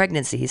during their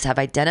pregnancies have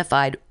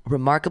identified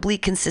remarkably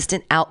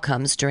consistent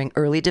outcomes during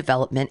early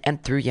development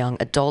and through young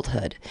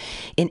adulthood.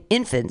 In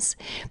infants,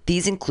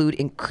 these include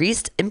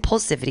increased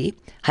impulsivity,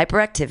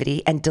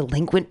 hyperactivity, and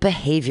delinquent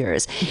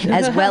behaviors,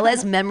 as well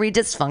as memory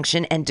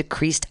dysfunction and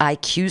decreased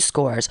IQ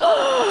scores.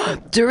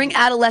 During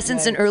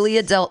adolescence and early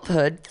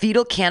adulthood,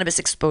 fetal cannabis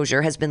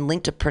exposure has been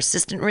linked to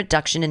persistent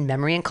reduction in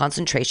memory and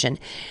concentration,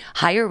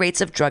 higher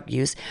rates of drug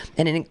use,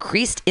 and an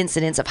increased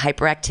incidence of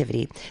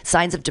hyperactivity,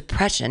 signs of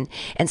depression,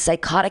 and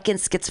psychotic and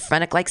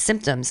schizophrenic-like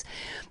symptoms.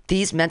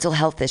 These mental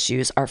health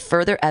issues are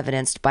further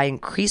evidenced by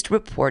increased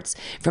reports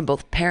from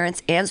both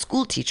parents and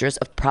school teachers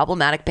of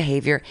problematic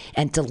behavior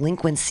and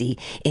delinquency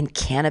in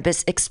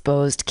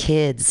cannabis-exposed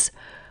kids.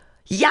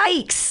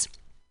 Yikes!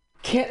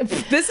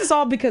 This is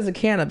all because of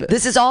cannabis.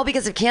 This is all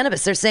because of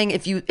cannabis. They're saying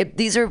if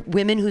these are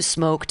women who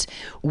smoked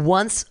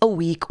once a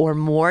week or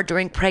more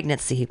during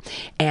pregnancy,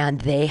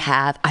 and they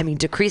have,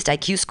 decreased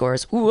IQ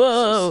scores.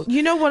 Whoa!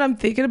 You know what I'm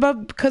thinking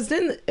about? Because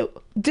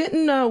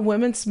didn't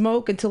women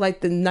smoke until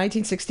like the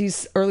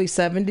 1960s, early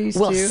 70s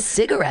well, too?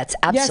 Cigarettes,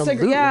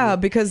 absolutely. Yeah,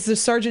 because the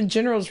Surgeon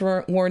General's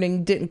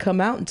warning didn't come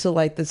out until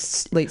like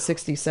the late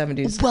 60s,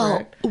 70s. Well,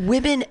 correct?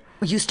 women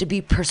used to be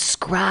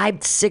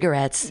prescribed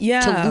cigarettes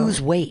to lose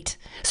weight,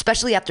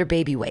 especially after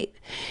baby weight,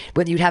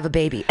 when you'd have a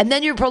baby, and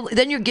then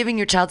you're giving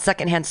your child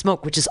secondhand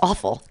smoke, which is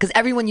awful because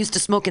everyone used to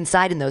smoke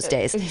inside in those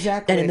days,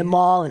 exactly, and in the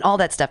mall and all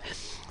that stuff.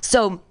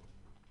 So,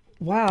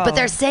 wow. But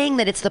they're saying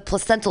that it's the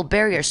placental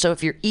barrier. So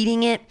if you're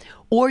eating it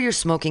or you're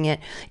smoking it,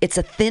 it's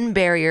a thin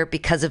barrier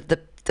because of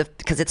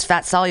because it's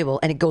fat soluble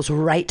and it goes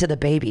right to the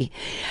baby.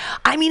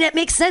 It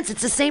makes sense.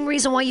 It's the same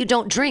reason why you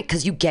don't drink,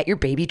 because you get your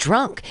baby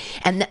drunk,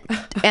 and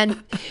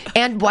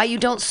why you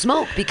don't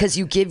smoke, because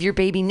you give your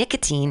baby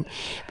nicotine.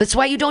 That's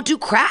why you don't do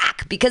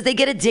crack, because they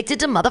get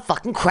addicted to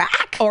motherfucking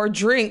crack. Or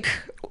drink,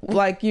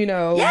 when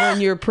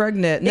you're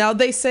pregnant. Now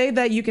they say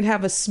that you can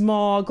have a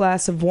small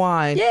glass of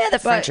wine. Yeah, the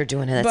French are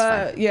doing it.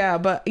 That's fine. Yeah,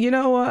 but you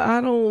know what?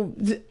 I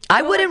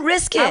wouldn't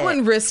risk it. I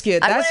wouldn't risk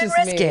it. That's I wouldn't just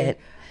risk me. it.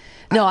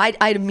 No,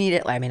 I'd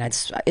immediately.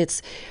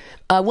 It's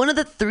one of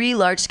the 3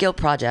 large-scale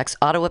projects,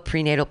 Ottawa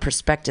Prenatal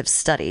Perspective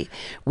Study,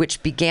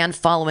 which began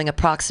following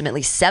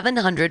approximately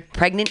 700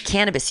 pregnant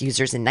cannabis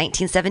users in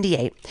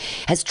 1978,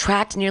 has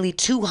tracked nearly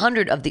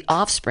 200 of the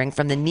offspring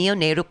from the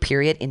neonatal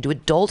period into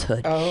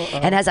adulthood,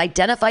 and has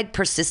identified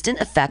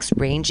persistent effects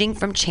ranging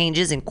from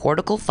changes in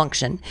cortical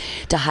function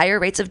to higher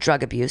rates of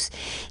drug abuse,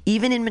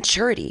 even in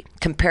maturity,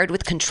 compared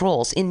with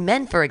controls. In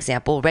men, for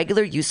example,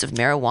 regular use of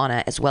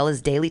marijuana as well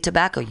as daily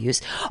tobacco use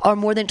are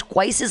more than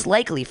twice as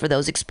likely for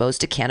those exposed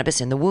to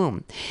cannabis in the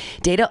womb.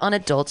 Data on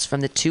adults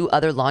from the 2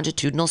 other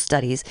longitudinal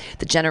studies,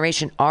 the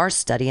Generation R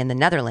study in the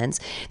Netherlands,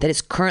 that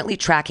is currently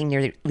tracking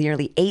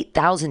nearly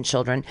 8,000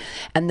 children,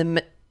 and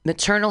the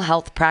Maternal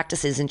Health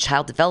Practices in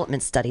Child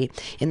Development study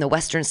in the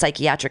Western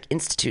Psychiatric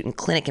Institute and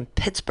Clinic in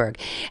Pittsburgh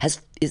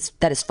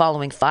that is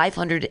following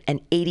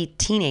 580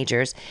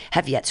 teenagers,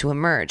 have yet to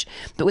emerge.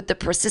 But with the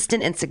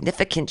persistent and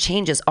significant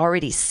changes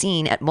already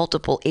seen at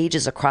multiple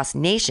ages across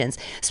nations,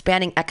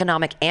 spanning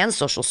economic and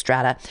social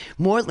strata,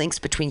 more links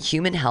between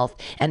human health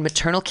and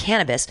maternal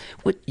cannabis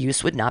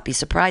use would not be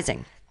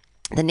surprising.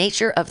 The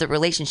nature of the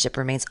relationship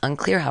remains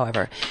unclear,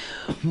 however.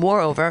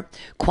 Moreover,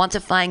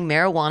 quantifying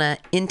marijuana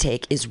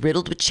intake is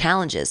riddled with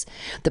challenges.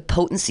 The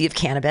potency of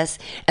cannabis,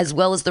 as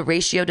well as the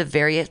ratio to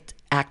various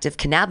active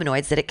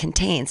cannabinoids that it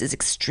contains, is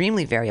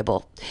extremely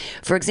variable.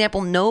 For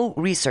example,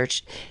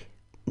 researchers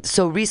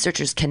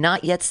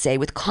cannot yet say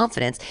with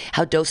confidence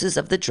how doses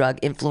of the drug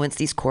influence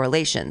these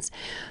correlations.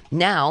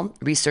 Now,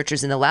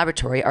 researchers in the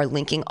laboratory are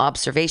linking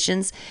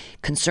observations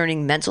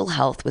concerning mental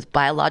health with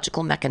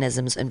biological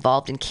mechanisms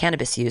involved in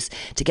cannabis use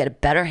to get a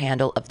better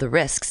handle of the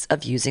risks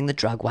of using the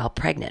drug while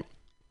pregnant.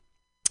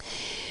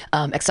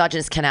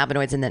 Exogenous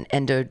cannabinoids in the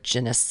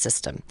endogenous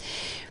system.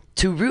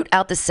 To root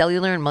out the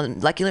cellular and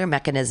molecular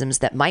mechanisms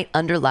that might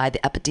underlie the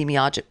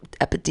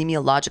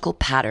epidemiological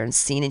patterns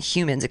seen in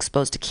humans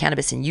exposed to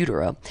cannabis in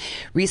utero,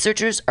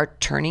 researchers are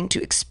turning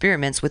to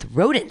experiments with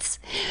rodents.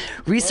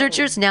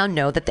 Researchers now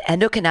know that the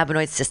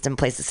endocannabinoid system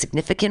plays a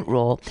significant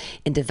role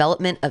in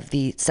development of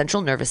the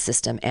central nervous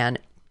system, and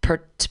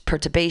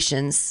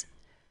perturbations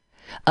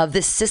of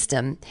this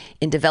system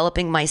in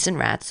developing mice and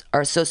rats are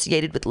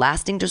associated with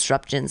lasting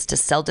disruptions to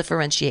cell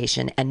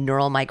differentiation and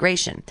neural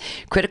migration,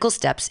 critical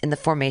steps in the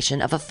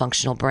formation of a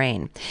functional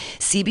brain.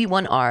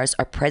 CB1Rs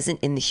are present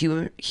in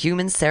the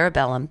human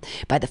cerebellum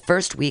by the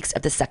first weeks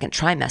of the second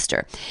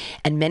trimester,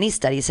 and many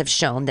studies have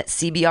shown that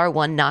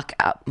CBR1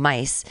 knockout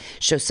mice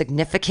show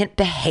significant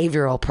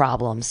behavioral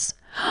problems.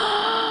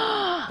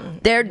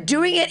 They're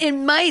doing it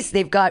in mice.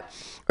 They've got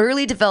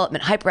early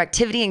development,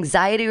 hyperactivity,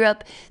 anxiety are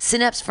up,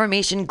 synapse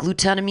formation,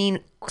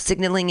 glutamine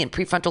signaling in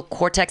prefrontal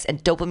cortex,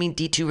 and dopamine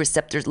D2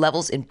 receptors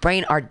levels in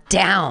brain are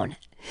down.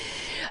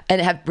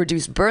 and have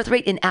reduced birth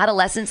rate. In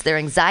adolescence, their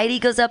anxiety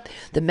goes up,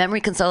 the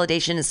memory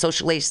consolidation and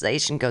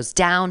socialization goes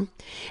down,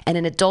 and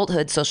in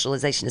adulthood,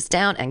 socialization is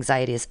down,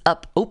 anxiety is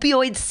up,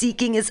 opioid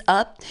seeking is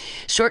up,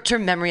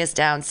 short-term memory is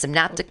down,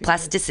 synaptic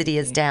plasticity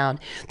is down,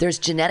 there's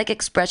genetic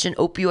expression,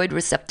 opioid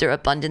receptor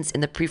abundance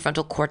in the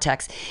prefrontal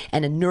cortex,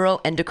 and a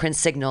neuroendocrine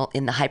signal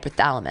in the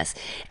hypothalamus.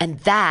 And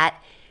that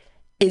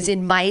is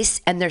in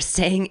mice, and they're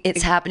saying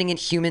it's happening in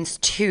humans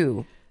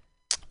too.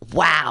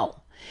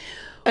 Wow.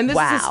 And this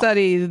is a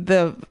study,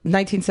 the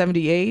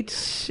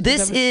 1978.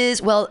 This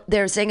is,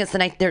 they're saying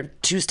there are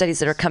 2 studies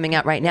that are coming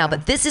out right now,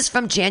 but this is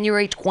from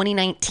January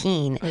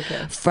 2019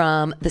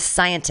 from The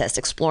Scientist,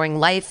 Exploring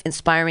Life,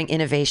 Inspiring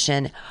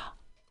Innovation.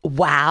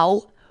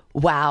 Wow.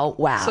 Wow,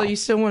 wow. So you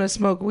still want to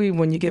smoke weed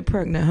when you get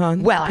pregnant, huh?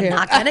 Well, I'm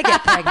not going to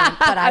get pregnant,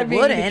 but I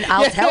wouldn't.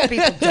 I'll tell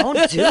people,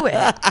 don't do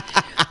it.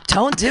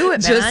 Don't do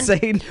it, man. Just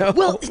say no.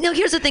 Well,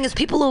 here's the thing is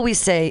people always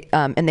say,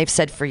 and they've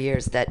said for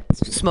years, that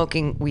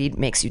smoking weed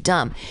makes you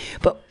dumb.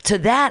 But to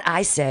that,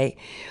 I say,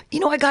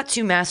 I got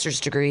 2 master's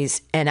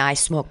degrees and I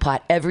smoke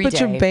pot every day. But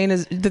your brain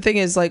is, the thing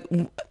is like...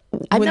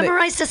 I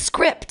memorized a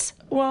script.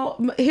 Well,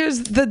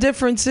 here's the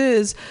difference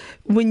is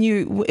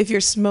if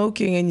you're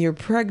smoking and you're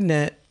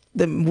pregnant,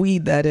 the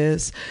weed that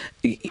is,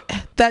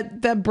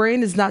 that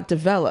brain is not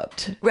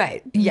developed.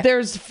 Right. Yeah.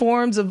 There's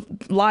forms of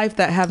life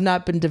that have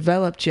not been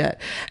developed yet.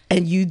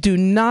 And you do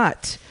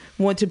not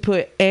want to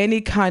put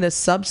any kind of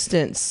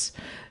substance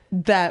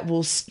that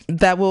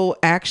will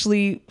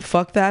actually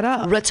fuck that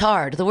up.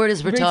 Retard. The word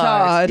is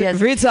retard.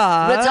 Yes.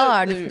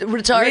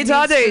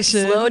 Retardation. Needs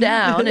to slow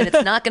down, and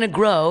it's not going to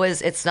grow.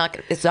 It's not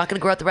going to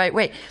grow at the right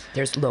rate.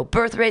 There's low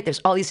birth rate. There's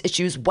all these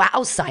issues.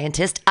 Wow,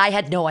 scientist! I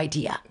had no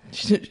idea.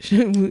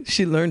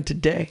 She learned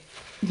today.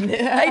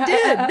 I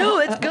did. No,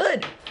 it's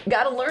good.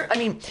 Got to learn. I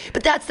mean,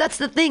 but that's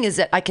the thing is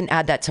that I can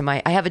add that to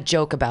I have a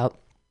joke about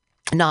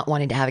not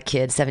wanting to have a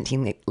kid,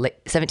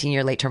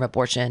 17-year late-term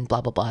abortion, blah,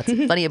 blah, blah. It's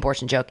a funny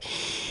abortion joke.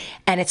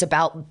 And it's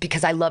about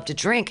because I love to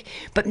drink.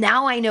 But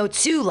now I know,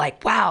 too,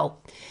 like, wow.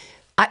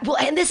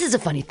 And this is a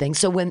funny thing.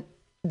 So when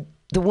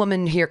the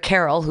woman here,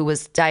 Carol, who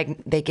was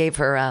they gave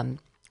her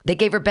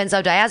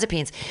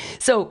benzodiazepines.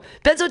 So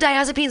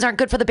benzodiazepines aren't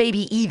good for the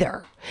baby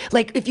either.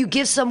 Like, if you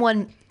give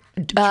someone...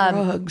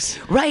 drugs.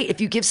 Right. If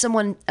you give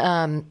someone...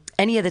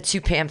 any of the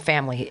 2-PAM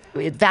family,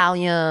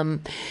 Valium,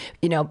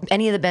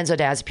 any of the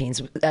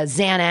benzodiazepines,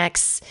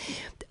 Xanax,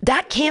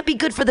 that can't be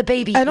good for the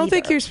baby I don't either.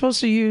 think you're supposed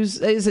to use,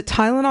 is it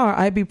Tylenol or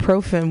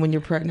ibuprofen when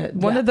you're pregnant?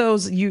 One of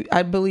those,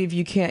 I believe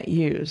you can't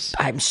use.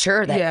 I'm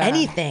sure that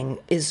anything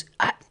is...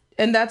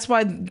 And that's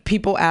why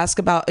people ask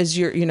about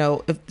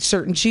if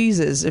certain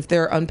cheeses, if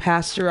they're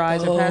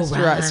unpasteurized or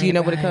pasteurized, when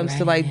it comes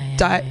to like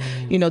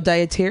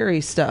dietary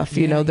stuff,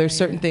 there's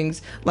certain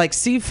things like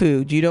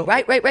seafood,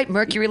 Right.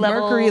 Mercury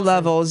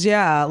levels.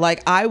 Yeah.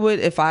 Like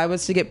if I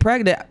was to get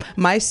pregnant,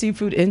 my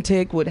seafood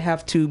intake would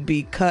have to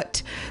be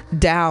cut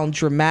down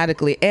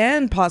dramatically,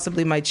 and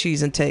possibly my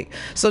cheese intake.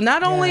 So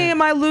not only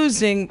am I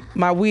losing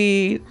my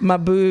weed, my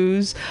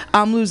booze,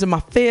 I'm losing my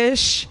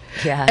fish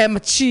and my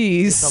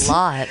cheese. It's a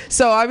lot.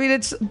 So I mean,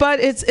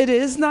 it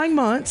is 9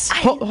 months.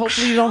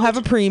 Hopefully you don't have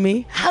a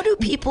preemie. How do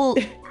people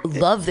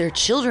love their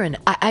children?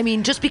 I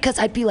mean, just because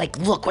I'd be like,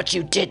 look what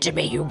you did to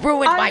me. You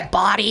ruined my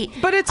body.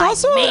 But it's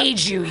also... I made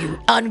you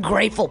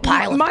ungrateful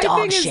pile of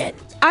dog shit.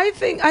 I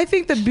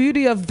think the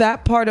beauty of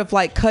that part of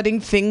like cutting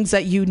things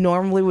that you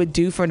normally would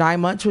do for 9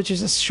 months, which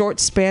is a short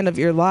span of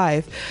your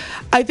life,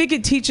 I think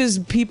it teaches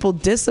people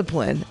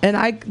discipline.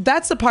 And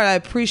that's the part I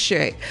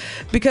appreciate,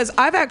 because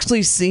I've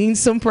actually seen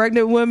some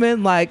pregnant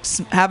women like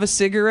have a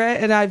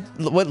cigarette, and I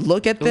would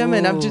look at them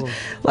and I'm just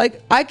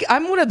like,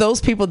 I'm one of those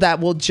people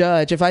that will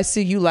judge if I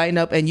see you lighting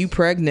up and you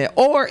pregnant,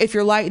 or if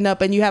you're lighting up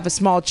and you have a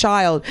small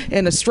child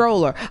in a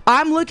stroller.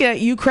 I'm looking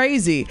at you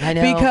crazy. I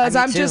know, because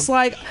me I'm too. just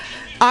like,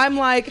 I'm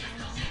like,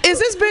 is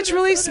this bitch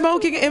really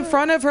smoking in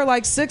front of her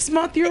like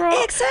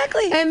 6-month-old?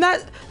 Exactly. And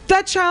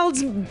that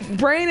child's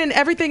brain and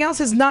everything else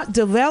has not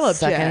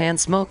developed yet. Secondhand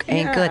smoke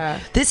ain't good.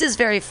 This is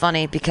very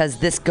funny because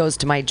this goes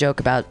to my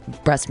joke about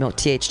breast milk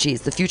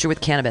THCs, the future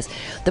with cannabis.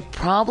 The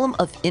problem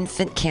of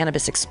infant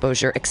cannabis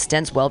exposure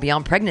extends well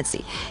beyond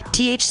pregnancy.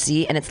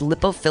 THC and its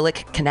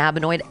lipophilic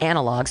cannabinoid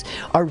analogs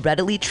are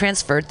readily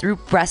transferred through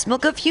breast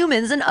milk of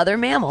humans and other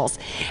mammals.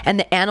 And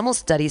the animal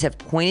studies have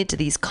pointed to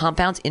these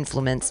compounds'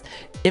 influence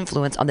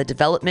on the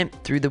development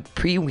through the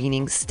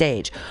pre-weaning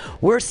stage.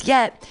 Worse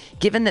yet,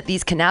 given that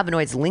these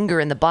cannabinoids linger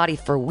in the body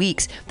for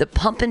weeks, the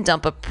pump and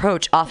dump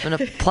approach often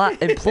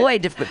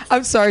employed to...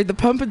 I'm sorry, the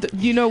pump and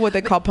you know what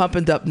they call pump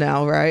and dump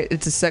now, right?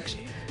 It's a sex.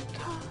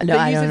 No,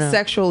 they use it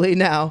sexually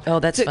now. Oh,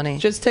 that's funny.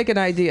 Just take an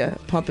idea,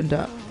 pump and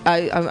dump.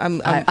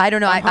 I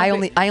don't know.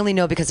 I only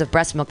know because of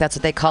breast milk. That's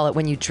what they call it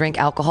when you drink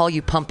alcohol.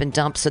 You pump and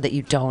dump so that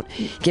you don't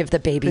give the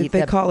baby.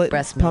 They call it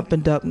breast milk. pump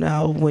and dump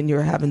now when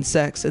you're having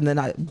sex, and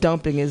then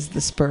dumping is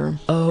the sperm.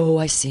 Oh,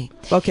 I see.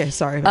 Okay,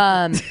 sorry.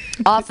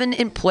 Often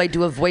employed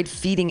to avoid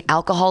feeding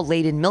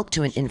alcohol-laden milk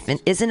to an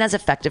infant, isn't as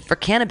effective for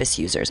cannabis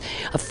users.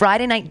 A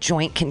Friday night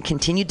joint can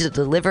continue to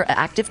deliver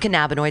active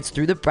cannabinoids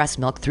through the breast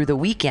milk through the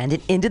weekend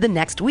and into the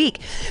next week.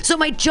 So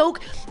my joke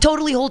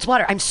totally holds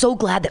water. I'm so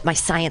glad that my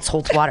science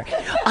holds water.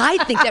 I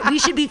think that we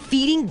should be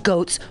feeding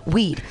goats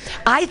weed.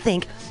 I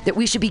think that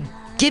we should be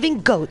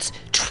giving goats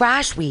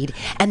trash weed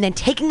and then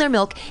taking their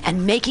milk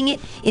and making it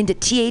into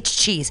TH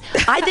cheese.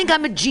 I think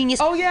I'm a genius.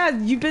 Oh yeah,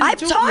 you've been. I've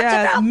talked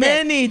about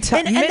many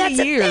times, and that's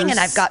years. a thing, and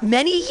I've got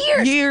many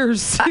years.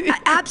 Years.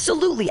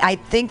 Absolutely, I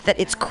think that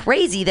it's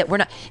crazy that we're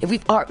not. If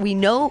we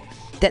know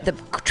that the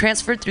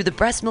transferred through the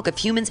breast milk of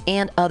humans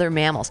and other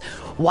mammals.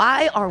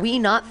 Why are we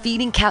not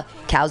feeding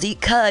cows eat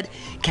cud,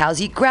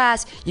 cows eat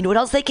grass? You know what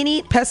else they can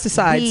eat?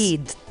 Pesticides.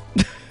 Weeds.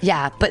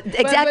 Yeah, but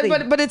exactly.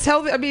 But it's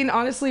healthy. I mean,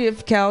 honestly,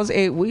 if cows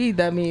ate weed,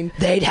 I mean,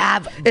 they'd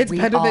have. It's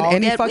better than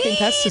any fucking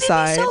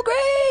pesticide. It'd be so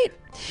great.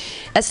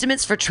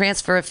 Estimates for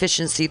transfer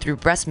efficiency through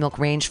breast milk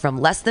range from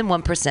less than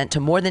 1% to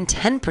more than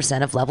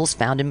 10% of levels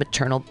found in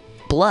maternal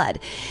blood,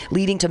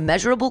 leading to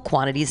measurable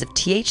quantities of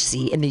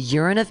THC in the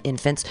urine of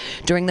infants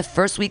during the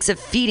first weeks of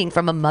feeding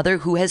from a mother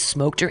who has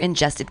smoked or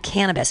ingested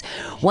cannabis.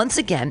 Once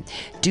again,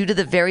 due to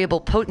the variable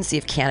potency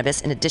of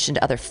cannabis in addition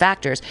to other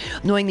factors,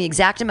 knowing the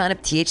exact amount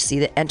of THC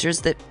that enters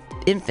the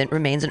infant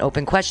remains an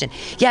open question.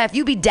 Yeah, if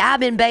you be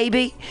dabbing,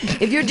 baby,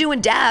 if you're doing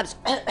dabs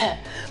and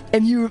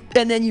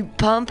then you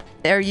pump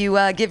or you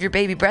give your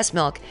baby breast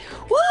milk,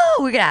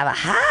 whoa, we're gonna have a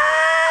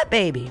high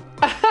baby.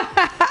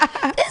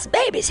 This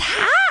baby's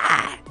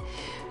high.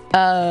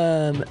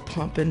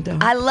 Pump and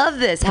dump. I love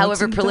this.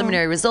 However,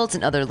 preliminary dump. Results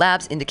in other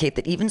labs indicate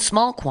that even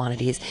small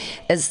quantities,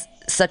 as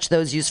such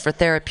those used for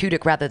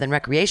therapeutic rather than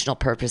recreational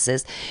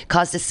purposes,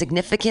 caused a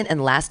significant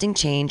and lasting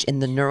change in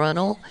the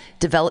neuronal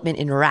development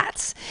in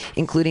rats,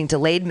 including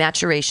delayed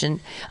maturation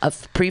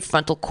of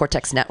prefrontal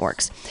cortex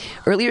networks.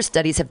 Earlier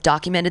studies have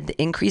documented the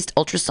increased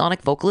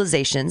ultrasonic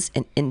vocalizations,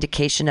 an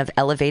indication of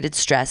elevated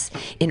stress,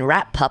 in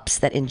rat pups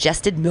that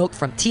ingested milk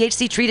from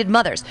THC-treated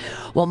mothers,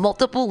 while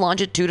multiple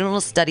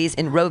longitudinal studies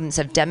in rodents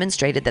have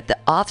demonstrated that the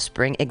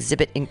offspring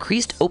exhibit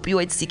increased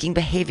opioid-seeking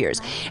behaviors,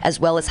 as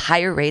well as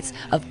higher rates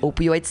of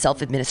opioid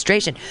self-administration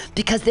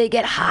because they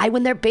get high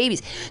when they're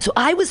babies. So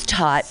I was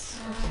taught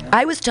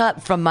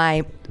from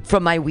my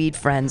weed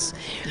friends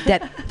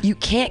that you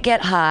can't get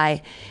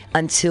high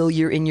until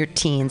you're in your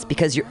teens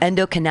because your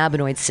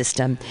endocannabinoid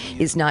system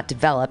is not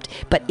developed.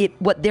 But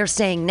what they're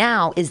saying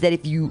now is that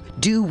if you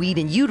do weed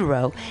in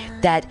utero,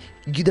 that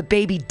the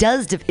baby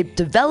it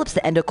develops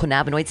the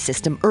endocannabinoid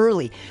system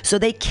early, so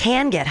they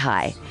can get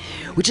high,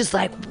 which is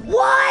like,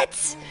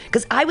 what?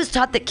 Because I was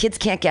taught that kids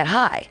can't get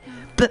high.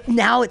 But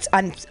now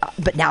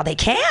now they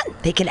can.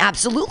 They can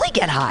absolutely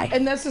get high.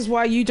 And this is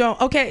why you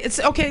don't. Okay, it's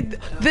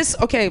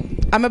okay.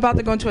 I'm about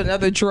to go into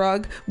another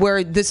drug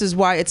where this is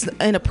why it's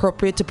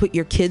inappropriate to put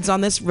your kids on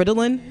this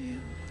Ritalin.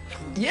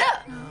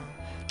 Yeah.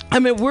 I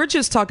mean, we're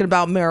just talking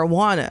about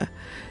marijuana,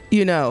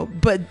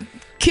 but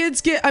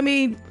kids get,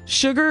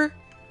 sugar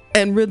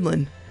and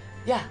Ritalin.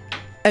 Yeah.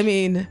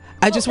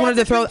 I just wanted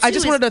to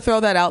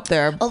throw that out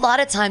there. A lot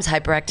of times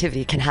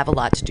hyperactivity can have a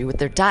lot to do with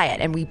their diet,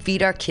 and we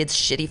feed our kids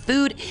shitty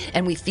food,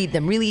 and we feed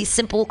them really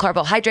simple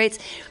carbohydrates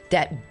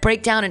that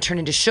break down and turn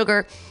into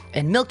sugar,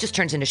 and milk just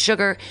turns into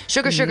sugar.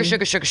 Sugar.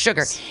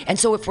 And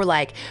so if we're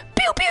like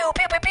pew pew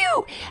pew pew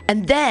pew,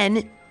 and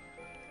then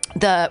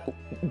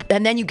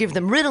you give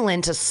them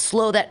Ritalin to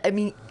slow that.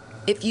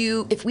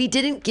 If we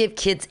didn't give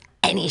kids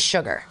any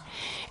sugar,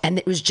 and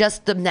it was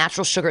just the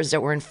natural sugars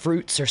that were in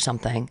fruits or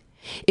something,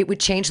 it would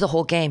change the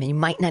whole game, and you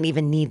might not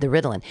even need the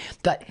Ritalin.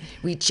 But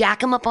we jack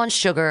them up on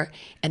sugar,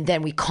 and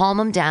then we calm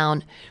them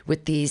down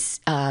with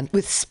these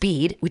with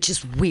speed, which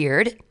is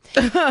weird.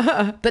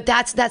 But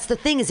that's the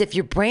thing, is if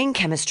your brain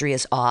chemistry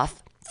is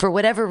off for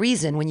whatever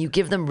reason, when you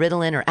give them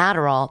Ritalin or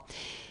Adderall,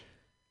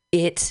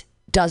 it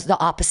does the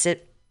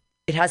opposite.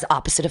 It has the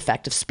opposite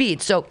effect of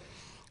speed. So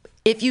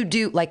if you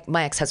do, like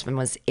my ex-husband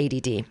was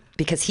ADD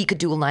because he could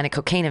do a line of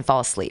cocaine and fall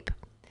asleep.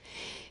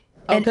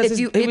 And if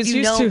you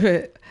used to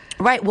it.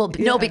 Right. Well,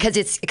 no, because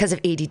it's because of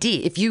ADD.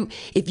 If you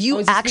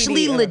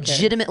actually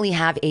legitimately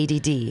have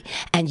ADD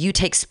and you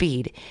take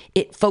speed,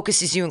 it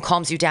focuses you and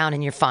calms you down,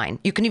 and you're fine.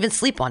 You can even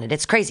sleep on it.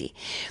 It's crazy.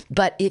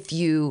 But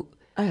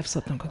I have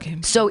slept on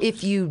cocaine. So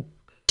if you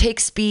take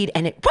speed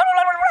and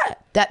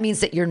that means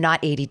that you're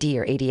not ADD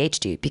or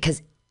ADHD,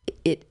 because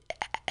it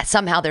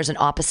somehow there's an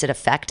opposite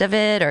effect of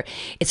it, or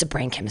it's a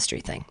brain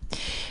chemistry thing.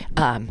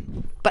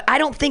 But I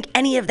don't think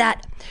any of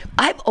that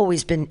I've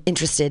always been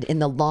interested in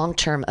the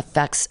long-term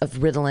effects of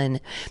Ritalin,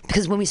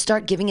 because when we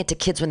start giving it to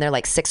kids when they're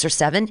like 6 or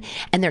 7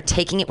 and they're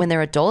taking it when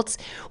they're adults,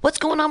 what's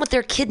going on with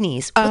their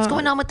kidneys? What's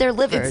going on with their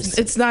livers?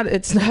 It's not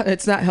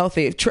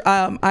healthy.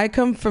 I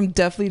come from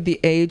definitely the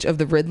age of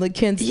the Ritalin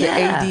kids, the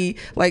AD,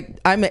 like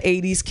I'm an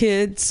 80s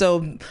kid,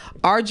 so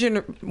our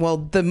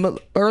the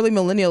early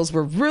millennials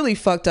were really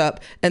fucked up,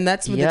 and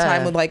that's the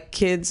time when like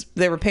kids,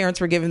 their parents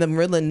were giving them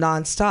Ritalin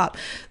nonstop.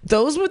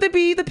 Those would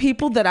be the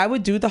people that I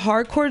would do the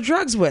hardcore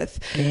drugs with,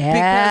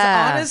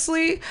 because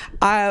honestly,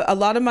 a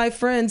lot of my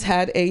friends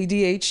had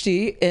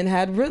ADHD and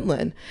had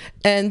Ritalin,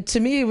 and to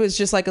me it was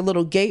just like a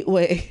little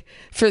gateway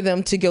for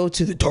them to go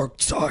to the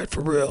dark side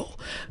for real.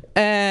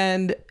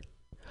 And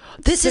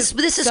this is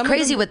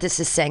crazy what this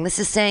is saying. This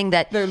is saying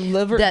that their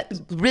liver, that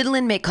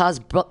Ritalin may cause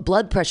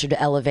blood pressure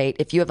to elevate.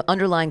 If you have an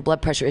underlying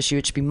blood pressure issue,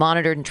 it should be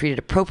monitored and treated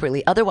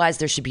appropriately. Otherwise,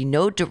 there should be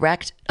no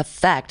direct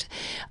effect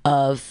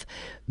of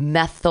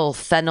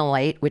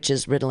methylphenolate, which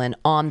is Ritalin,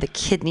 on the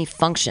kidney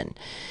function.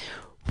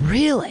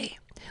 Really?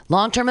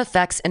 Long-term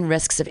effects and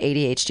risks of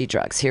ADHD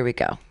drugs. Here we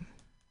go.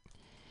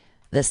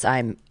 This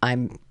I'm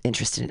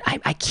interested in.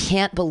 I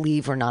can't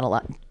believe we're not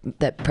allowed,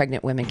 that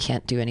pregnant women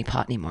can't do any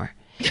pot anymore.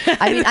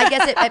 I mean, I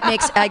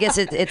guess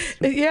it's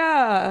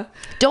yeah.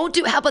 Don't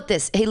do. How about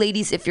this? Hey,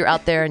 ladies, if you're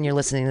out there and you're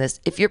listening to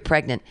this, if you're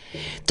pregnant,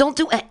 don't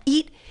do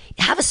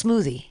have a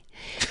smoothie.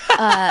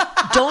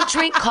 Don't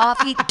drink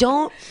coffee.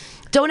 Don't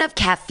have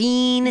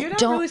caffeine. You're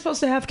not really supposed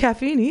to have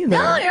caffeine either.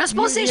 No, you're not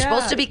supposed to. You're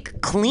supposed to be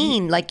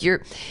clean. Like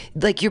your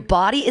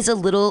body is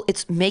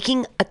it's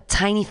making a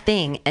tiny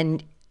thing,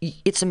 and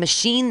it's a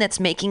machine that's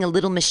making a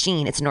little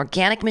machine. It's an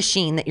organic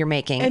machine that you're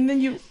making. And then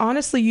you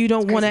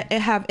don't want to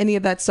have any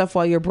of that stuff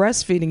while you're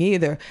breastfeeding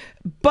either.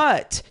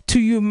 But to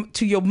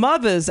your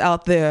mothers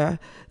out there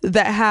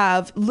that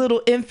have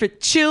little infant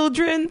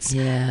childrens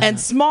and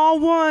small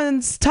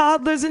ones,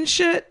 toddlers and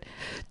shit,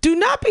 do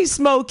not be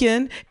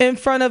smoking in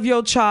front of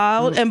your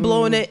child and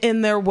blowing it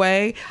in their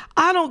way.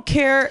 I don't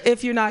care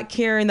if you're not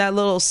carrying that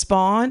little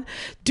spawn.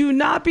 Do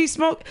not be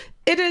smoking.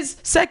 It is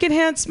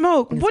secondhand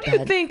smoke. What do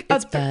you think? A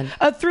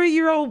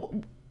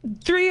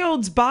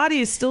 3-year-old's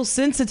body is still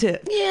sensitive.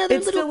 Yeah,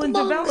 it's still in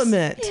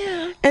development.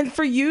 Yeah. And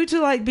for you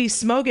to like be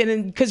smoking,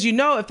 and because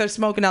if they're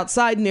smoking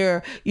outside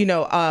near,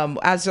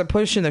 as they're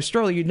pushing their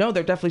stroller,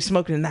 they're definitely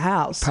smoking in the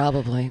house.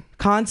 Probably.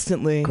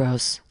 Constantly.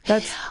 Gross.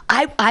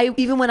 I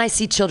even when I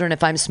see children,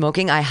 if I'm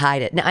smoking, I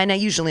hide it. And I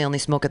usually only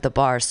smoke at the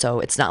bar, so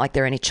it's not like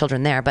there are any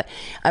children there. But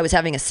I was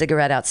having a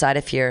cigarette outside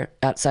of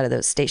the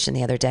station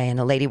the other day, and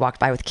a lady walked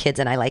by with kids,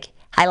 and I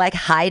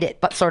hide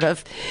it, but sort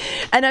of,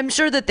 and I'm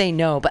sure that they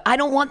know, but I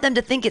don't want them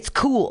to think it's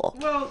cool.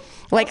 Well,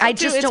 like I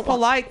just it's don't.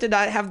 Polite to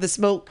not have the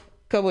smoke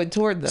going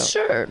toward them.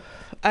 Sure.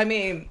 I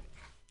mean,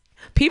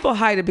 people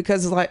hide it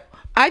because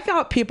I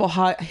thought people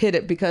hid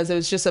it because it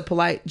was just a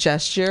polite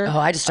gesture. Oh,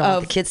 I just don't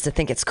want the kids to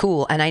think it's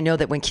cool, and I know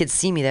that when kids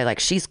see me, they're like,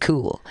 "She's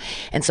cool,"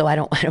 and so I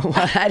don't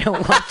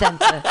want them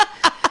to.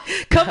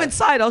 Come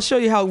inside. I'll show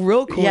you how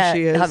real cool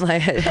she is. I'm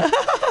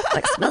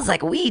like smells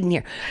like weed in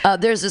here.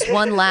 There's this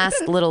one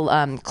last little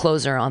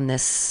closer on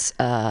this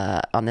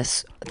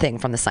thing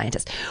from the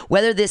scientist.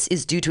 Whether this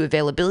is due to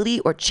availability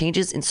or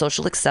changes in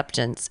social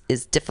acceptance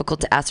is difficult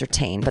to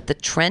ascertain, but the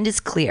trend is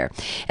clear.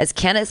 As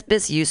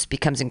cannabis use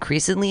becomes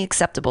increasingly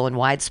acceptable and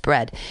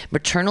widespread,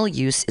 maternal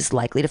use is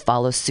likely to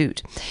follow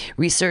suit.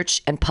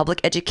 Research and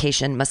public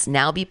education must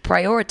now be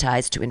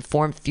prioritized to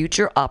inform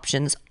future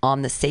options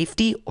on the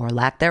safety or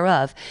lack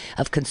thereof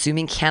of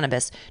consuming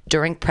cannabis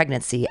during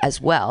pregnancy as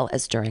well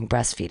as during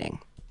breastfeeding.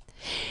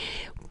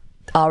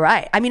 All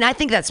right. I mean, I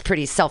think that's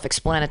pretty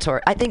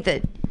self-explanatory. I think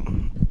that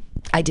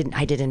I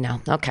didn't know.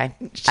 Okay.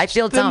 I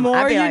feel dumb. The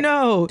more you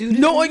know.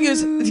 Knowing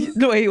is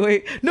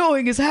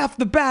half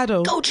the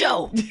battle. Go,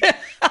 Joe.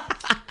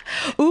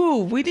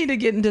 Ooh, we need to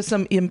get into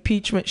some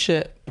impeachment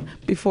shit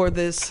before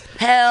this.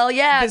 Hell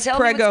yeah. Tell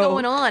me what's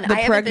going on. The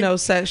pregno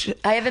section.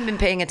 I haven't been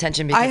paying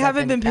attention because I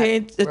haven't been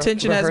paying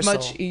attention as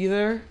much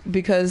either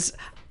because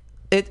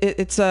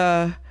it's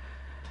I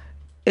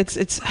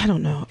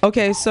don't know.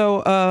 Okay,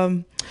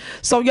 so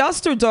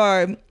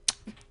yesterday,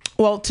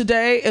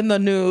 today in the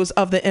news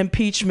of the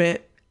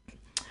impeachment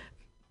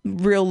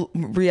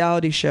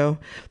reality show,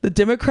 the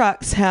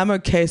Democrats hammer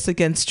case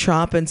against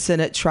Trump and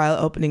Senate trial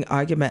opening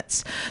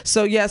arguments.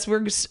 So yes,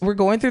 we're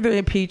going through the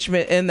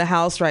impeachment in the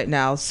House right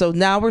now. So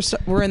now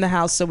we're in the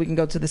House so we can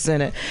go to the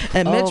Senate.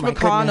 And Mitch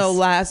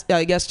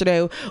McConnell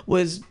yesterday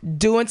was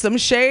doing some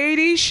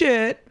shady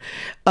shit.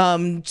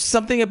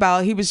 Something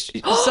about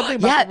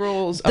the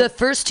rules. The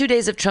first 2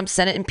 days of Trump's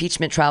Senate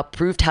impeachment trial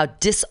proved how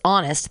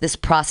dishonest this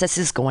process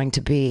is going to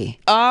be.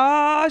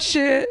 Ah,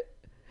 shit.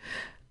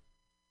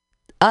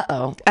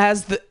 Uh-oh.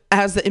 As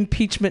as the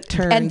impeachment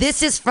turns. And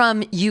this is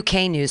from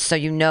UK News, so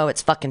you know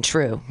it's fucking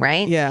true,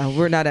 right? Yeah,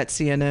 we're not at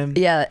CNN.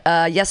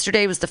 Yeah,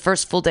 yesterday was the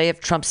first full day of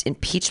Trump's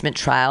impeachment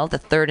trial, the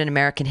third in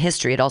American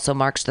history. It also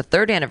marks the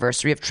third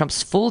anniversary of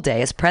Trump's full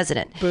day as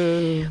president.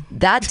 Boo.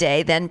 That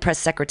day, then Press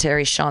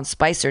Secretary Sean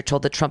Spicer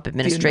told the Trump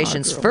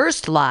administration's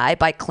first lie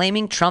by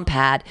claiming Trump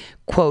had,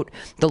 quote,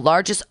 the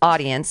largest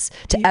audience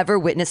to ever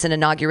witness an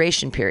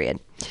inauguration period.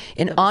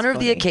 In honor of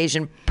the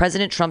occasion,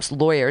 President Trump's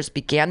lawyers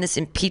began this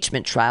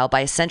impeachment trial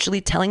by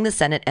essentially telling the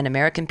Senate and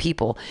American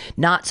people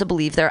not to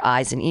believe their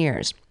eyes and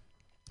ears.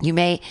 You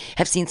may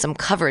have seen some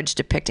coverage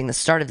depicting the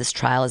start of this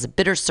trial as a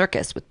bitter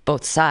circus with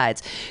both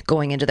sides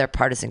going into their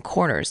partisan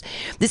corners.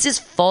 This is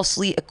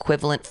falsely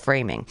equivalent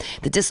framing.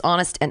 The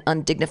dishonest and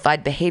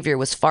undignified behavior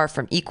was far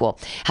from equal.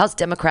 House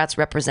Democrats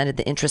represented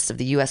the interests of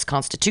the U.S.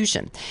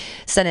 Constitution.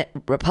 Senate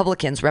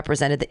Republicans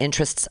represented the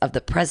interests of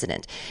the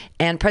president.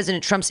 And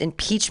President Trump's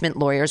impeachment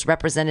lawyers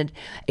represented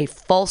a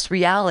false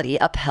reality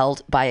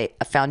upheld by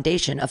a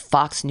foundation of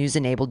Fox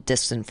News-enabled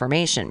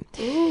disinformation.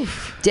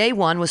 Oof. Day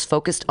one was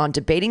focused on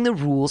debating the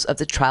rules of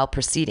the trial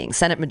proceeding.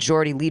 Senate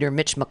Majority Leader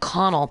Mitch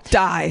McConnell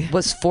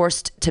was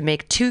forced to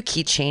make two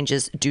key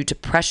changes due to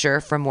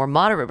pressure from more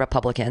moderate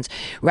Republicans.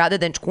 Rather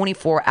than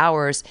 24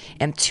 hours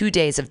and 2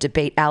 days of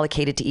debate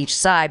allocated to each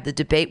side, the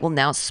debate will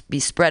now be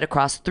spread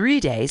across 3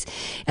 days,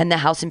 and the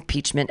House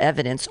impeachment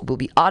evidence will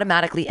be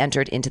automatically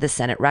entered into the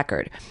Senate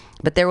record.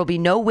 But there will be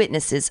no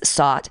witnesses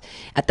sought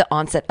at the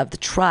onset of the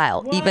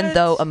trial, even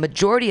though a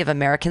majority of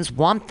Americans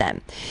want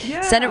them. Yeah.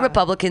 Senate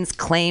Republicans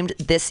claimed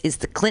this is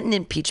the Clinton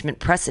impeachment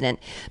precedent,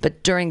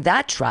 but during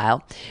that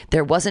trial,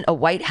 there wasn't a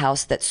White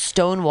House that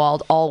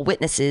stonewalled all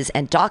witnesses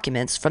and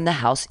documents from the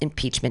House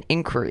impeachment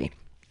inquiry.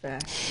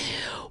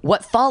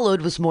 What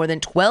followed was more than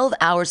 12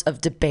 hours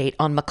of debate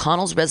on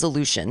McConnell's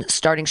resolution,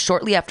 starting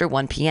shortly after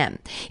 1 p.m.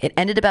 It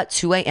ended about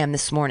 2 a.m.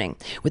 this morning,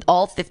 with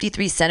all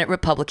 53 Senate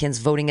Republicans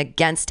voting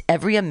against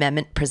every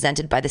amendment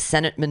presented by the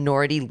Senate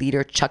Minority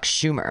Leader Chuck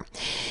Schumer,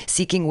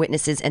 seeking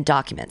witnesses and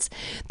documents.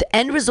 The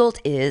end result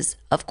is,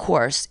 of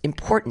course,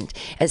 important,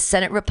 as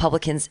Senate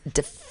Republicans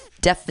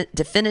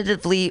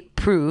definitively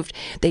proved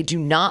they do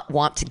not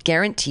want to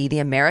guarantee the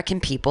American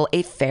people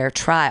a fair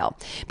trial.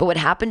 But what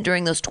happened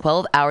during those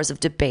 12 hours of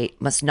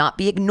debate must not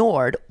be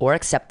ignored or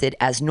accepted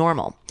as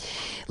normal.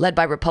 Led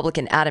by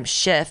Republican Adam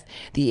Schiff,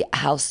 the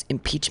House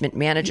impeachment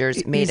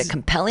managers made a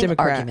compelling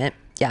argument,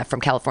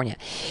 from California,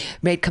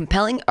 made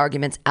compelling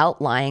arguments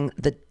outlining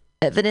the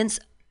evidence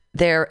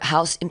their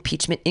House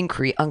impeachment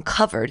inquiry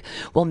uncovered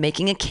while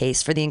making a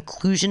case for the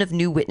inclusion of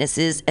new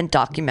witnesses and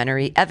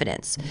documentary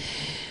evidence.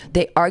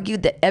 They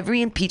argued that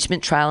every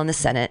impeachment trial in the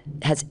Senate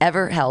has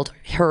ever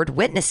heard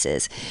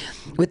witnesses,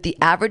 with the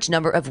average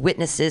number of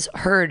witnesses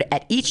heard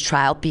at each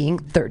trial being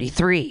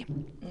 33.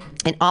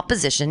 In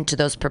opposition to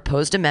those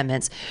proposed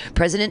amendments,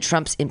 President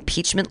Trump's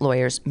impeachment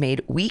lawyers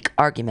made weak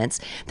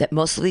arguments that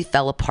mostly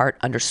fell apart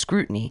under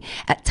scrutiny,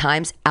 at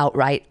times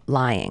outright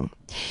lying.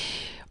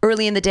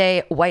 Early in the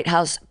day, White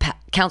House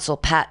counsel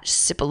Pat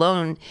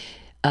Cipollone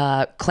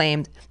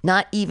claimed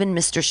not even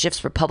Mr.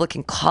 Schiff's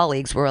Republican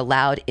colleagues were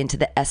allowed into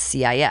the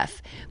SCIF.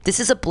 This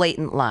is a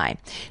blatant lie.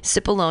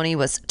 Cipollone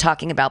was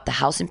talking about the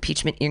House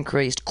impeachment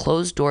inquiry's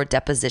closed-door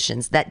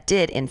depositions that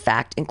did, in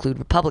fact, include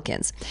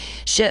Republicans.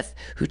 Schiff,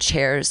 who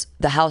chairs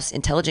the House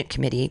Intelligence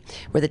Committee,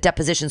 where the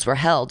depositions were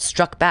held,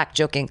 struck back,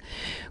 joking,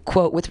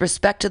 quote, with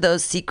respect to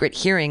those secret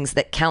hearings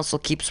that counsel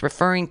keeps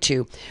referring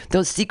to,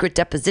 those secret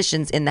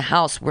depositions in the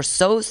House were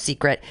so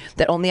secret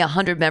that only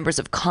 100 members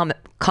of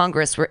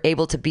Congress were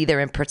able to be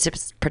there and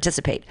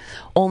participate.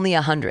 Only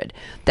 100.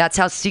 That's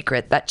how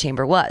secret that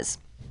chamber was.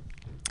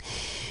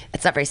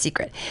 It's not very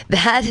secret.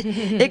 That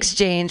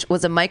exchange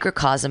was a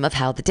microcosm of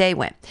how the day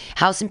went.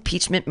 House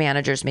impeachment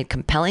managers made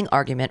compelling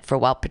argument for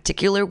why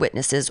particular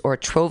witnesses or a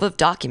trove of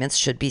documents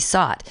should be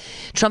sought.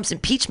 Trump's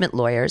impeachment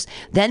lawyers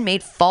then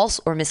made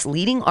false or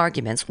misleading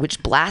arguments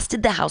which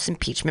blasted the House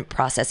impeachment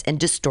process and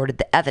distorted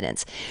the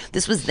evidence.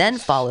 This was then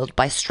followed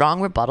by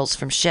strong rebuttals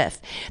from Schiff.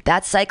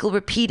 That cycle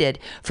repeated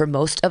for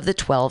most of the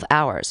 12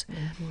 hours.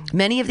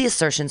 Many of the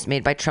assertions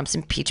made by Trump's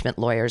impeachment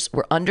lawyers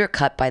were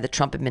undercut by the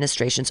Trump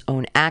administration's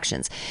own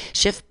actions.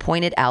 Schiff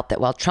pointed out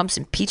that while Trump's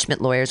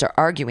impeachment lawyers are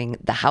arguing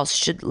the House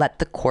should let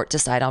the court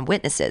decide on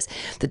witnesses,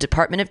 the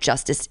Department of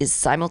Justice is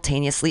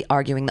simultaneously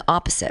arguing the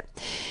opposite.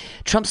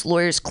 Trump's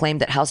lawyers claimed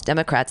that House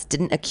Democrats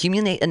didn't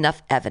accumulate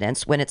enough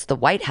evidence when it's the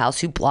White House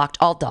who blocked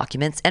all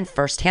documents and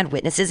first-hand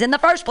witnesses in the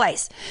first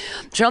place.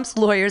 Trump's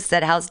lawyers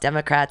said House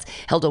Democrats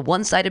held a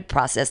one-sided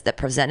process that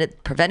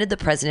prevented the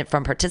president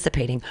from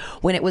participating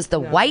when it was the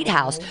White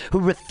House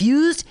who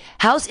refused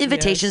House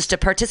invitations to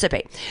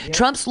participate.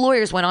 Trump's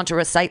lawyers went on to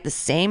recite the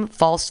same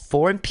false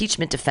for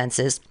impeachment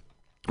defenses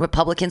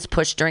Republicans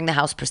pushed during the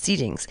House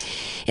proceedings.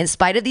 In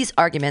spite of these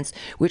arguments,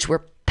 which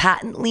were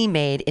patently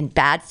made in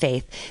bad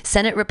faith,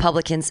 Senate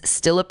Republicans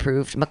still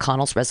approved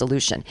McConnell's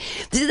resolution.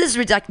 This is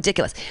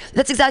ridiculous.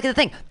 That's exactly the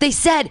thing. They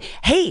said,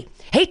 hey,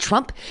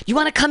 Trump, you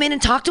want to come in and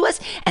talk to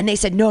us? And they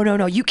said, no,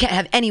 you can't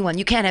have anyone.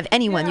 You can't have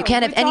anyone. You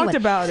can't have anyone. Talked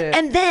about it.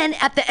 And then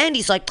at the end,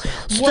 he's like,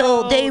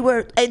 so they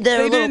were in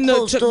their little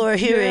closed door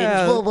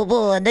hearings, blah, blah,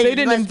 blah. And they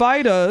didn't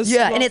invite us.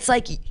 Yeah, and it's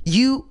like,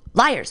 you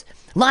liars.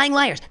 Lying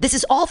liars. This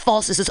is all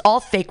false. This is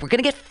all fake. We're going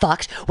to get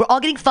fucked. We're all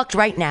getting fucked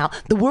right now.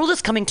 The world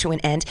is coming to an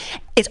end.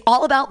 It's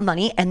all about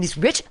money and these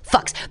rich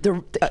fucks.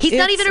 He's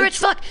not even a rich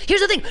fuck.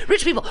 Here's the thing.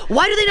 Rich people,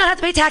 why do they not have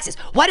to pay taxes?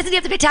 Why doesn't he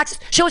have to pay taxes?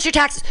 Show us your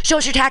taxes. Show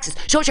us your taxes.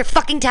 Show us your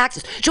fucking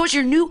taxes. Show us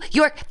your New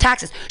York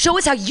taxes. Show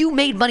us how you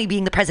made money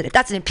being the president.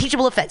 That's an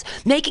impeachable offense.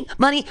 Making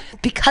money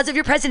because of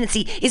your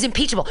presidency is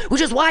impeachable, which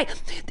is why,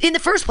 in the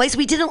first place,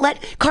 we didn't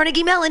let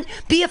Carnegie Mellon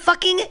be a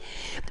fucking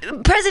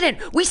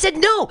president. We said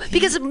no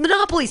because of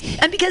monopolies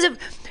and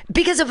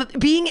because of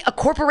being a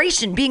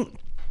corporation,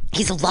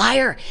 he's a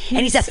liar and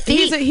he's a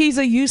thief. He's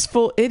a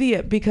useful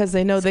idiot because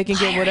they know they can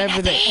get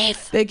whatever they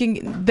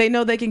can. They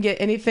know they can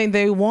get anything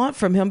they want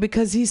from him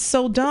because he's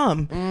so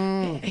dumb.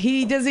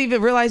 He doesn't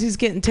even realize he's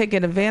getting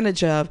taken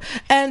advantage of,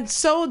 and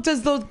so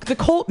does the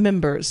cult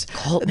members.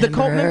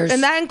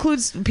 And that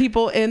includes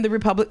people in the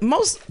Republican.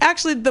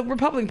 The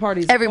Republican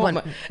Party.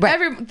 Everyone.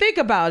 Right. Think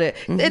about it.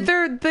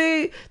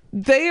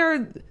 They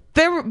are.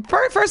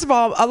 First of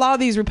all, a lot of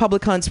these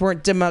Republicans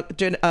weren't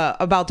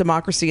about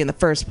democracy in the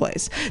first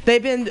place.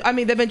 They've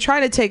been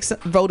trying to take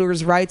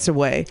voters' rights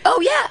away. Oh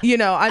yeah,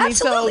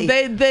 absolutely.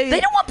 So they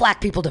don't want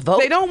black people to vote.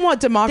 They don't want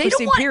democracy.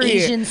 They don't want period.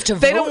 Asians to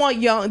vote. They don't want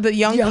young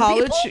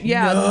college. People?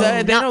 Yeah,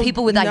 no, not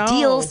people with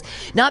ideals.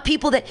 Not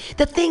people that.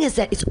 The thing is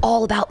that it's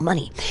all about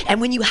money. And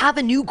when you have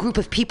a new group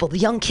of people, the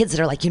young kids that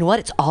are like, you know what?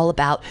 It's all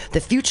about the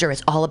future.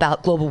 It's all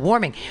about global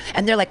warming.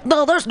 And they're like,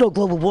 no, there's no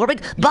global warming.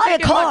 Buy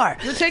a car.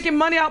 You're taking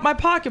money out my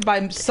pocket. Buy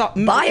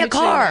a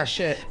car.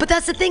 But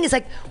that's the thing is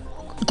like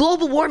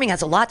global warming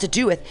has a lot to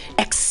do with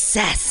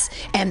excess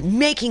and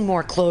making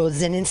more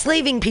clothes and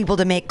enslaving people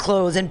to make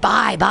clothes and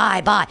buy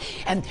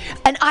and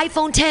an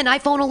iPhone 10,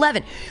 iPhone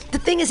 11. The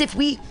thing is if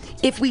we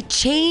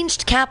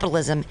changed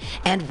capitalism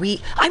and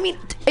we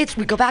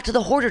go back to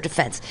the hoarder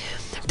defense.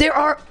 There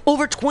are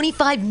over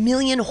 25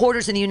 million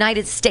hoarders in the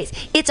United States.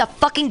 It's a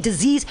fucking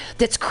disease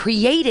that's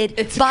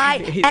created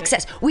by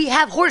excess. We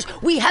have hoarders.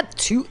 We have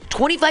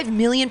 25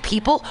 million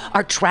people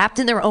are trapped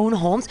in their own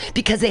homes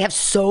because they have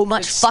so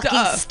much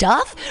fucking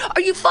stuff.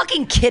 Are you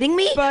fucking kidding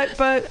me? But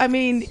I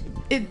mean...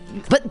 we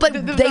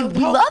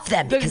love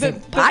them because they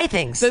buy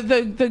things.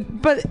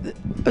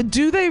 But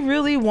do they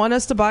really want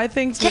us to buy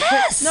things?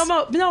 Yes.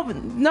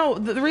 No.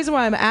 The reason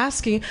why I'm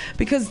asking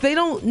because they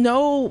don't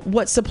know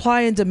what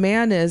supply and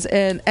demand is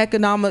in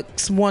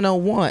economics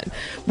 101.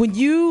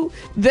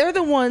 They're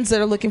the ones that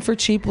are looking for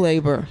cheap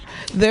labor.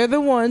 They're the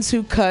ones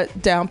who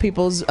cut down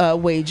people's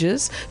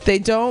wages. They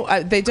don't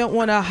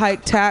want to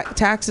hike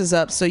taxes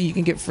up so you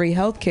can get free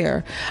health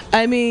care.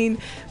 I mean.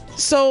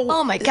 So,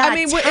 oh my God,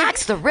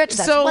 tax the rich.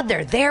 That's what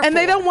they're there for. And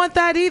they don't want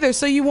that either.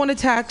 So you want to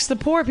tax the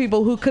poor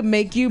people who could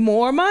make you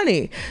more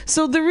money.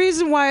 So the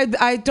reason why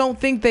I don't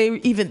think they're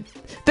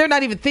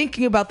not even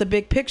thinking about the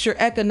big picture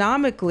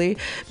economically,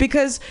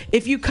 because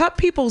if you cut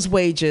people's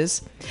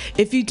wages,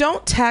 if you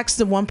don't tax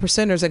the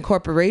 1%ers and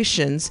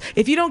corporations,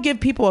 if you don't give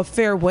people a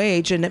fair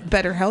wage and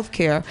better health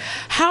care,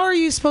 how are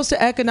you supposed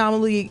to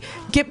economically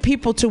get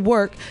people to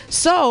work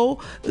so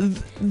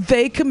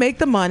they can make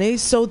the money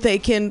so they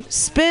can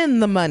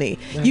spend the money?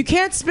 Right. You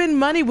can't spend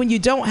money when you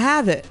don't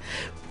have it.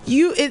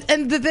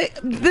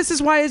 This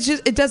is why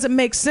it doesn't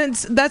make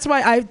sense. That's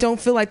why I don't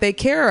feel like they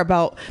care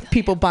about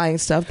people buying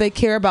stuff. They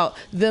care about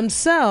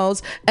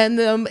themselves and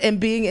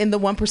being in the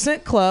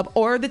 1% club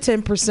or the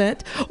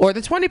 10% or the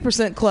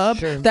 20% club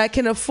that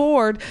can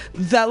afford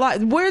that lot.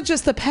 We're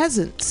just the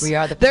peasants. We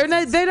are the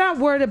peasants. They're not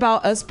worried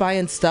about us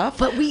buying stuff.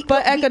 But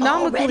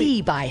economically, we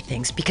already buy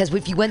things because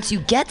once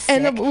you get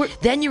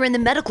sick, then you're in the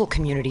medical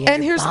community.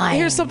 And here's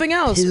something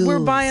else. Pills. We're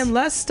buying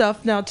less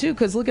stuff now too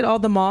because look at all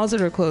the malls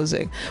that are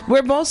closing.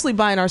 We're mostly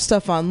buying our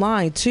stuff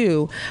online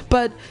too,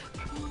 but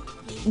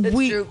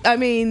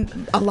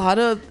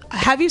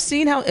have you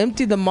seen how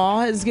empty the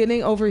mall is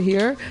getting over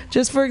here?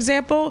 Just for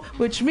example,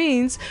 which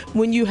means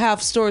when you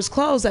have stores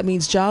closed, that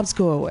means jobs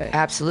go away.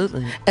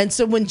 Absolutely. And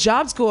so when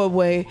jobs go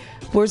away,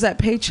 where's that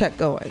paycheck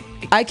going?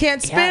 I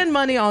can't spend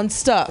money on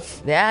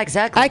stuff. Yeah,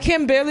 exactly. I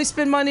can barely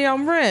spend money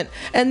on rent,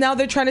 and now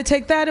they're trying to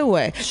take that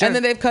away. Sure. And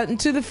then they've cut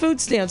into the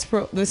food stamps,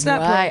 the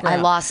SNAP program. I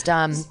lost.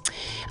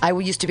 I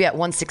used to be at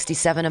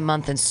 $167 a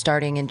month, and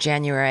starting in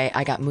January,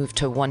 I got moved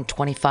to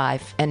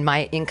 $125, and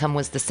my income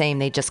was the same.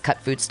 They just cut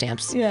food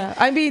stamps. Yeah,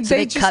 I mean,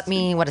 they cut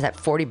me. What is that?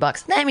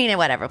 $40. I mean,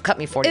 whatever. Cut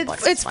me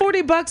 $40. It's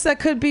 $40 that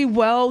could be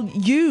well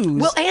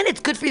used. Well, and it's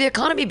good for the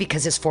economy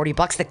because it's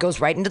 $40 that goes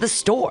right into the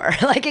store.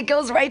 Like it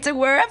goes right to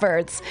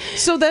wherever.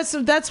 So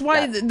that's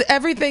why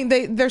everything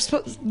they're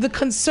the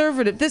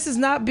conservative. This is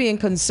not being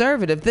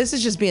conservative. This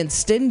is just being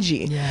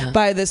stingy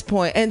by this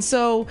point. And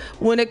so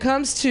when it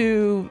comes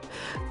to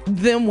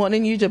them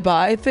wanting you to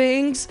buy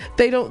things,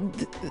 they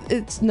don't.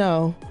 It's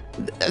no.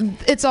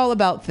 it's all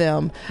about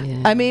them.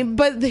 Yeah. I mean,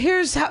 but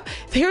here's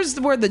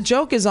where the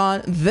joke is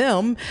on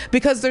them,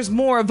 because there's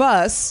more of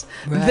us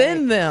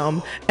than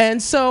them.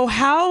 And so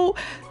how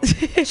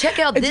check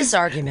out this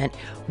argument.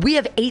 We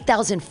have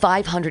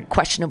 8,500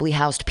 questionably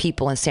housed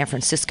people in San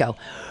Francisco.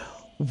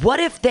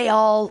 What if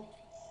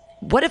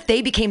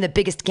they became the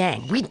biggest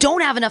gang? We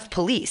don't have enough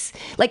police.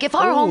 Like, if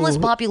our homeless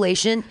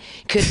population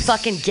could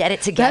fucking get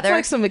it together. That's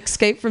like some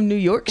Escape from New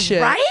York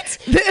shit. Right?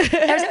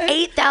 There's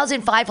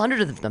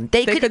 8,500 of them.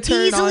 They could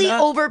easily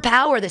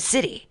overpower the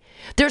city.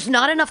 There's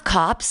not enough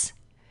cops.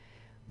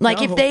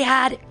 Like, if they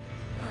had...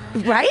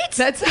 Right?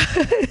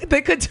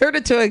 They could turn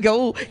it to a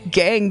whole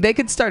gang. They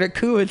could start a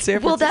coup in San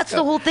Francisco. Well, that's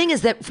the whole thing,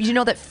 is that, you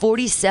know, that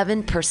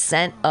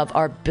 47% of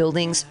our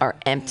buildings are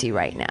empty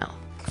right now.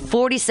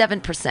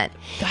 47%.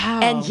 Wow.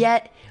 And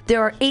yet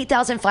there are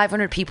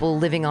 8,500 people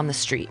living on the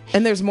street.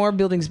 And there's more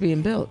buildings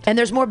being built.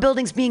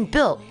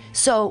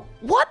 So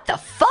what the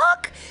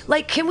fuck?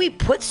 Like, can we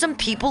put some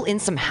people in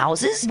some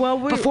houses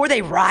before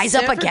they rise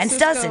up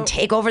against us and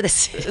take over the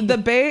city? The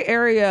Bay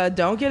Area,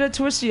 don't get it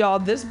twisted, y'all.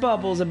 This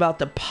bubble's about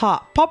to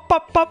pop. Pop,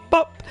 pop, pop,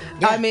 pop.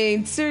 Yeah. I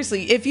mean,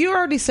 seriously, if you're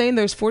already saying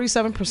there's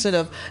 47%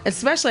 of,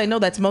 especially I know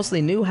that's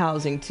mostly new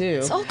housing too.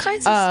 It's all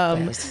kinds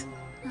of space.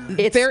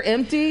 They're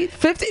empty.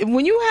 50.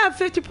 When you have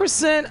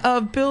 50%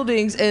 of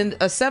buildings in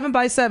a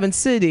 7x7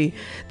 city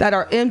that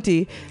are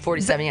empty.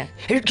 47. Yeah.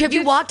 Have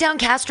you walked down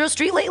Castro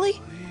Street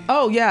lately?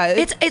 Oh yeah.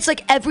 It's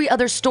like every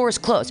other store is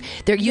closed.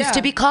 There used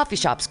to be coffee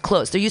shops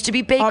closed. There used to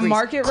be bakeries on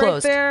Market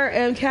closed. Right there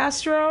in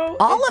Castro.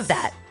 All of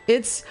that.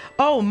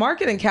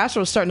 Market in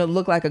Castro is starting to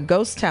look like a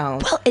ghost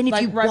town. Well, and if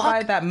like you right walk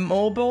by that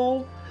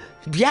mobile.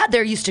 Yeah,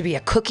 there used to be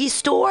a cookie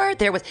store.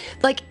 There was,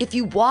 like, if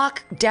you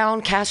walk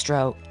down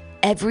Castro,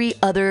 every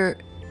other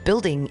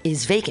building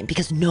is vacant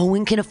because no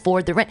one can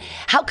afford the rent.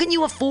 How can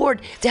you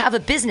afford to have a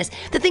business?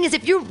 The thing is,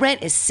 if your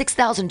rent is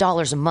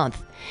 $6,000 a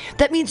month,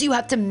 that means you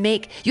have to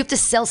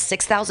sell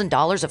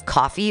 $6,000 of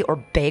coffee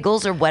or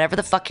bagels or whatever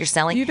the fuck you're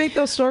selling. You think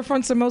those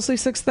storefronts are mostly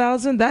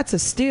 6,000? That's a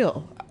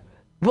steal.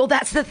 Well,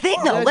 that's the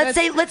thing, though. Let's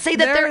say that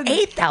they're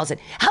 8,000.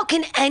 How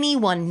can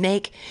anyone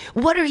make?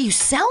 What are you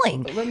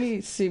selling? Let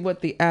me see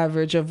what the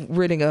average of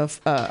renting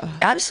of.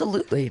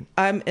 Absolutely.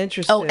 I'm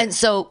interested. Oh, and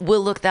so we'll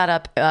look that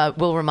up.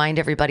 We'll remind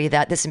everybody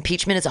that this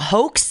impeachment is a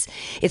hoax.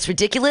 It's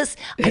ridiculous.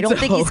 I don't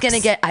think he's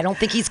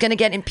gonna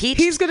get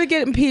impeached. He's gonna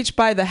get impeached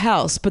by the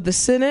House, but the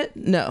Senate,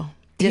 no.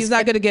 He's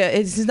not gonna get.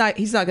 It's not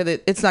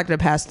gonna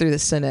pass through the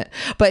Senate.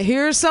 But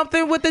here's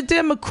something with the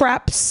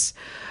Democrats.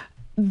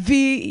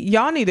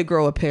 Y'all need to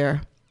grow a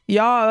pair.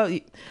 Y'all,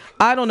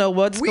 I don't know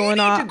what's going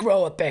on. We need to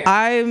grow a pair.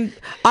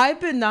 I've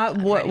been not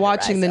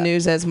watching the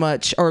news as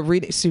much, or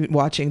reading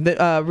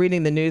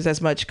the news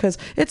as much, because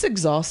it's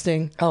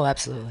exhausting. Oh,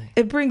 absolutely.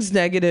 It brings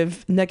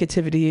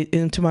negativity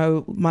into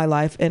my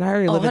life, and I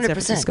already live in San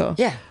Francisco.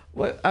 Yeah.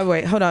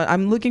 Wait, hold on.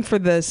 I'm looking for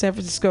the San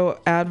Francisco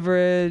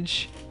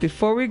average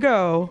before we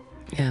go.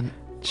 Yeah.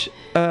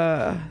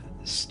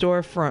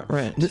 Storefront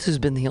rent. This has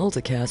been the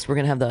Alta-Cast. We're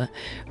going to have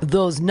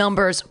those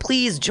numbers.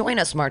 Please join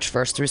us March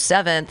 1st through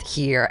 7th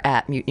here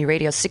at Mutiny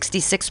Radio.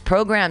 66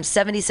 programs,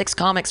 76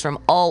 comics from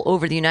all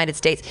over the United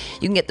States.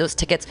 You can get those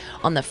tickets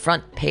on the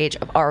front page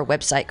of our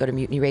website. Go to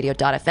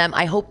mutinyradio.fm.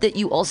 I hope that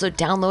you also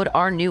download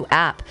our new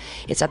app.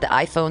 It's at the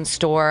iPhone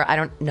store. I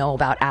don't know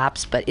about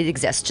apps, but it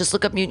exists. Just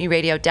look up Mutiny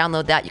Radio,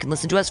 download that. You can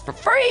listen to us for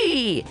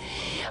free.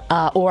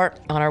 Or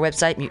on our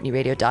website,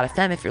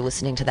 mutinyradio.fm, if you're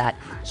listening to that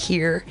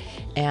here.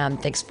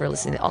 And thanks for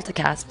listening to the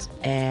Alta-Cast.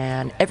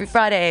 And every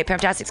Friday,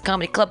 Fantastic's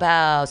Comedy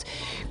Clubhouse.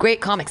 Great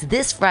comics.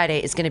 This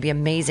Friday is going to be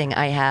amazing.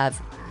 I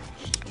have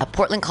a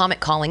Portland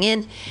comic calling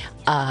in,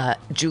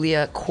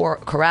 Julia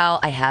Corral.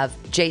 I have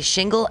Jay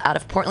Shingle out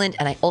of Portland.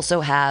 And I also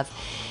have,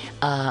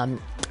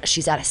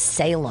 she's out of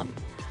Salem.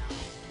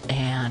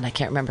 And I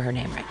can't remember her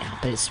name right now,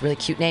 but it's a really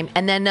cute name.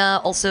 And then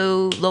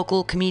also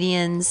local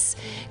comedians,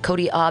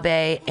 Cody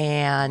Abe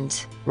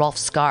and Rolf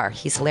Scar.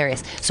 He's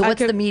hilarious. So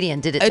what's the median?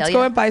 Did it tell you? It's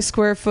going by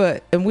square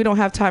foot, and we don't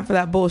have time for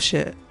that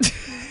bullshit.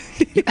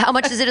 How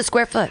much is it a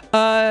square foot?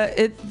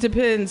 It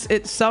depends.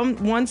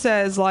 One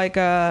says like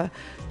what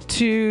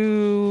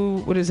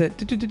is it?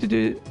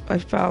 I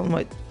found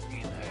what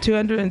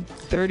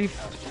 230.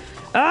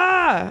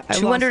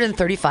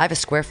 235 a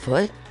square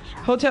foot?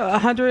 Hotel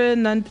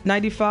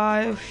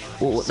 195.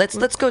 Well,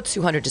 let's go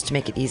 200 just to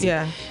make it easy.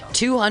 Yeah.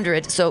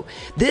 200. So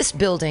this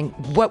building,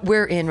 what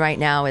we're in right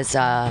now is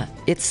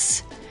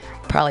it's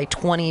probably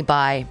 20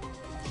 by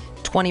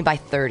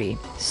 30.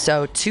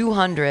 So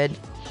 200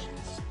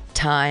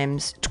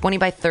 times 20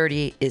 by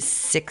 30 is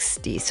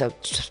 60. So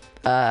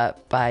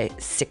by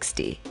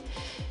 60.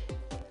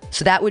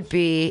 So that would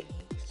be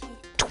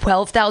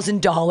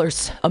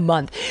 $12,000 a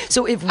month.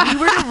 So if we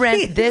were to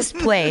rent this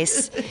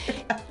place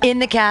in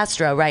the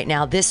Castro right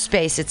now, this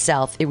space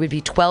itself, it would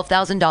be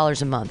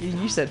 $12,000 a month.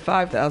 You said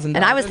 $5,000.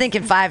 And I was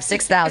thinking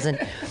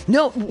 $6,000.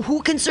 No,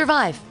 who can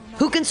survive?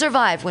 Who can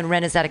survive when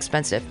rent is that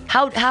expensive?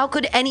 How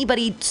could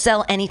anybody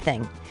sell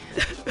anything?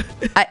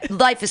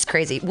 Life is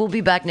crazy. We'll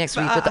be back next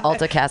week with the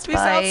Alta-Cast. Peace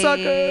out,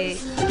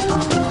 suckers.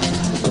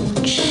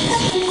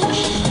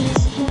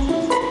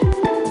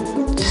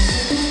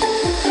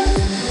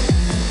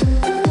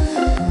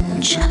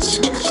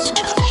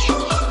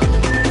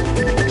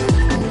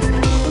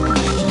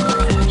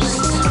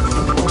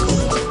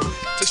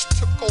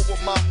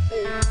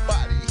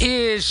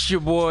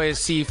 your boy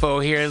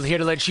CFO here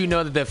to let you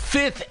know that the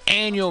 5th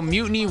annual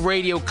Mutiny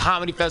Radio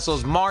Comedy Festival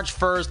is March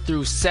 1st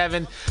through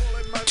 7th,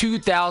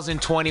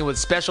 2020, with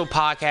special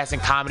podcasts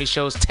and comedy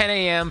shows 10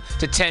 a.m.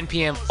 to 10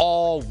 p.m.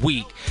 all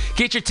week.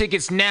 Get your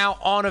tickets now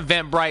on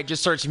Eventbrite.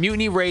 Just search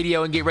Mutiny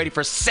Radio and get ready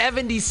for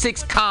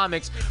 76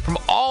 comics from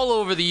all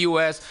over the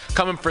U.S.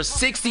 coming for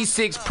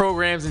 66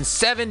 programs in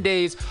 7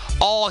 days,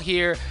 all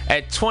here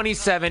at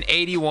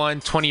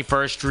 2781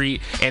 21st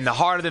Street in the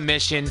heart of the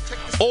Mission.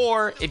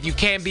 Or if you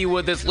can't be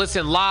with us,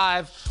 listen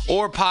live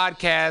or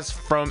podcast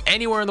from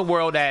anywhere in the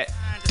world at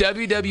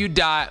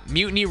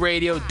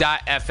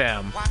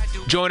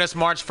www.mutinyradio.fm. Join us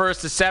March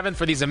 1st to 7th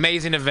for these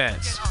amazing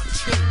events.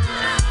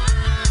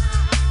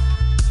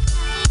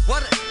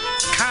 What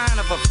kind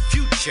of a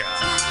future?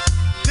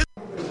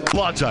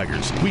 Law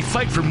Tigers, we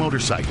fight for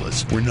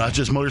motorcyclists. We're not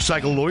just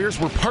motorcycle lawyers,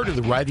 we're part of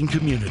the riding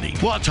community.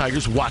 Law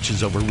Tigers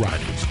watches over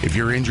riders. If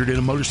you're injured in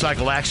a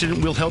motorcycle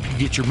accident, we'll help you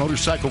get your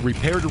motorcycle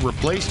repaired or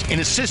replaced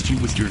and assist you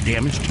with your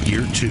damaged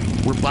gear too.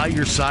 We're by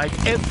your side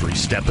every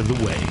step of the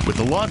way. With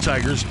the Law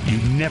Tigers, you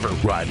never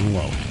ride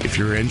alone. If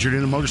you're injured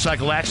in a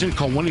motorcycle accident,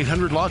 call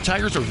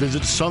 1-800-LAW-TIGERS or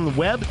visit us on the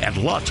web at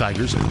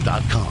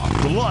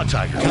lawtigers.com. The Law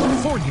Tigers,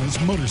 California's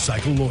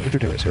motorcycle lawyer. Victor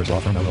Terrace, Harris Law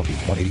Firm, LLP,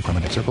 180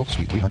 Promenade Circle,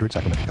 Suite 300,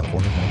 Sacramento,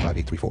 California,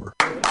 95834.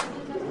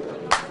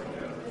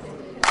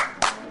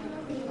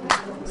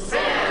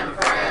 San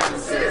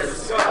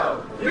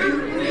Francisco,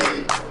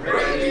 Mutiny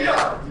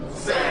Radio.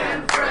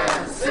 San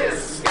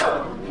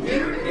Francisco,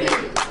 Mutiny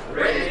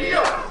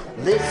Radio.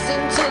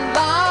 Listen to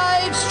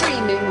live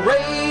streaming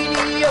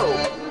radio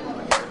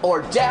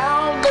or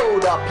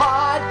download a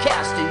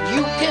podcast and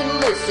you can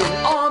listen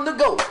on the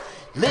go.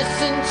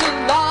 Listen to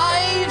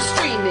live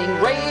streaming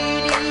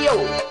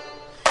radio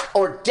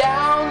or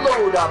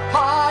download a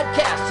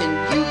podcast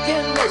and you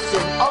can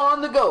listen on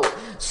the go.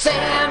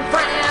 San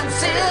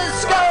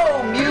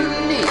Francisco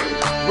Mutiny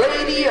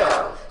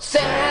Radio.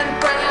 San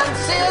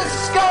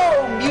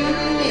Francisco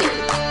Mutiny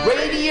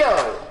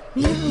Radio.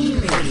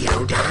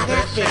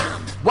 MutinyRadio.fm.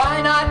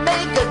 Why not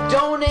make a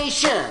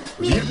donation?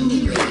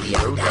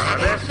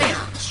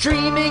 MutinyRadio.fm.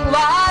 Streaming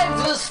live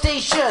the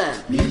station.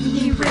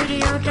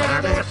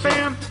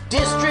 MutinyRadio.fm.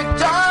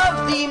 District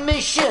of the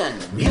Mission.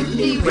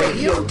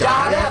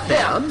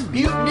 MutinyRadio.fm.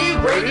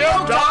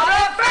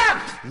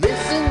 MutinyRadio.fm.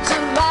 Listen to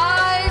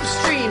live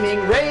streaming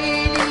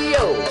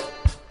radio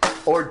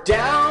or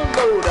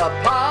download a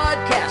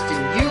podcast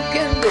and you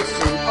can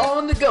listen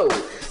on the go.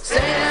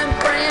 San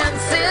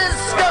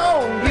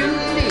Francisco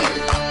Mutiny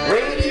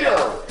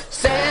Radio.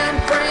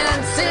 San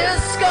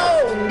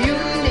Francisco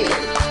Mutiny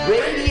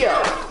Radio.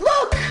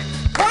 Look,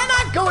 why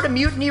not go to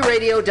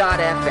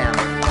MutinyRadio.fm?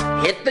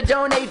 Hit the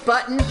donate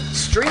button,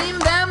 stream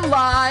them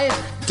live,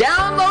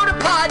 download a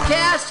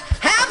podcast,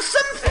 have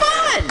some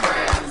fun!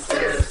 San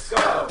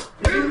Francisco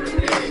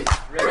Mutiny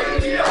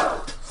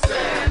Radio.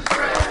 San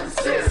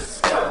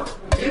Francisco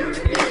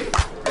Mutiny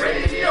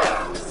Radio.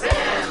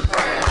 San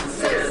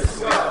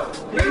Francisco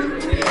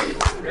Mutiny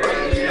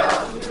Radio.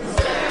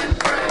 San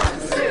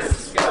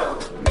Francisco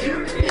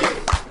Mutiny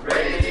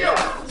Radio.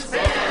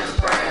 San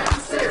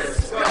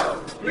Francisco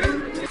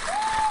Mutiny.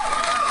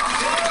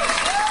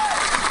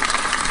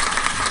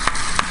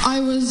 I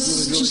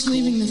was just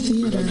leaving the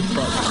theater.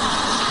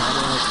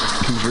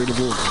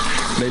 Convertible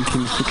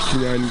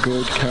 1969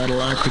 gold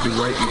Cadillac with the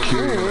white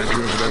interior. I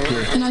drove it up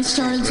here. And I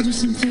started to do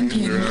some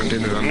thinking. Around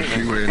in it on the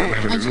freeway, and I'm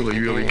having a really,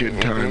 really good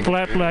time.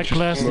 Flat black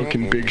classic.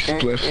 Smoking big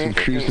spliffs and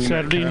cruising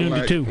Saturday noon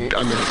to 2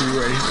 on the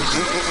freeway.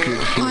 Good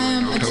I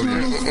am a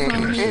total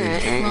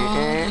phony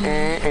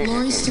fraud.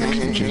 Laurie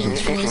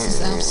Stone's voice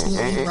is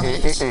absolutely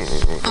right.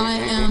 I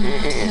am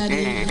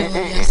petty,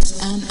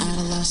 rebellious, and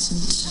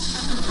adolescent.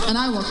 And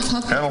I will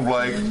cut the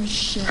Blake.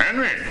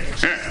 Henry,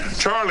 yeah,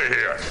 Charlie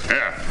here.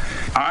 Yeah,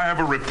 I have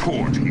a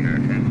report here,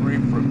 Henry,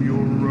 from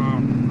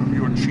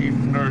your chief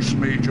nurse,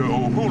 Major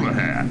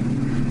O'Houlihan.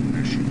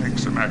 She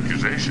makes some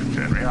accusations,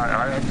 Henry.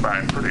 I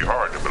find pretty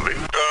hard to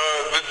believe.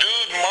 The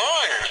dude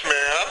minds,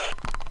 man.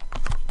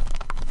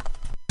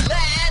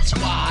 Let's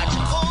watch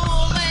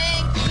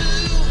full-length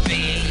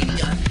movie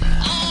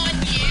on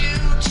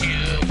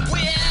YouTube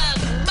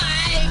with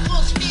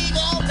Michael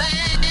Spiegelman.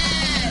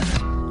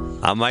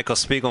 I'm Michael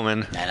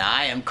Spiegelman. And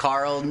I am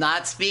Carl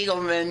Not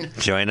Spiegelman.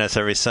 Join us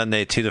every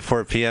Sunday, 2 to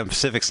 4 p.m.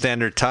 Pacific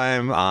Standard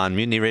Time on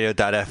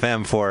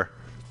MutinyRadio.fm for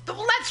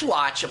Let's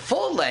watch a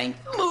full-length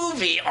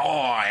movie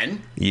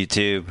on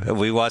YouTube.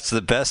 We watch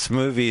the best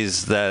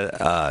movies that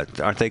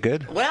aren't they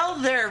good? Well,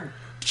 they're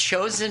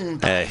chosen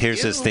by Here's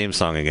you. his theme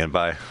song again.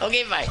 Bye.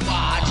 Okay, bye.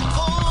 Watch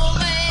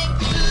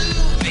full-length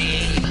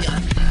movie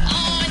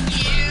on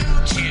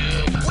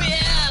YouTube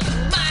with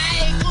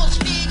Michael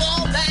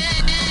Spiegelman.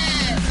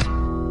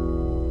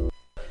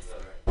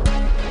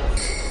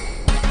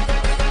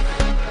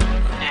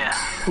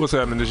 What's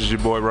happening? This is your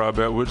boy Rob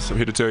Edwards. I'm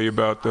here to tell you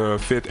about the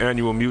 5th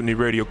Annual Mutiny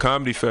Radio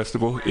Comedy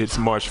Festival. It's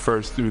March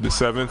 1st through the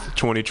 7th,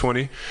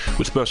 2020,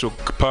 with special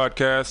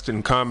podcasts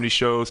and comedy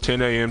shows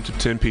 10 a.m. to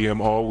 10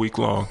 p.m. all week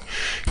long.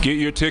 Get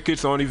your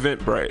tickets on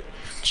Eventbrite.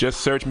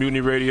 Just search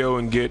Mutiny Radio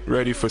and get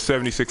ready for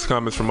 76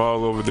 comments from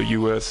all over the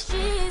U.S.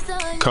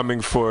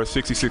 Coming for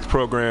 66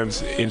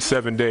 programs in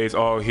 7 days,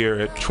 all here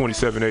at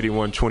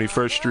 2781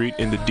 21st Street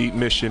in the Deep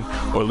Mission,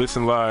 or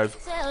listen live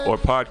or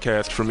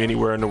podcast from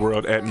anywhere in the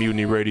world at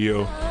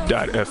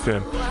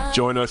MutinyRadio.fm.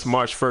 Join us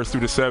March 1st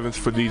through the 7th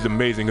for these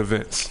amazing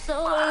events.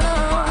 What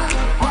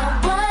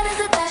is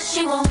it that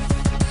she wants?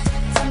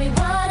 Tell me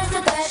what is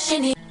it that she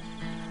needs?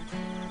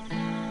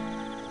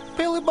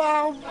 Billy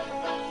Bob,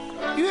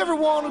 you ever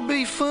want to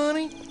be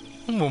funny?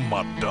 Well,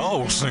 my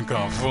dogs think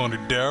I'm funny,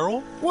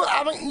 Daryl. Well,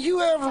 I mean,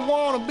 you ever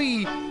want to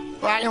be,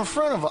 like, in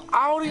front of an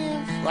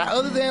audience? Like,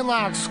 other than,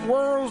 like,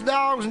 squirrels,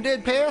 dogs, and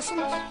dead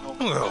peasants?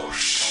 Oh,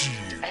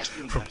 shoot.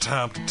 From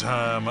time to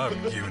time,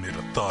 I've given it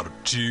a thought or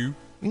two.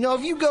 You know,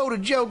 if you go to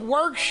Joke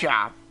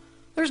Workshop,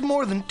 there's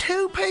more than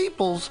 2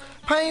 peoples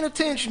paying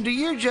attention to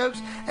your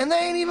jokes, and they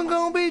ain't even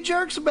gonna be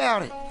jerks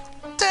about it.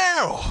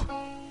 Daryl,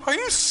 are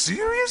you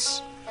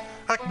serious?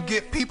 I can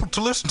get people to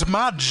listen to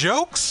my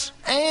jokes?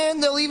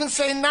 And they'll even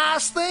say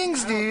nice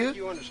things to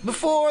you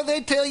before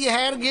they tell you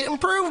how to get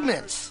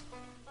improvements.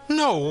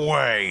 No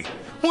way.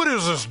 What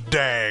is this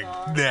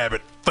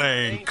dag-nabbit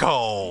thing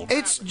called?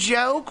 It's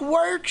Joke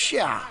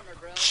Workshop.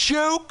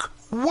 Joke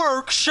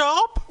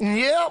Workshop?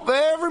 Yep,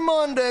 every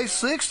Monday,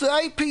 6 to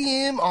 8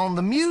 p.m. on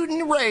the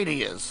Mutiny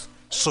Radios.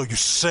 So you're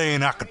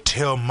saying I could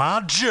tell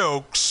my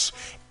jokes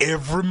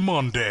every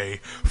Monday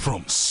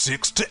from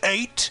 6 to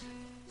 8?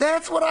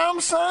 That's what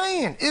I'm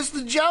saying. It's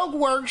the Joke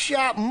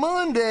Workshop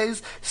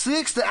Mondays,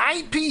 6 to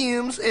 8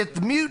 p.m. at the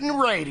Mutiny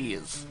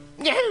Radios.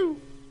 Yahoo!